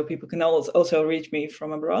 and so people can also reach me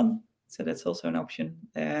from abroad. So that's also an option.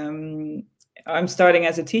 I'm starting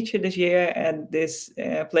as a teacher this year at this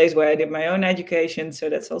place where I did my own education, so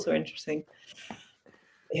that's also interesting.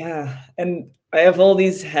 Yeah, and I have all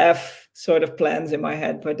these half sort of plans in my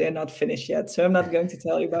head, but they're not finished yet. So I'm not going to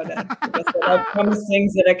tell you about that because I promise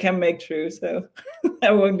things that I can make true. So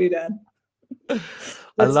I won't do that.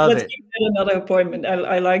 I love Let's it. keep that another appointment.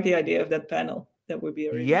 I like the idea of that panel. That would be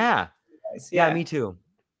a really Yeah. nice. Yeah, Yeah. me too.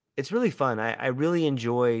 It's really fun. I really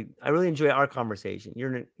enjoy our conversation.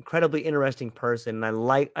 You're an incredibly interesting person,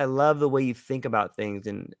 and I love the way you think about things,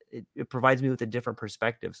 and it provides me with a different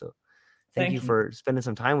perspective. So thank you Thank you. for spending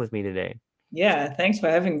some time with me today. Yeah. Thanks for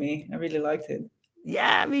having me. I really liked it.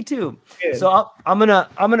 Yeah, me too. Good. So I'm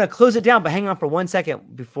gonna close it down, but hang on for 1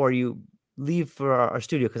 second before you leave for our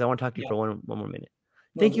studio, because I want to talk to you for one more minute.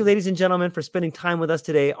 Thank you, ladies and gentlemen, for spending time with us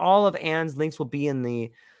today. All of Anne's links will be in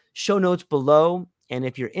the show notes below. And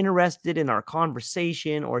if you're interested in our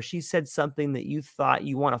conversation, or she said something that you thought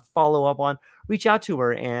you want to follow up on, reach out to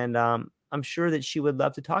her. And I'm sure that she would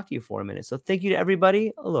love to talk to you for a minute. So thank you to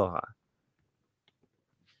everybody. Aloha.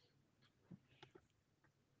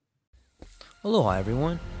 Aloha,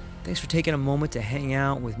 everyone. Thanks for taking a moment to hang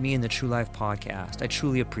out with me in the True Life Podcast. I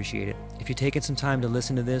truly appreciate it. If you're taking some time to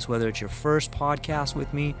listen to this, whether it's your first podcast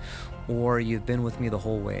with me or you've been with me the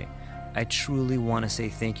whole way, I truly want to say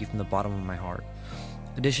thank you from the bottom of my heart.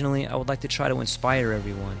 Additionally, I would like to try to inspire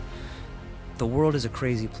everyone. The world is a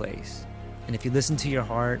crazy place, and if you listen to your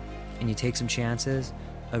heart and you take some chances,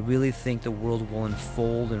 I really think the world will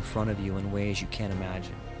unfold in front of you in ways you can't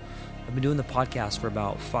imagine. I've been doing the podcast for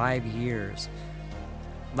about 5 years.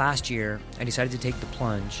 Last year, I decided to take the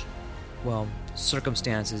plunge. Well,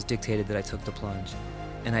 circumstances dictated that I took the plunge,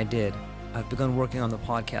 and I did. I've begun working on the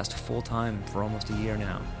podcast full-time for almost a year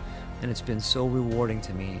now, and it's been so rewarding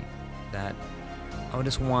to me that I would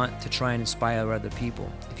just want to try and inspire other people.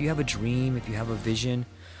 If you have a dream, if you have a vision,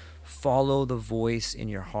 follow the voice in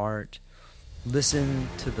your heart, listen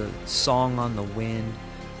to the song on the wind,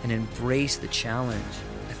 and embrace the challenge.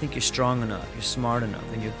 I think you're strong enough, you're smart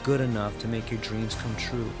enough, and you're good enough to make your dreams come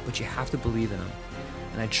true, but you have to believe in them.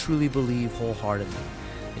 And I truly believe wholeheartedly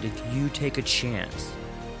that if you take a chance,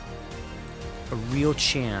 a real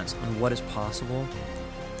chance on what is possible,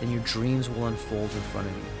 then your dreams will unfold in front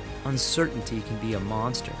of you. Uncertainty can be a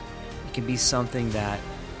monster. It can be something that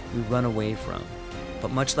we run away from.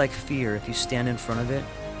 But much like fear, if you stand in front of it,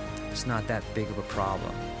 it's not that big of a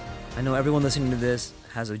problem. I know everyone listening to this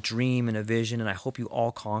has a dream and a vision, and I hope you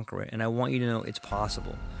all conquer it. And I want you to know it's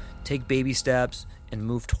possible. Take baby steps and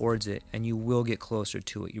move towards it, and you will get closer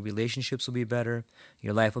to it. Your relationships will be better.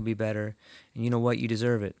 Your life will be better. And you know what? You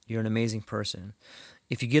deserve it. You're an amazing person.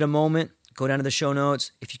 If you get a moment, go down to the show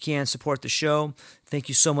notes. If you can, support the show. Thank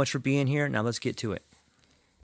you so much for being here. Now let's get to it.